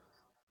boosted.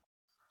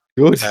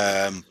 Good.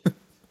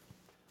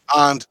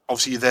 And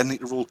obviously, you then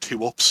need to roll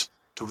 2-ups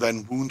to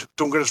then wound.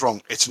 Don't get us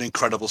wrong, it's an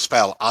incredible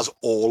spell, as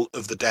all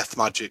of the death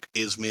magic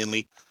is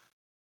mainly.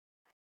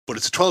 But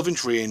it's a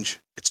 12-inch range.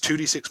 It's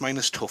 2d6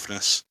 minus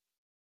toughness.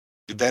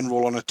 You then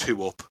roll on a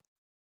 2-up.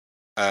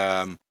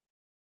 And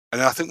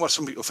then I think what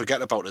some people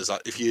forget about is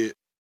that if you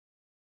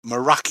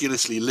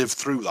miraculously live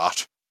through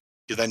that,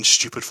 you're then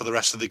stupid for the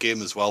rest of the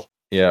game as well.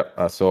 Yeah,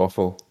 that's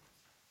awful.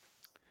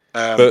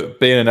 Um, But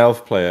being an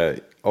elf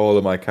player, all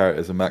of my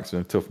characters are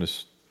maximum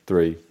toughness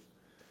 3.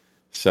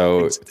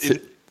 So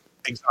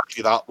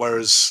exactly that.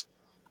 Whereas,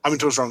 I mean,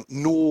 don't get us wrong,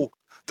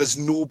 there's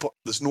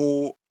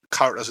no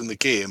characters in the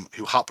game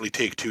who happily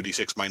take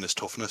 2d6 minus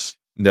toughness.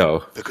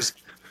 no. Because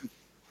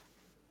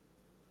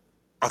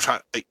I'm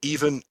trying, like,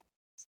 even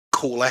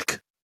Kolek,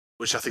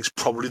 which I think is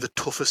probably the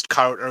toughest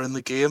character in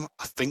the game,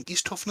 I think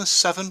he's toughness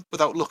 7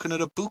 without looking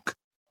at a book.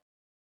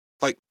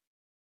 Like,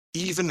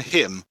 even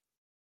him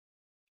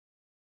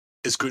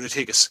is going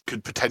to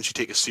could potentially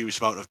take a serious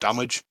amount of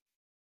damage.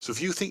 So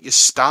if you think your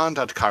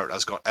standard character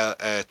has got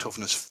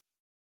toughness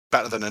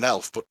better than an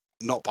elf, but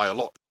not by a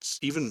lot,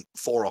 even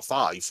 4 or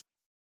 5,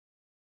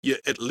 you're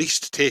at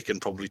least taking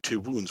probably 2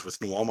 wounds with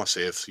no armor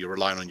save. So you're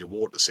relying on your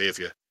ward to save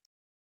you.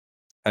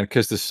 And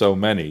because there's so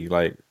many,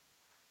 like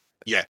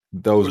Yeah,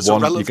 those it's a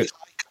one relatively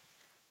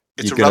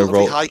you're gonna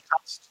roll. high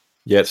cast.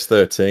 Yeah, it's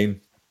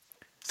 13.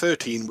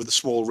 13 with a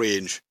small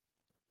range.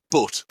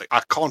 But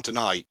I can't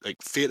deny,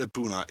 like, Fate of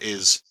Buna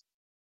is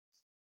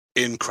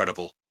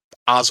incredible,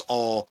 as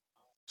are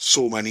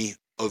so many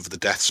of the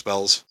death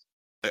spells.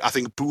 I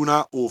think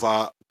Buna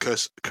over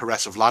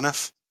Caress of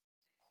Laneth,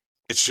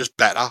 it's just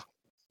better.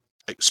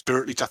 Like,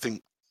 Spirit Leech, I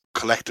think,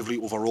 collectively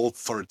overall,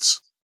 for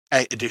its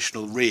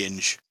additional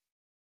range,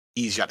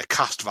 easier to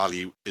cast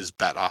value, is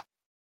better.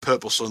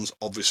 Purple Sun's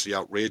obviously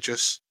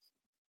outrageous.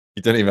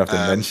 You don't even have to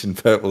mention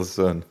Purple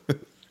Sun.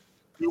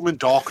 Human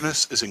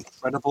Darkness is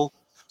incredible.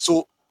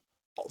 So,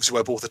 obviously,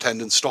 we're both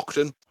attending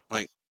Stockton.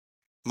 Like,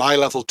 my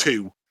level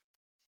 2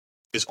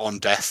 is on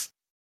death.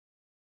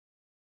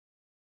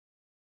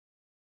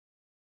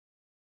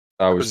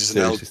 I was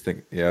Because he's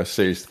an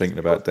seriously thinking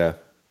about death.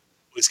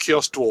 It's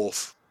Chaos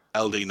Dwarf,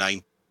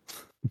 LD9.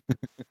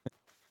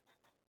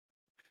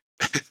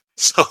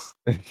 So,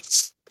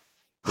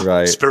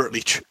 Right. Spirit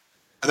Leech.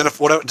 And then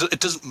it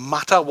doesn't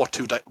matter what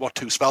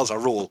two spells I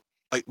roll.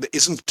 Like, there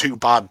isn't 2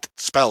 bad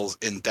spells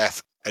in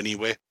death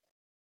anyway.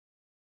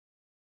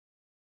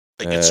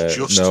 Like, it's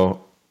just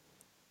No.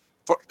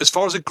 as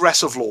far as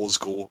aggressive laws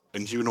go,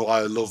 and you know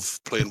I love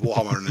playing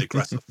Warhammer in an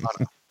aggressive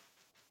manner.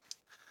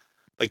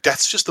 Like,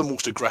 death's just the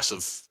most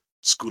aggressive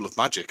school of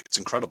magic. It's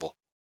incredible.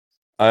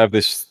 I have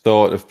this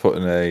thought of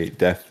putting a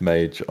death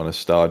mage on a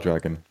star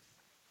dragon,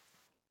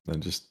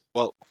 and just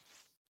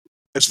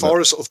As far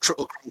as sort of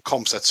triple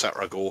comps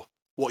etc. go,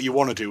 what you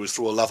want to do is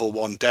throw a level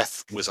 1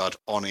 death wizard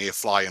on a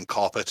flying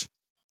carpet,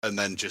 and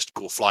then just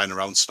go flying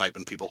around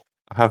sniping people.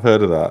 I have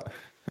heard of that.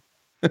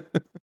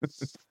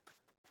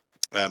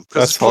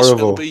 Because horrible.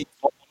 It'll be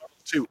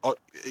 2.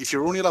 If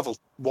you're only level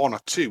 1 or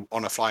 2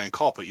 on a flying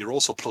carpet, you're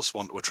also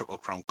 +1 to a triple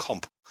crown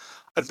comp.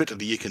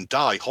 Admittedly, you can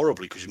die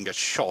horribly because you can get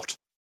shot,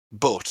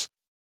 but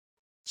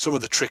some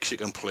of the tricks you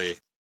can play,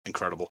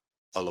 incredible.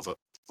 I love it.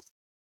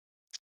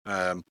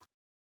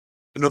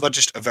 Another,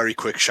 just a very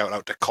quick shout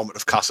out to Comet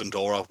of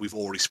Cassandora. We've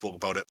already spoke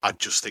about it. I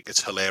just think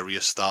it's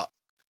hilarious that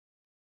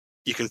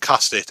you can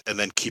cast it and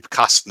then keep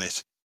casting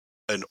it,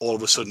 and all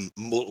of a sudden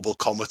multiple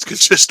comets can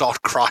just start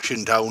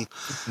crashing down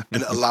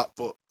and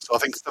so I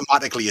think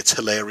thematically it's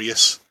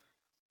hilarious.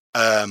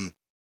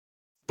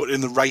 But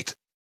in the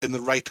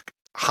right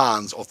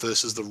hands or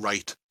versus the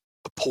right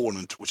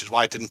opponent, which is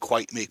why it didn't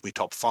quite make me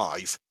top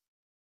 5.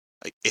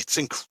 Like, it's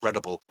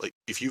incredible. Like,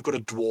 if you've got a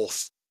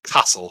dwarf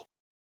castle,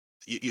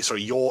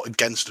 you're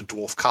against a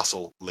dwarf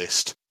castle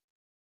list,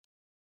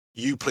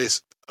 you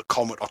place a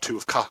comet or 2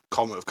 of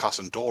Comet of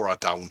Cassandora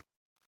down,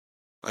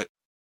 like,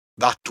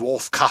 that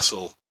dwarf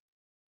castle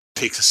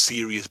takes a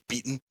serious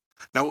beating.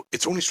 Now,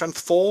 it's only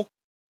strength 4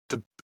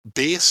 to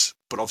base,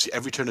 but obviously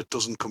every turn it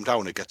doesn't come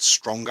down, it gets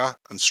stronger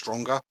and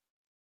stronger.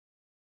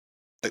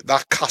 Like,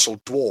 that castle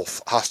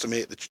dwarf has to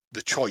make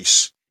the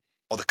choice,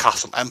 or the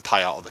castle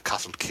empire, or the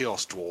castle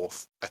chaos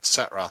dwarf,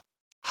 etc.,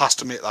 has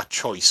to make that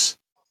choice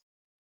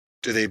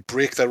do they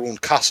break their own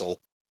castle,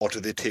 or do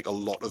they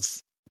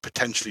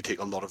potentially take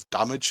a lot of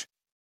damage?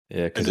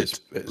 Yeah, because And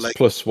it's like,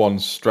 +1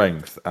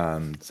 strength,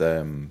 and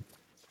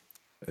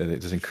it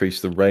does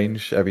increase the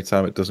range every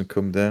time it doesn't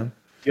come down.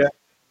 yeah,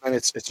 and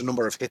it's a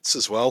number of hits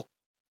as well.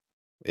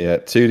 Yeah,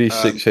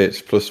 2d6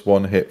 hits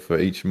 +1 hit for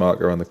each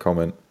marker on the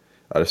comment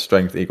at a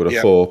strength equal to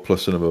Yeah. 4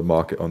 plus another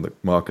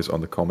markers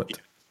on the comment.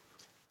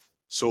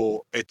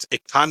 So it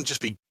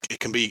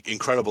can be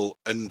incredible.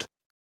 And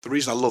the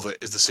reason I love it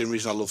is the same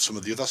reason I love some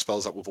of the other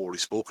spells that we've already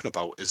spoken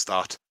about, is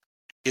that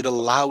it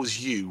allows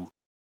you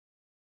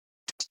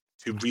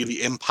to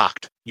really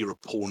impact your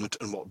opponent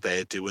and what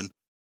they're doing.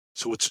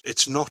 So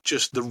it's not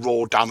just the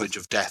raw damage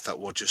of death that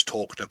we're just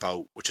talking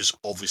about, which is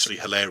obviously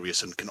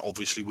hilarious and can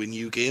obviously win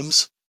you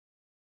games.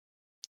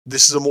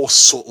 This is a more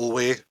subtle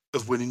way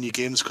of winning your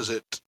games, because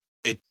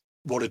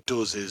what it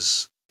does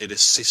is it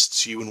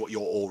assists you in what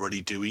you're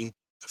already doing,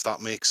 if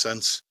that makes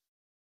sense.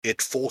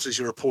 It forces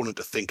your opponent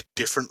to think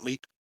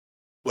differently,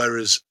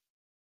 whereas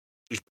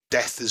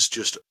death is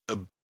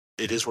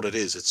it is what it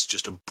is. It's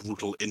just a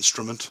brutal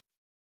instrument.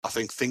 I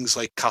think things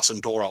like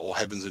Cassandora or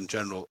Heavens in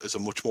general is a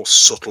much more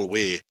subtle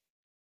way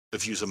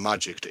of using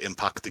magic to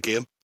impact the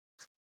game.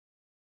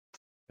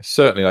 It's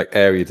certainly like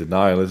area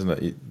denial, isn't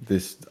it?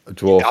 This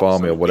dwarf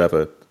army or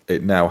whatever,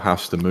 it now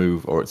has to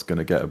move or it's going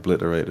to get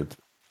obliterated.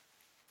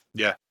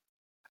 Yeah,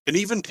 and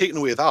even taking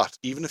away that,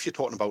 even if you're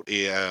talking about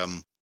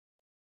an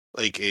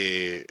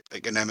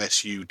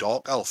MSU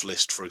Dark Elf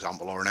list, for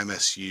example, or an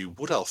MSU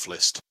Wood Elf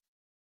list,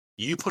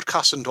 you put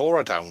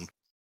Cassandora down,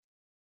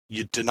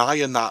 you're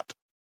denying that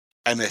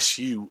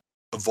MSU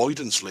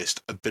avoidance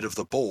list a bit of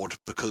the board,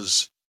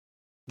 because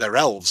they're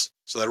elves,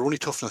 so they're only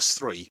toughness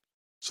 3,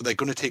 so they're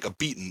going to take a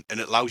beating, and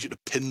it allows you to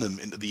pin them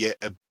into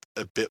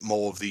a bit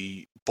more of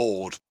the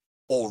board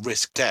or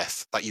risk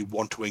death that you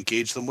want to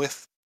engage them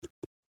with,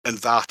 and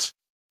that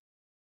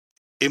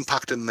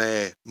impacting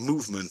their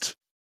movement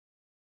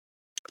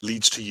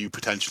leads to you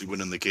potentially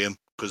winning the game,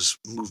 because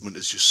movement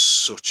is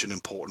just such an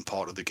important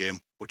part of the game,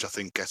 which I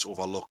think gets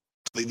overlooked.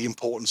 The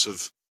importance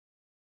of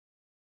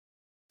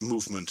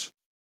movement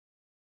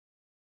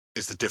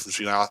is the difference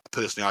between, I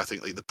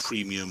think, like the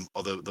premium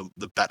or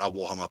the better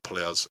Warhammer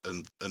players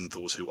and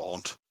those who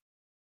aren't.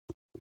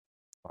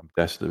 I'm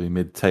destined to be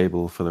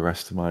mid-table for the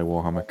rest of my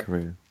Warhammer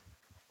career.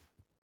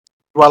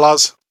 Well,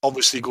 as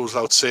obviously goes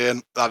without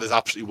saying, that is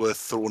absolutely worth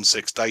throwing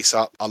 6 dice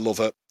at. I love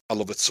it. I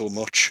love it so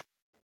much.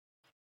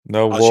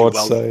 No ward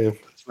save.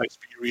 It's my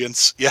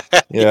experience. Yeah.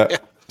 Yeah.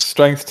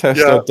 Strength test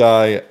or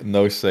die,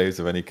 no saves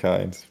of any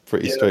kind.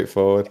 Pretty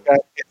straightforward.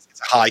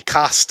 It's a high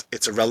cast.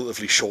 It's a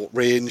relatively short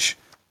range,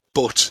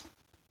 but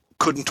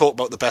couldn't talk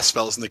about the best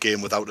spells in the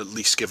game without at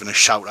least giving a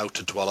shout out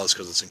to Dwellers,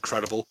 because it's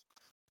incredible.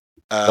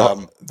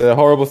 The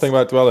horrible thing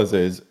about Dwellers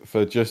is,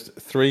 for just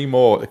 3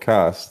 more to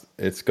cast,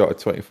 it's got a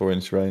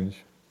 24-inch range.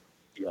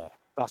 Yeah,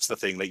 that's the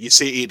thing. Like, you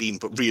say 18,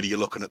 but really you're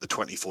looking at the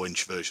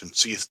 24-inch version.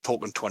 So you're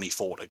talking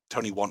 21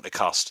 to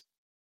cast.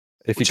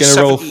 If you're going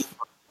to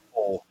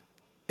roll,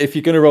 if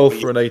you're going to roll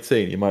for an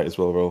 18, you might as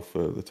well roll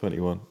for the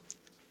 21.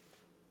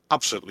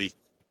 Absolutely.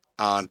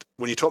 And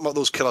when you're talking about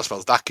those killer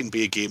spells, that can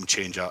be a game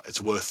changer.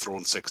 It's worth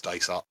throwing 6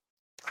 dice at.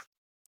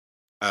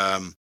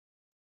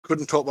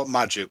 Couldn't talk about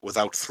magic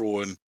without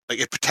throwing, like,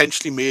 it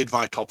potentially made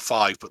my top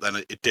 5, but then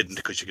it didn't,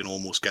 because you can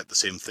almost get the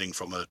same thing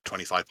from a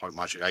 25-point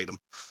magic item.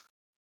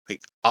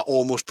 Like, I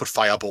almost put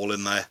Fireball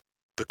in there,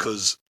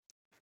 because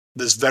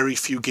there's very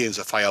few games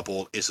that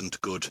Fireball isn't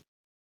good.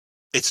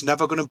 It's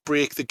never going to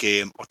break the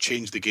game or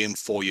change the game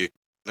for you.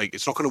 Like,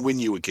 it's not going to win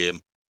you a game,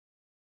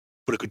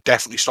 but it could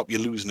definitely stop you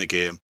losing a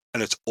game,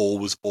 and it's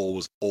always,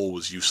 always,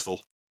 always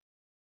useful.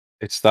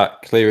 It's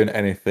that clearing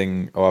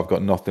anything. Oh, I've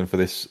got nothing for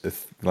this,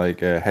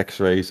 like hex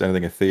rays,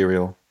 anything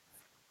ethereal.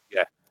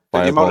 Yeah,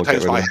 Fireball, the amount of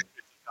times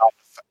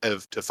my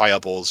to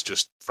Fireball's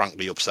just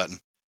frankly upsetting.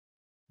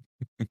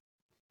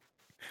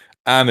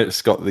 And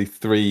it's got the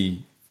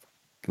 3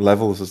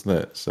 levels, isn't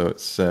it? So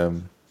it's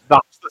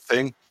that's the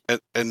thing,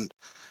 and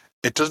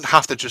it doesn't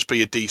have to just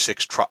be a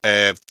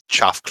D6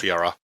 chaff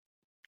clearer.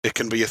 It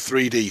can be a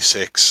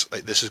 3D6.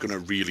 Like, this is going to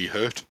really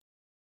hurt.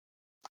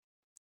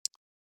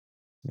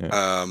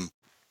 Yeah.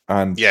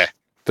 And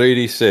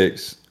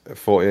 3D6,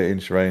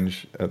 48-inch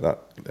range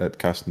at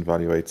casting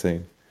value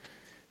 18.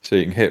 So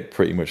you can hit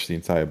pretty much the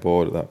entire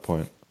board at that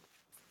point.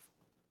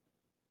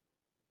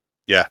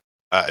 Yeah,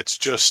 it's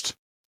just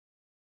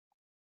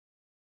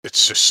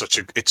such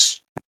a.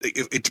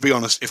 To be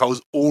honest, if I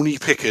was only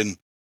picking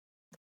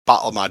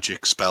battle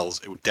magic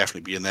spells, it would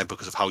definitely be in there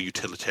because of how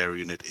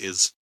utilitarian it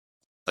is.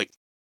 Like,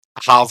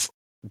 I have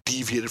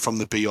deviated from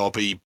the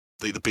BRB,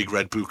 the Big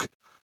Red Book,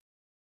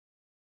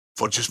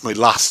 for just my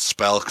last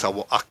spell,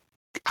 because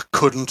I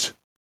couldn't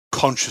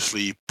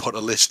consciously put a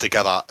list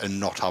together and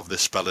not have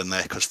this spell in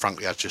there, because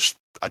frankly I just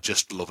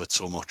love it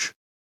so much.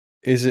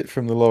 Is it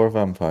from the Lore of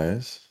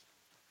Vampires?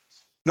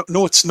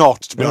 No, it's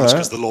not, to be honest,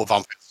 because the Lore of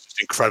Vampires is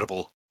just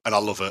incredible and I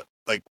love it.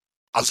 Like,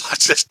 I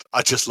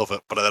just love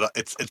it, but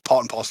it's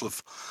part and parcel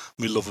of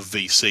my love of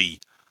VC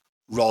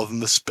rather than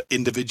the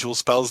individual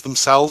spells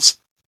themselves.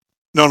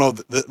 No.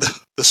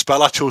 The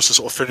spell I chose to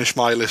sort of finish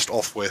my list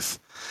off with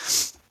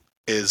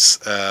is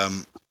a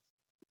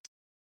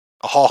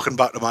harken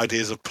back to my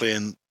days of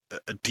playing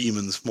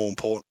demons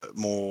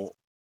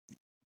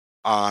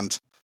and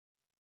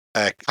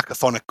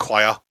Cacophonic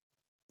Choir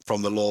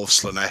from the Law of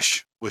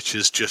Slaanesh, which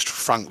is just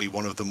frankly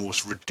one of the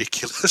most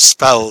ridiculous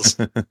spells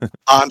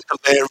and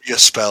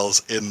hilarious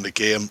spells in the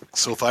game.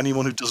 So for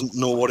anyone who doesn't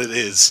know what it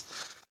is,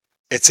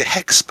 it's a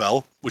hex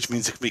spell, which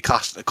means it can be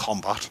cast in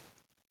combat.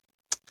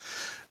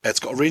 It's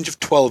got a range of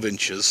 12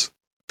 inches,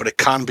 but it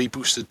can be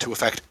boosted to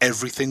affect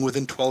everything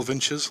within 12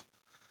 inches.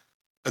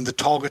 And the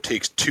target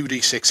takes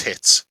 2d6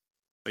 hits.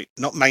 Right?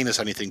 Not minus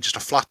anything, just a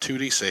flat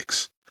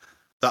 2d6.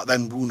 That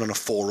then wound on a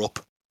 4-up,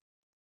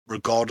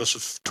 regardless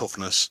of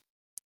toughness,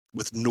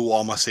 with no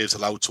armor saves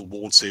allowed, so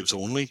ward saves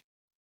only.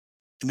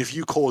 And if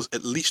you cause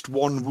at least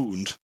one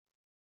wound,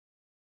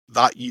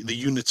 the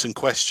units in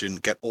question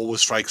get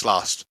always strikes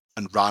last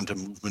and random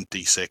movement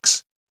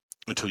d6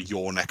 until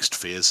your next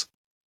phase.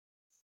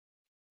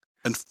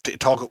 And to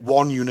target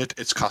one unit,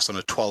 it's cast on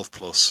a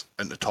 12+,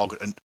 and to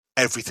target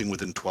everything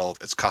within 12,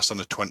 it's cast on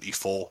a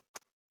 24.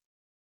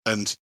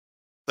 And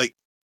like,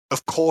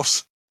 of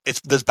course,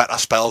 there's better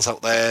spells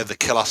out there, the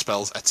killer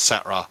spells,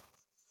 etc.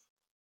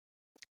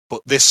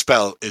 But this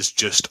spell is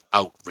just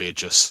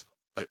outrageous.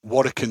 Like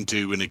what it can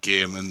do in a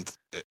game, and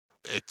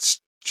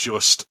it's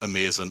just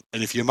amazing.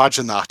 And if you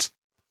imagine that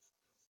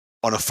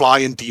on a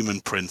flying demon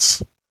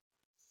prince,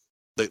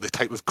 the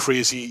type of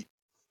crazy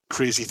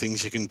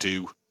things you can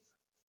do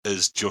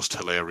is just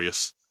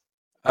hilarious.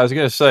 I was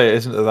going to say,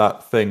 isn't it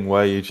that thing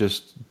where you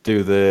just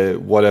do the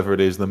whatever it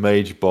is, the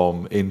mage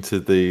bomb into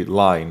the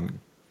line,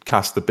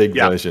 cast the big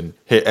version,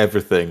 hit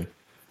everything,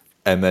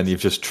 and then you've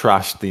just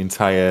trashed the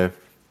entire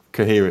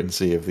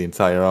coherency of the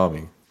entire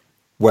army,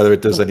 whether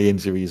it does any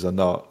injuries or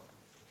not.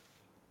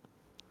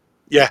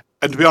 Yeah,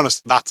 and to be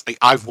honest,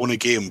 I've won a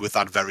game with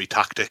that very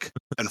tactic,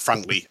 and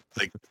frankly,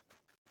 like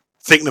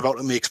thinking about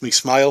it makes me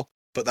smile.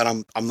 But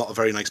then I'm not a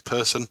very nice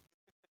person.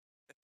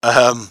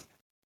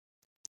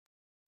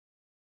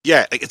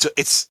 Yeah,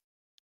 it's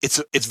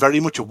very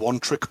much a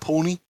one-trick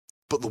pony,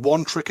 but the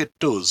one trick it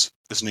does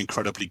is an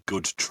incredibly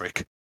good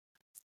trick.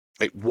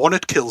 Like one,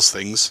 it kills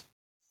things,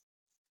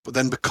 but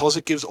then because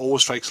it gives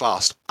always strikes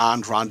last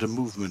and random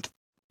movement,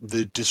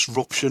 the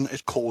disruption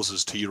it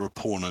causes to your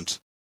opponent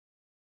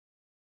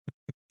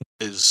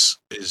is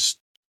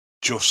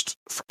just,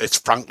 it's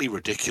frankly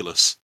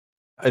ridiculous.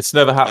 It's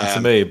never happened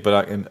to me, but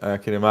I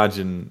can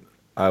imagine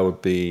I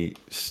would be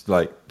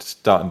like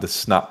starting to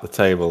snap the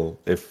table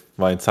if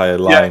my entire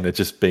line had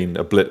just been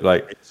like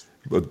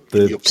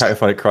the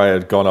Cacophonic Cry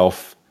had gone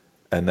off,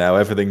 and now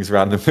everything's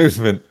random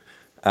movement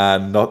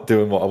and not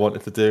doing what I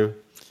wanted to do.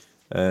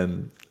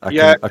 And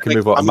I can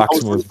move a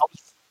maximum of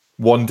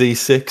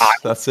 1d6.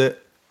 That's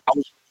it.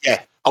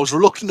 I was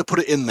reluctant to put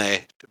it in there,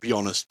 to be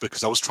honest,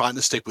 because I was trying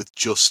to stick with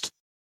just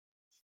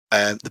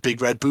the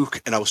Big Red Book,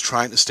 and I was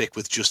trying to stick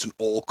with just an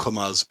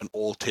all-comers and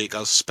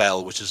all-takers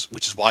spell, which is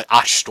why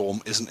Ash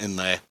Storm isn't in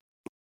there.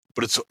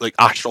 But it's like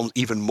Ash Storm's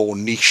even more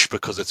niche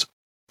because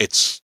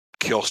it's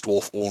Chaos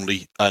Dwarf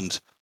only, and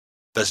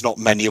there's not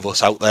many of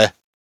us out there.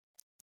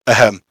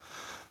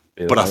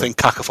 But I think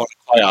Cacophonic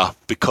Fire,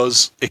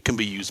 because it can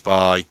be used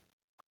by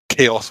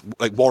Chaos,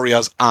 like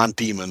warriors and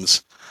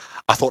demons,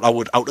 I thought I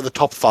would, out of the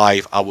top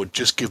 5, I would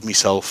just give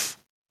myself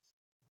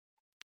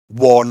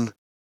one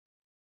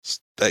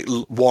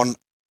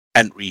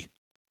entry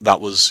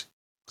that was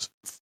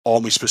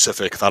army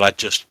specific, that I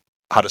just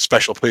had a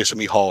special place in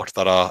my heart,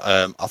 that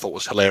I thought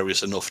was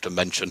hilarious enough to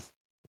mention.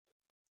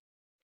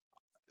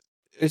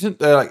 Isn't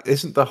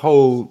the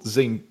whole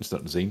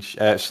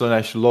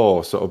Slaanesh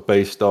law sort of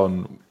based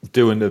on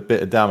doing a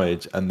bit of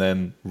damage and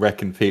then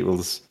wrecking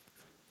people's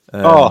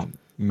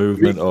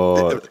movement?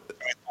 Or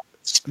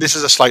this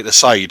is a slight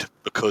aside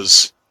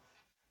because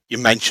you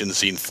mentioned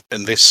Zenith,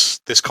 and this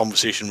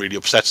conversation really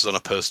upsets us on a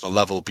personal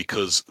level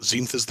because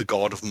Zenith is the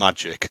god of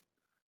magic.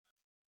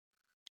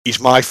 He's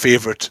my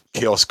favourite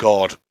Chaos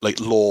god, like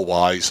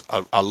lore-wise.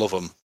 I love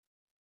him.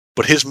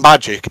 But his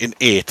magic in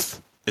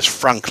 8th is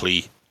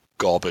frankly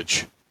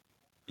garbage.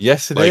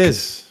 Yes, it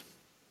is.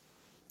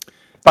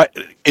 But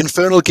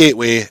Infernal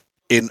Gateway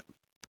in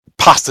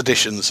past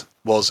editions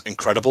was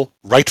incredible.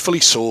 Rightfully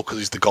so, because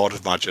he's the god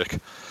of magic.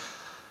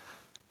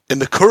 In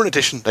the current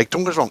edition, like,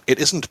 don't get us wrong, it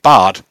isn't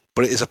bad,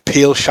 but it is a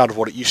pale shadow of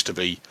what it used to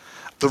be.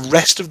 The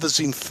rest of the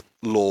Zenith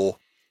lore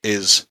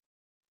is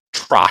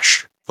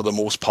trash for the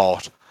most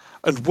part.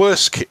 And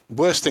worst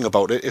thing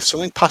about it, if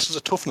something passes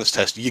a toughness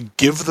test, you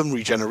give them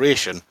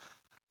regeneration.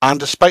 And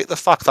despite the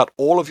fact that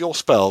all of your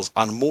spells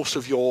and a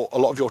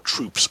lot of your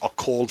troops are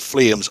called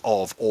flames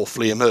of or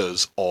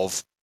flamers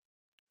of,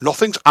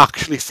 nothing's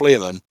actually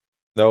flaming.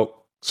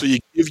 Nope. So you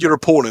give your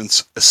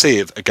opponents a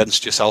save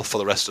against yourself for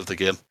the rest of the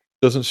game.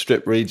 Doesn't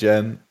strip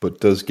regen, but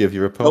does give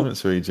your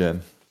opponents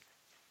regen.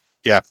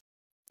 Yeah.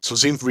 So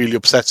Zenith really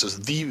upsets us.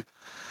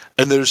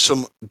 And there's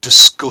some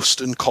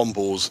disgusting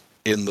combos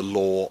in the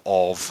lore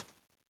of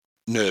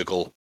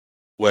Nurgle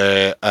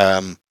where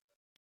I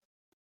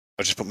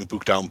just put my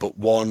book down, but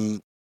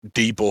one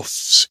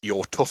debuffs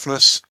your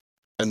toughness,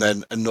 and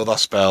then another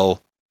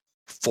spell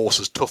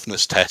forces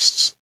toughness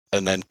tests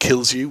and then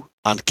kills you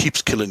and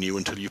keeps killing you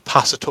until you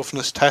pass a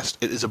toughness test.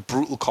 It is a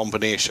brutal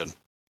combination.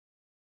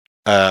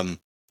 But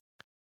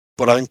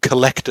I think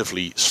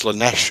collectively,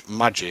 Slaanesh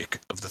magic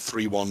of the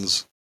 3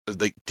 ones,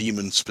 the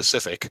demon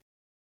specific,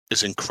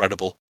 is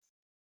incredible.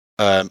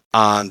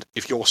 And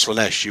if you're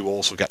Slaanesh, you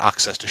also get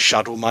access to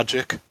shadow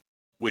magic,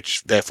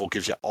 which therefore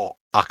gives you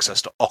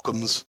access to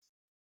Occams.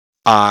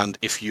 And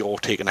if you're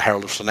taking a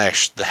Herald of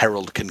Slaanesh, the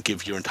Herald can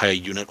give your entire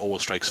unit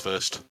overstrikes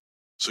first.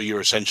 So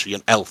you're essentially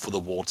an elf with a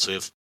ward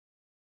save.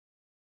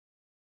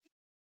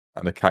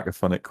 And a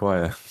cacophonic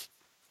choir.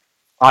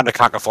 And a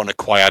cacophonic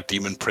choir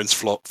demon prince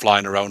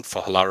flying around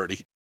for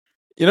hilarity.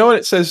 You know when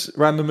it says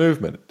random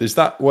movement? Is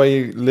that where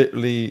you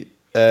literally...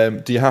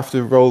 do you have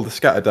to roll the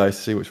scatter dice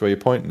to see which way you're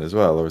pointing as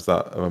well? Or is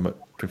that... Am I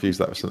confused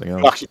that with something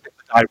else? You actually pick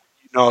the die.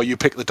 No, you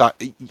pick the die.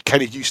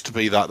 Kind of used to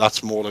be that.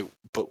 That's more like...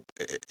 But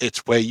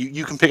it's where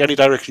you can pick any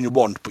direction you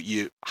want, but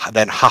you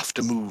then have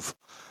to move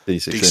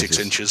D6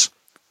 inches.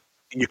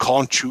 You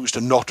can't choose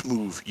to not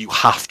move. You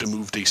have to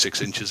move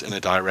D6 inches in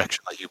a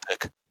direction that you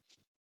pick.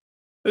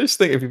 I just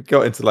think if you've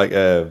got into like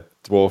a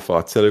dwarf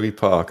artillery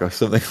park or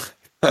something,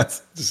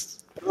 that's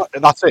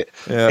it.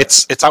 Yeah.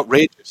 It's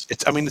outrageous.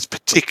 It's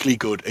particularly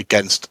good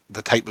against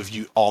the type of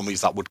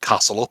armies that would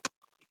castle up.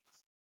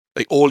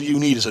 Like all you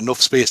need is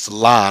enough space to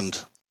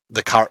land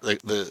the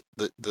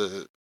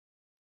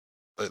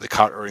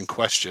character in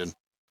question,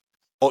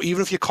 or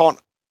even if you can't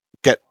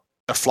get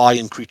a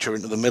flying creature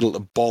into the middle to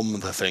bomb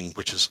the thing,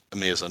 which is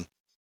amazing.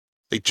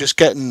 Like just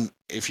getting,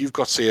 if you've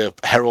got say a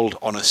herald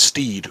on a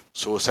steed,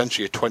 so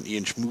essentially a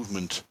 20-inch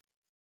movement,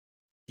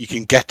 you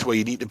can get to where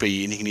you need to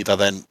be, and you can either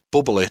then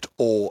bubble it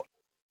or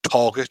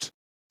target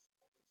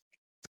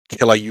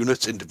killer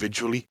units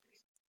individually.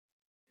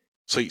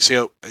 So you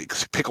say,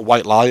 pick a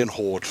White Lion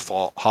horde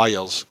for high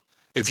elves.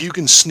 If you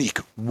can sneak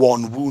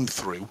one wound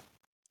through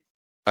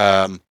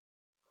their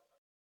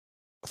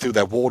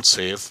ward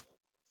save,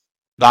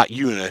 that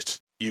unit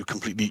you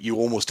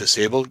almost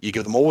disable. You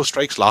give them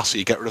overstrikes last, so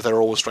you get rid of their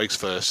overstrikes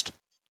first.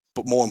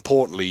 But more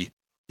importantly,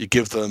 you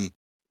give them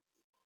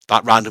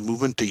that random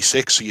movement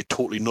D6, so you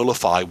totally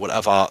nullify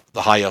whatever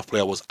the higher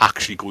player was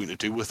actually going to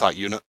do with that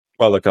unit.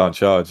 Well, they can't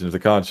charge, and if they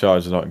can't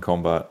charge, they're not in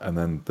combat, and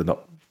then they're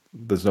not.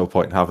 There's no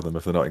point in having them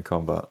if they're not in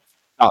combat.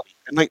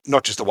 And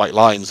not just the White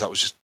Lions. That was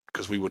just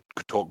because we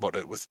could talk about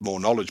it with more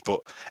knowledge. But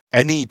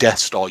any Death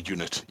Star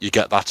unit you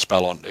get that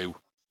spell onto,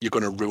 you're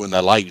going to ruin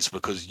their lives,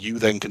 because you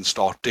then can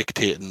start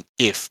dictating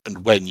if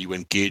and when you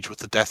engage with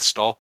the Death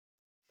Star.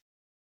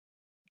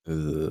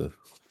 So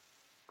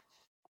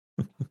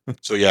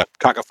yeah,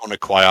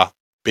 cacophonic choir,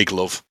 big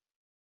love.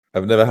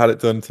 I've never had it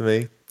done to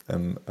me,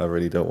 and I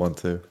really don't want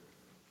to.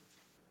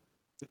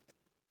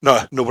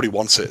 No, nobody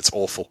wants it. It's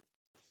awful.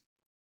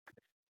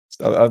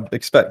 I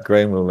expect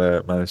Graham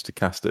will manage to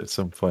cast it at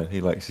some point.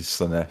 He likes his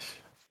Slaanesh.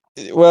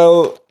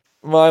 Well,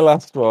 my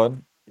last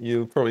one,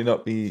 you'll probably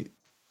not be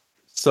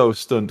so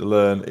stunned to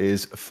learn,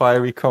 is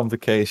Fiery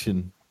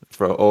Convocation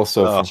for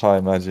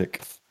high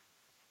magic.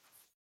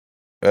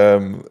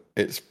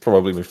 It's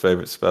probably my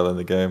favourite spell in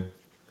the game,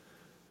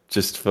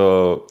 just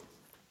for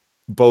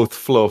both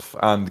fluff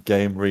and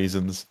game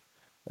reasons.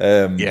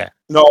 Yeah.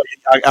 No,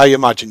 I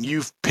imagine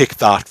you've picked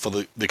that for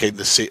the game.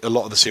 A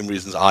lot of the same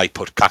reasons I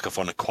put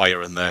Cacophonic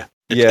Choir in there.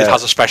 It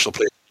has a special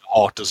place in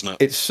your heart, doesn't it?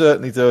 It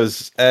certainly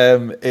does.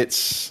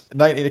 It's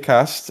 19 to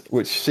cast,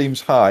 which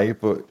seems high,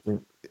 but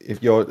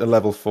if you're a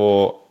level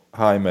 4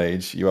 high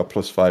mage, you are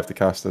 +5 to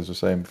cast, as I was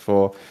saying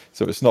before.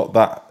 So it's not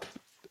that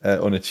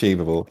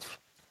unachievable.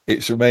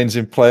 It remains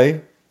in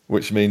play,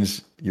 which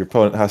means your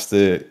opponent has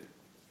to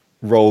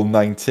roll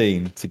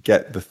 19 to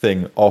get the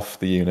thing off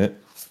the unit.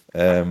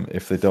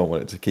 If they don't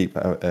want it to keep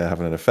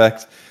having an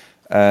effect.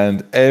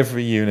 And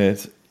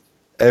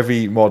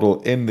every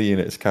model in the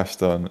unit it's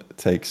cast on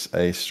takes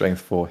a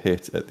strength 4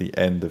 hit at the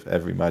end of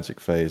every magic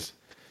phase.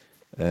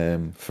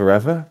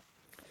 Forever.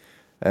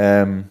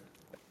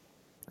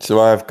 So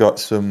I've got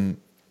some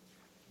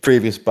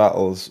previous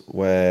battles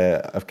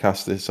where I've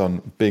cast this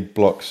on big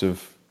blocks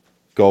of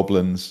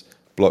goblins,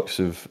 blocks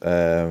of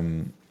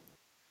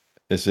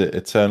is it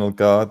Eternal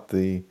Guard,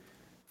 the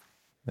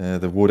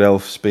Wood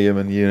Elf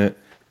Spearman unit.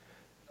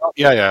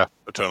 Yeah,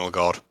 Eternal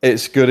Guard.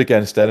 It's good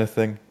against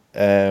anything.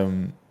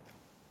 There's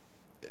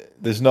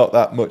not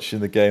that much in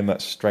the game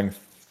that's strength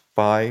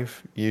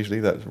 5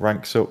 usually that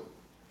ranks up.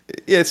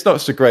 Yeah, it's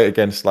not so great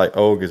against like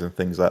ogres and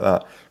things like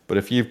that. But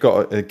if you've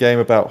got a game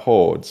about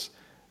hordes,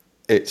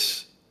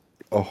 it's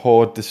a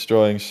horde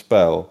destroying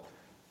spell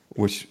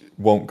which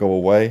won't go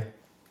away.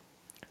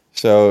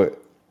 So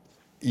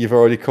you've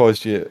already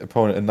caused your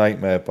opponent a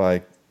nightmare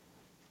by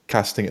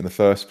casting it in the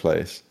first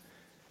place,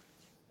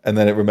 and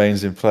then it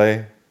remains in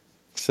play.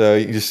 So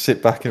you can just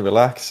sit back and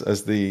relax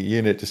as the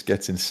unit just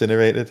gets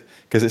incinerated.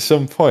 Because at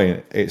some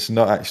point, it's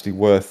not actually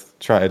worth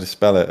trying to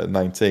dispel it at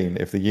 19.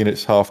 If the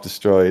unit's half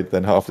destroyed,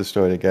 then half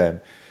destroyed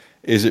again,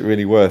 is it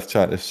really worth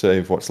trying to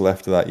save what's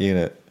left of that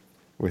unit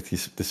with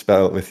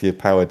your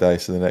power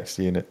dice in the next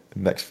unit,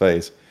 next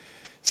phase?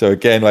 So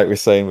again, like we're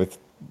saying with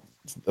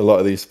a lot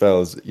of these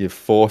spells, you're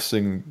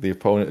forcing the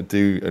opponent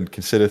to do and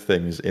consider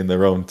things in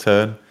their own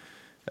turn,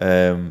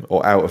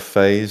 or out of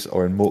phase,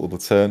 or in multiple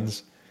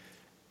turns.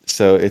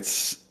 So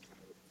it's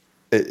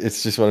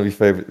just one of my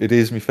favorite. It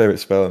is my favorite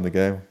spell in the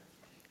game,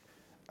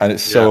 and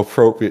it's so Yeah.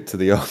 appropriate to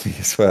the army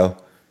as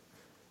well.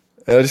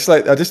 And it's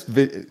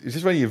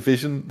just when you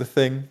vision the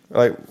thing,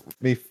 like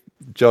me,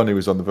 John, who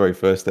was on the very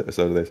first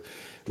episode of this,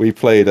 we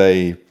played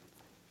I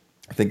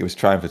think it was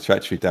Triumph of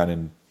Treachery down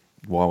in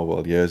Warhammer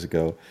World years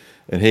ago,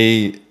 and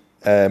he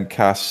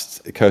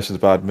cast Curse of the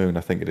Bad Moon.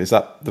 I think it is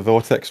that the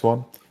Vortex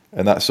one,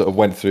 and that sort of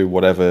went through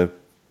whatever.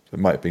 It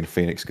might have been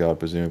Phoenix Guard,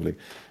 presumably,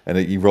 and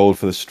he rolled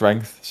for the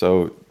strength,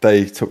 so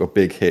they took a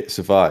big hit,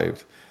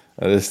 survived.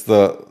 And it's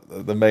the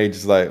mage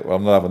is like, well,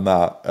 I'm not having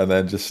that, and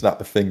then just snap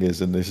the fingers,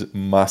 and this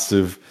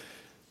massive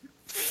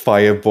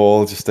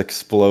fireball just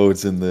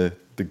explodes in the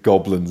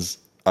goblins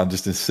and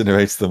just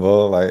incinerates them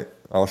all. Like,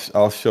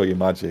 I'll show you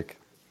magic.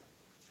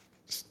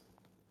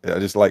 I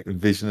just like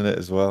envisioning it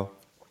as well.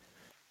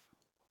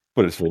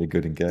 But it's really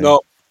good in game.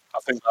 No, I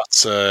think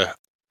that's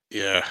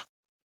yeah.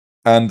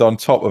 And on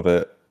top of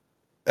it,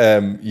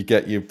 you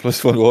get your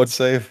 +1 ward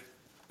save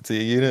to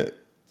your unit.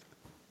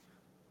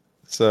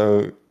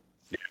 So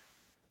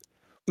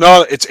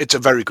No, it's a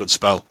very good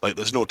spell. Like,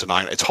 there's no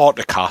denying it. It's hard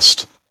to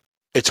cast.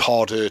 It's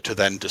harder to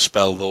then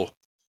dispel, though.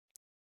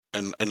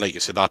 And like you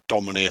said, that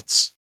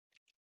dominates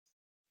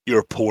your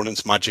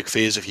opponent's magic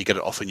phase if you get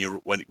it off in your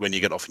when you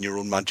get off in your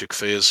own magic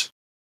phase.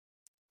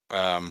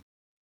 I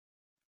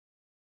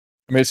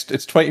mean, it's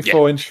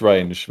 24-inch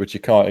range, which you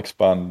can't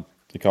expand,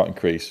 you can't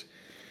increase.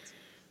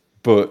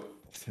 But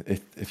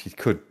if you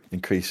could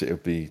increase it,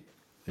 it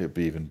would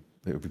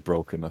be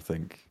broken. I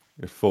think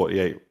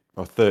 48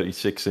 or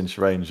 36-inch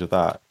range of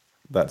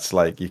that's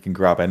like you can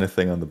grab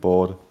anything on the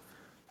board,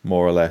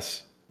 more or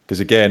less. Because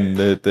again,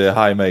 the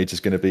high mage is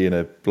going to be in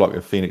a block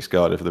of Phoenix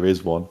Guard if there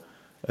is one,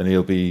 and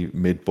he'll be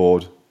mid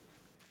board,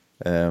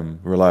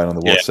 relying on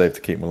the ward save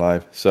to keep him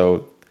alive.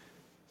 So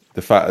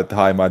the fact that the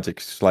high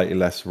magic's slightly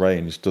less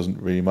range doesn't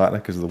really matter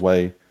because of the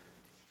way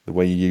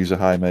you use a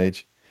high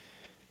mage.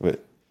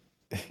 But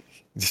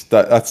just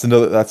that's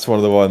one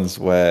of the ones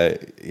where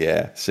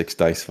 6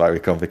 dice fiery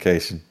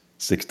convocation.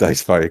 6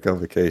 dice fiery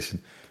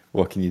convocation.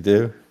 What can you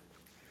do?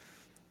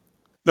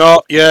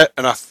 No, yeah,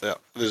 and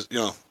there's,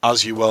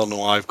 as you well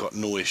know, I've got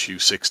no issue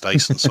 6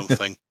 dice and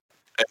something.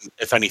 And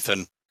if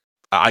anything,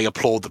 I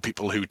applaud the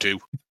people who do.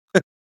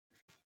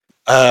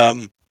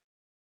 And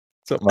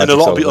a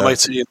lot of people might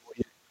say,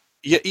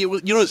 yeah,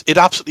 it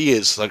absolutely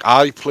is. Like,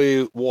 I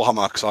play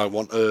Warhammer because I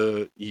want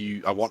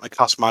to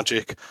cast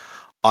magic.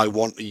 I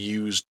want to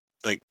use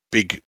like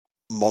big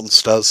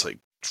monsters like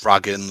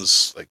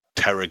dragons, like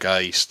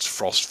Terrorgeist,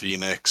 Frost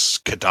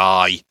Phoenix,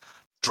 Kadai,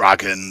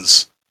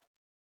 dragons,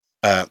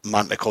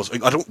 Manticores.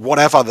 Like, I don't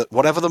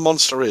whatever the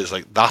monster is.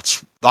 Like,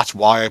 that's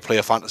why I play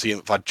a fantasy.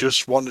 And if I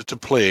just wanted to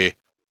play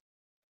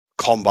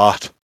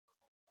combat,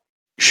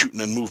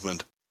 shooting, and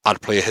movement,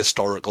 I'd play a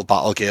historical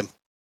battle game.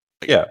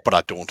 Like, but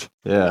I don't.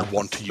 Yeah, I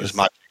want to use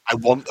magic. I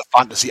want the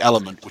fantasy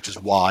element, which is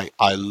why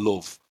I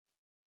love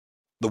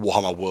the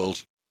Warhammer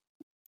world.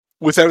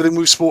 With everything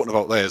we've spoken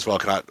about there as well,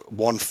 can I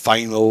one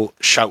final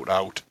shout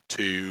out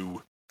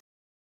to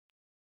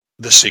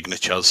the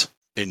signatures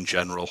in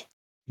general?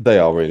 They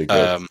are really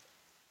good.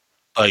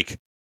 Like,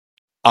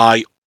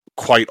 I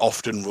quite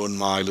often run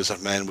my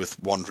Lizard Men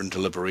with Wandering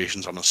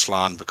Deliberations on a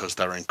Slan because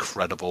they're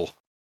incredible.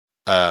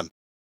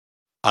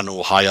 I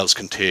know high elves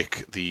can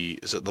take the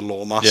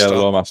Lawmaster? Yeah, the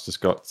Lawmaster's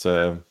got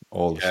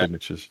all the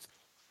signatures.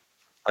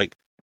 Like,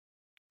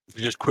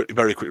 just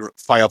very quickly,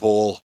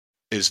 Fireball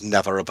is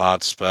never a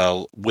bad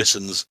spell.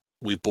 Wissons,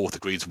 we both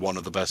agreed, is one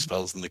of the best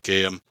spells in the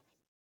game.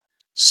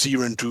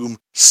 Searing Doom,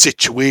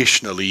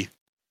 situationally,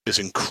 is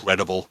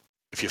incredible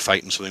if you're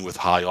fighting something with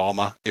high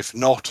armor. If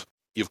not,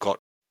 you've got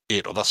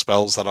 8 other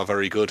spells that are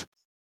very good.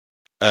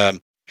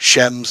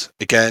 Shems,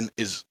 again,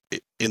 is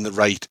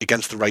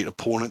against the right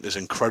opponent is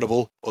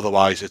incredible.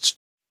 Otherwise, it's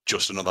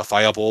just another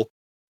fireball.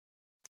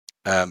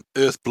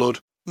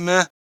 Earthblood,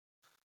 meh.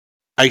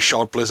 Ice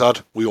Shard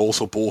Blizzard, we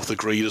also both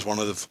agreed is one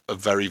of a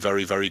very,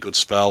 very, very good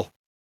spell.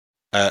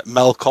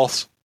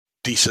 Melkoth,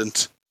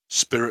 decent.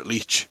 Spirit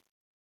Leech,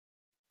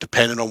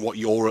 depending on what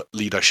your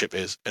leadership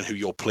is and who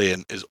you're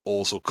playing, is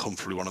also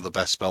comfortably one of the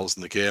best spells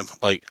in the game.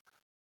 Like,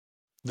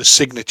 the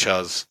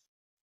signatures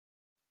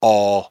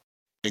are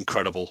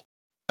incredible.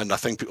 And I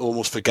think people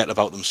almost forget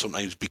about them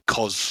sometimes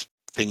because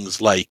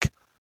things like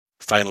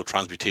Final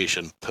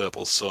Transmutation,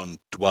 Purple Sun,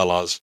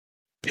 Dwellers,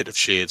 Pit of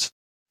Shades,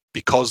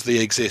 because they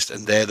exist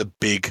and they're the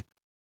big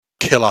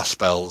killer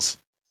spells.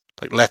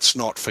 Like, let's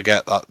not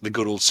forget that the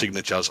good old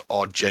signatures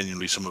are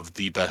genuinely some of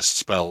the best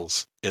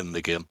spells in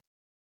the game.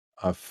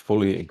 I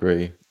fully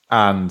agree.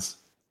 And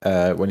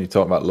when you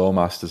talk about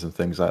Lawmasters and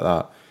things like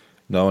that,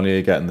 not only are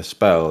you getting the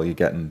spell, you're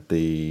getting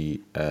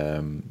the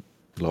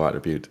low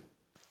attribute.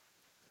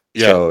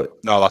 Yeah, so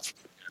no, that's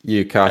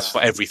you cast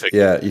for everything.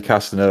 Yeah, you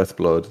cast an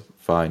Earthblood,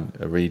 fine,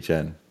 a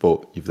regen,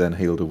 but you've then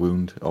healed a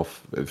wound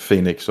off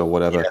Phoenix or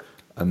whatever,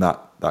 and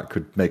that that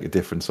could make a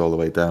difference all the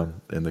way down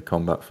in the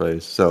combat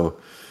phase. So,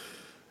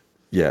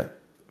 yeah,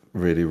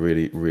 really,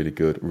 really, really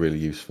good, really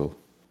useful.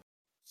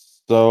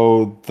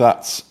 So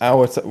that's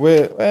our.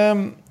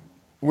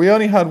 We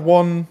only had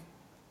one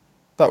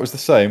that was the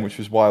same, which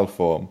was wild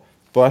form,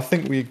 but I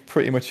think we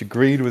pretty much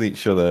agreed with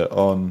each other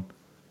on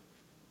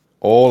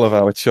all of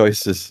our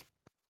choices.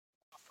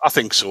 I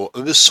think so.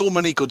 There's so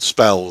many good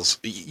spells.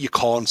 You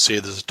can't say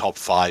there's a top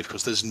 5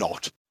 because there's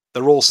not.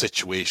 They're all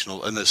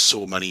situational, and there's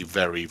so many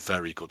very,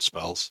 very good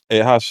spells.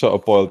 It has sort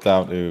of boiled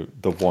down to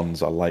the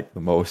ones I like the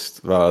most,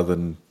 rather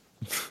than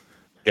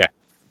Yeah,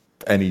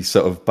 any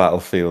sort of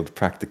battlefield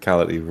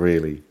practicality,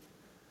 really.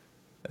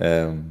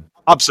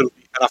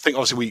 absolutely. And I think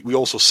obviously we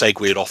also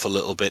segued off a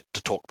little bit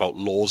to talk about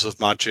laws of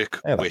magic,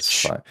 Yeah, that's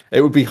which fine.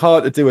 It would be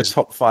hard to do a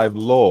top 5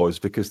 laws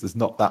because there's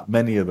not that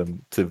many of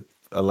them to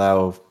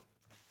allow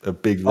a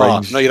big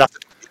range. no, you'd have to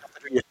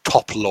do your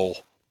top law.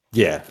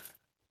 Yeah.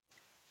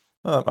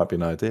 Well, that might be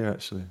an idea,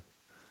 actually.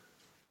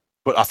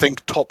 But I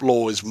think top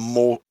law is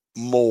more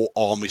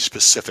army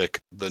specific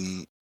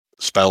than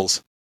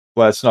spells.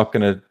 Well, it's not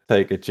going to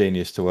take a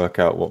genius to work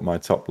out what my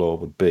top law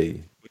would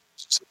be.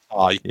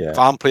 If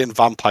I'm playing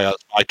vampires,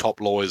 my top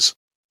law is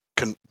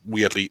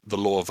weirdly the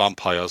law of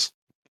vampires.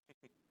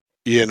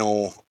 You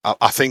know,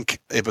 I think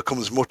it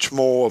becomes much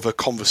more of a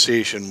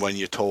conversation when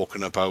you're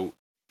talking about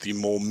the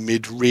more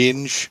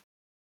mid-range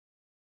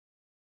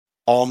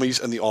armies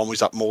and the armies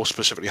that more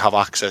specifically have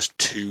access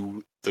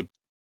to the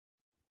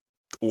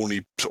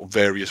only sort of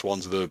various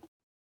ones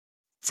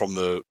from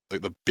the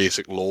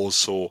basic laws.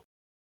 So,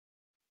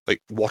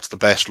 like, what's the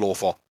best law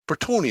for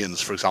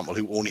Bretonnians, for example,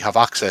 who only have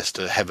access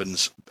to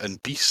heavens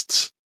and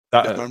beasts?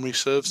 If memory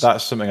serves.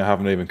 That's something I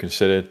haven't even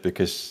considered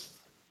because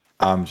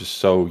I'm just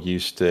so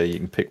used to you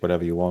can pick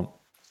whatever you want.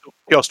 So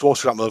Chaos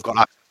Dwarfs, for example, have got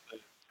access to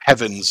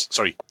heavens,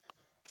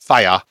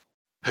 fire,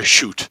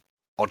 Hashut,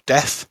 or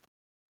death.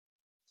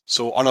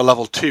 So on a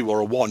level 2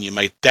 or a 1, you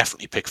may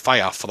definitely pick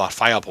fire for that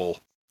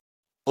fireball.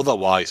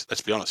 Otherwise,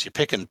 let's be honest, you're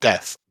picking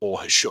death or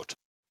Hashut,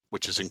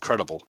 which is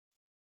incredible.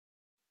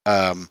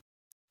 And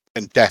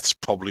death's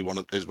probably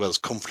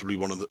comfortably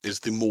is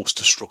the most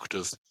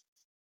destructive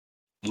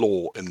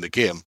law in the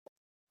game.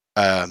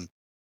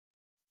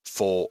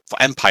 For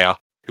Empire,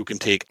 who can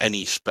take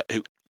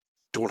who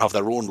don't have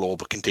their own law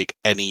but can take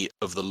any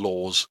of the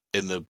laws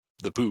in the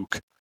book,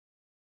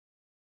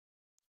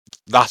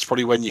 that's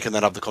probably when you can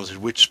then have the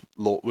conversation which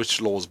law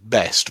is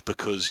best,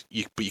 because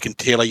you can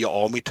tailor your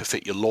army to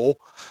fit your law.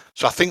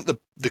 So I think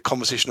the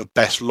conversation of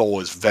best law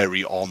is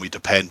very army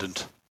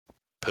dependent,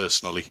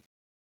 personally.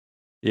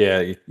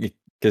 Yeah,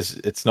 because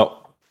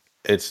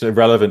it's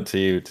irrelevant to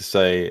you to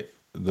say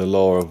the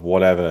law of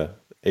whatever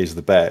is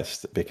the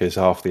best because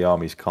half the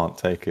armies can't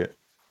take it.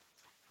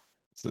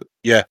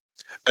 Yeah,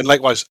 and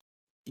likewise,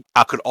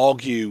 I could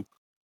argue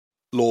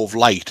Law of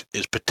Light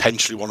is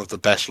potentially one of the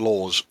best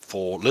laws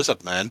for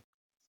Lizardmen,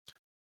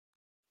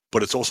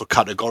 but it's also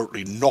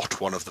categorically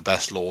not one of the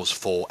best laws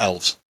for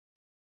Elves.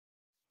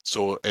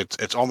 So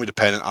it's army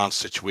dependent and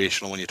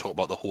situational when you talk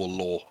about the whole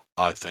law,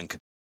 I think.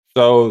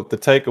 So the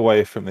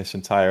takeaway from this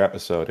entire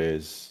episode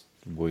is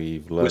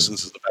we've learned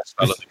Wissens is the best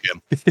spell in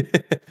the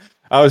game.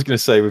 I was going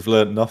to say we've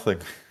learned nothing,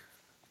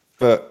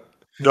 but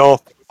no,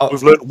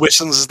 we've learned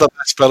Wissens is the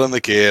best spell in the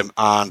game,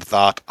 and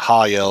that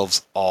high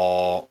elves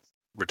are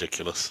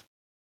ridiculous.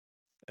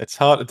 It's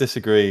hard to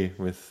disagree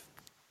with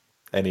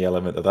any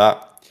element of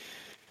that,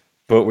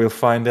 but we'll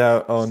find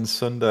out on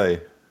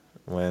Sunday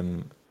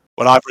when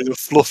I bring a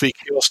fluffy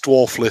Chaos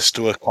Dwarf list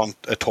to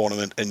a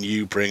tournament, and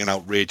you bring an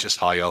outrageous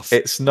high elf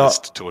list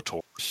to a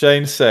tournament.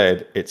 Shane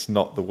said it's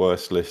not the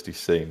worst list he's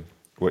seen,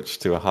 which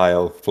to a high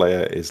elf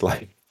player is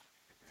like,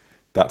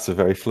 that's a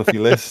very fluffy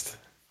list.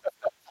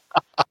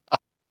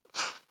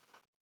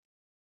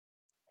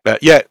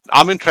 Yeah,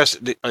 I'm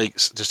interested.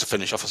 Just to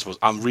finish off, I suppose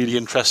I'm really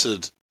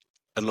interested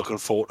and looking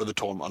forward to the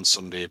tournament on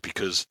Sunday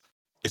because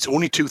it's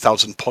only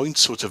 2,000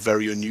 points, so it's a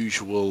very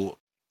unusual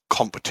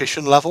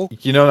competition level.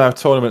 You know, now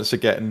tournaments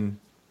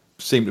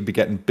seem to be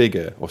getting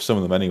bigger, or some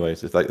of them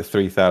anyways. It's like the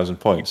 3,000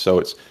 points. So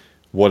it's,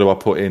 what do I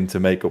put in to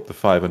make up the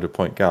 500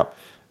 point gap?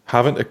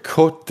 Having to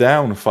cut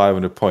down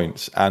 500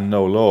 points and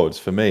no lords,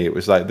 for me, it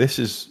was like, this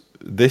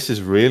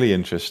is really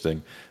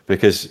interesting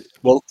because...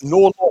 Well,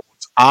 no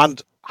lords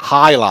and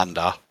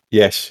Highlander.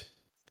 Yes.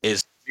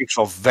 Is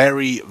for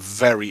very,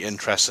 very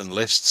interesting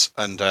lists.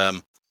 And,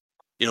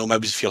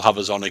 maybe if you'll have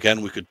us on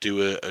again, we could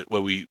do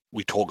where we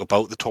talk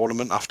about the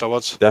tournament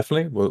afterwards.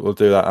 Definitely. We'll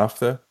do that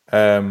after.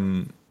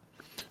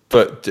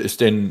 But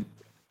just in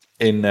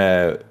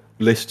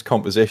list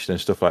composition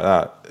and stuff like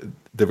that,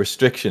 the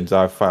restrictions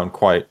I've found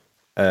quite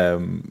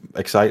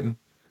exciting.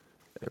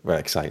 Well,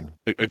 exciting.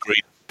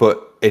 Agreed.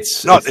 But I've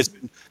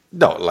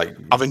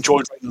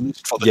enjoyed writing the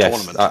list for the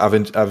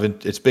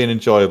tournament. It's been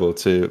enjoyable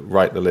to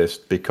write the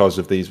list because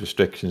of these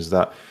restrictions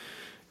that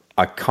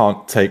I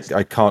can't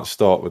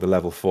start with a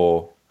level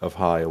 4 of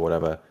high or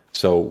whatever.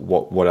 So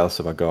what else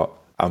have I got?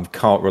 I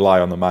can't rely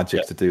on the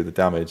magic to do the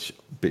damage.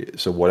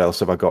 So what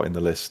else have I got in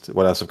the list?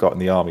 What else have I got in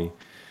the army?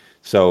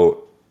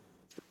 So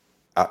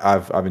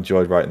I've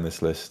enjoyed writing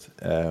this list,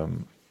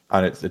 and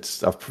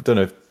it's I've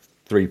done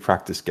 3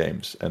 practice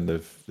games, and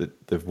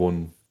they've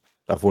won.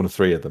 I've won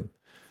 3 of them,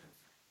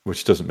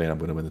 which doesn't mean I'm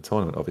going to win the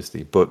tournament,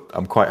 obviously. But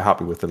I'm quite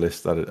happy with the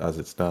list as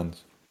it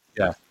stands.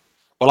 Yeah.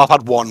 Well, I've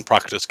had 1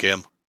 practice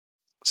game,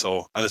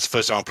 and it's the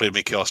first time I played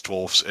my Chaos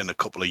Dwarfs in a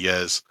couple of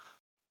years,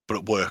 but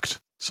it worked,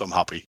 so I'm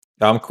happy.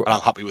 I'm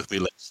happy with my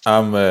list.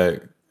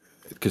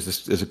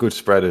 Because there's a good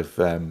spread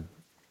of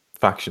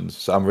factions,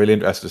 so I'm really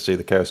interested to see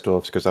the Chaos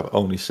Dwarfs because I've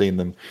only seen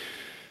them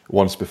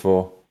once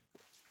before.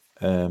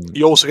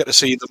 You also get to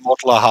see the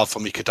model I have for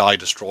my Kadai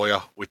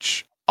Destroyer,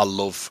 which I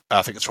love.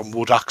 I think it's from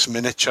Woodaxe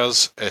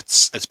Miniatures.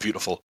 It's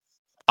beautiful,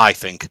 I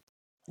think.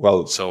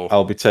 Well, so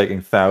I'll be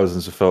taking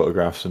thousands of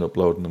photographs and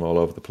uploading them all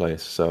over the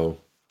place. So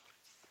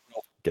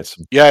get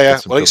some. Yeah.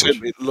 Well, like I said,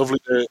 lovely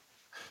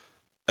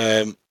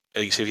to.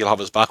 You see, if you'll have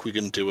us back, we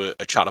can do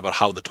a chat about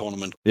how the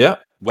tournament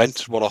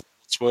went, what our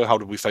thoughts were, how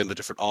did we find the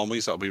different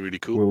armies. That'll be really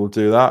cool. We will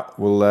do that.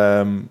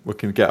 We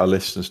can get our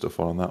lists and stuff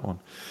on that one.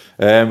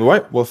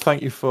 Right. Well,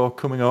 thank you for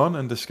coming on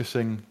and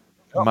discussing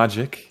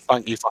Magic.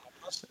 Thank you for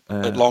having us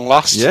at long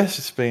last. Yes,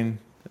 it's been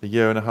a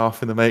year and a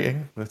half in the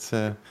making,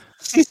 but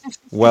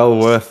well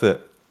worth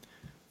it.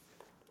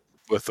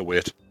 Worth the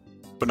wait.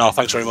 But no,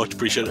 thanks very much.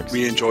 Appreciate it.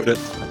 We enjoyed it.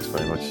 Thanks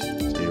very much.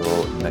 See you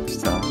all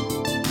next time.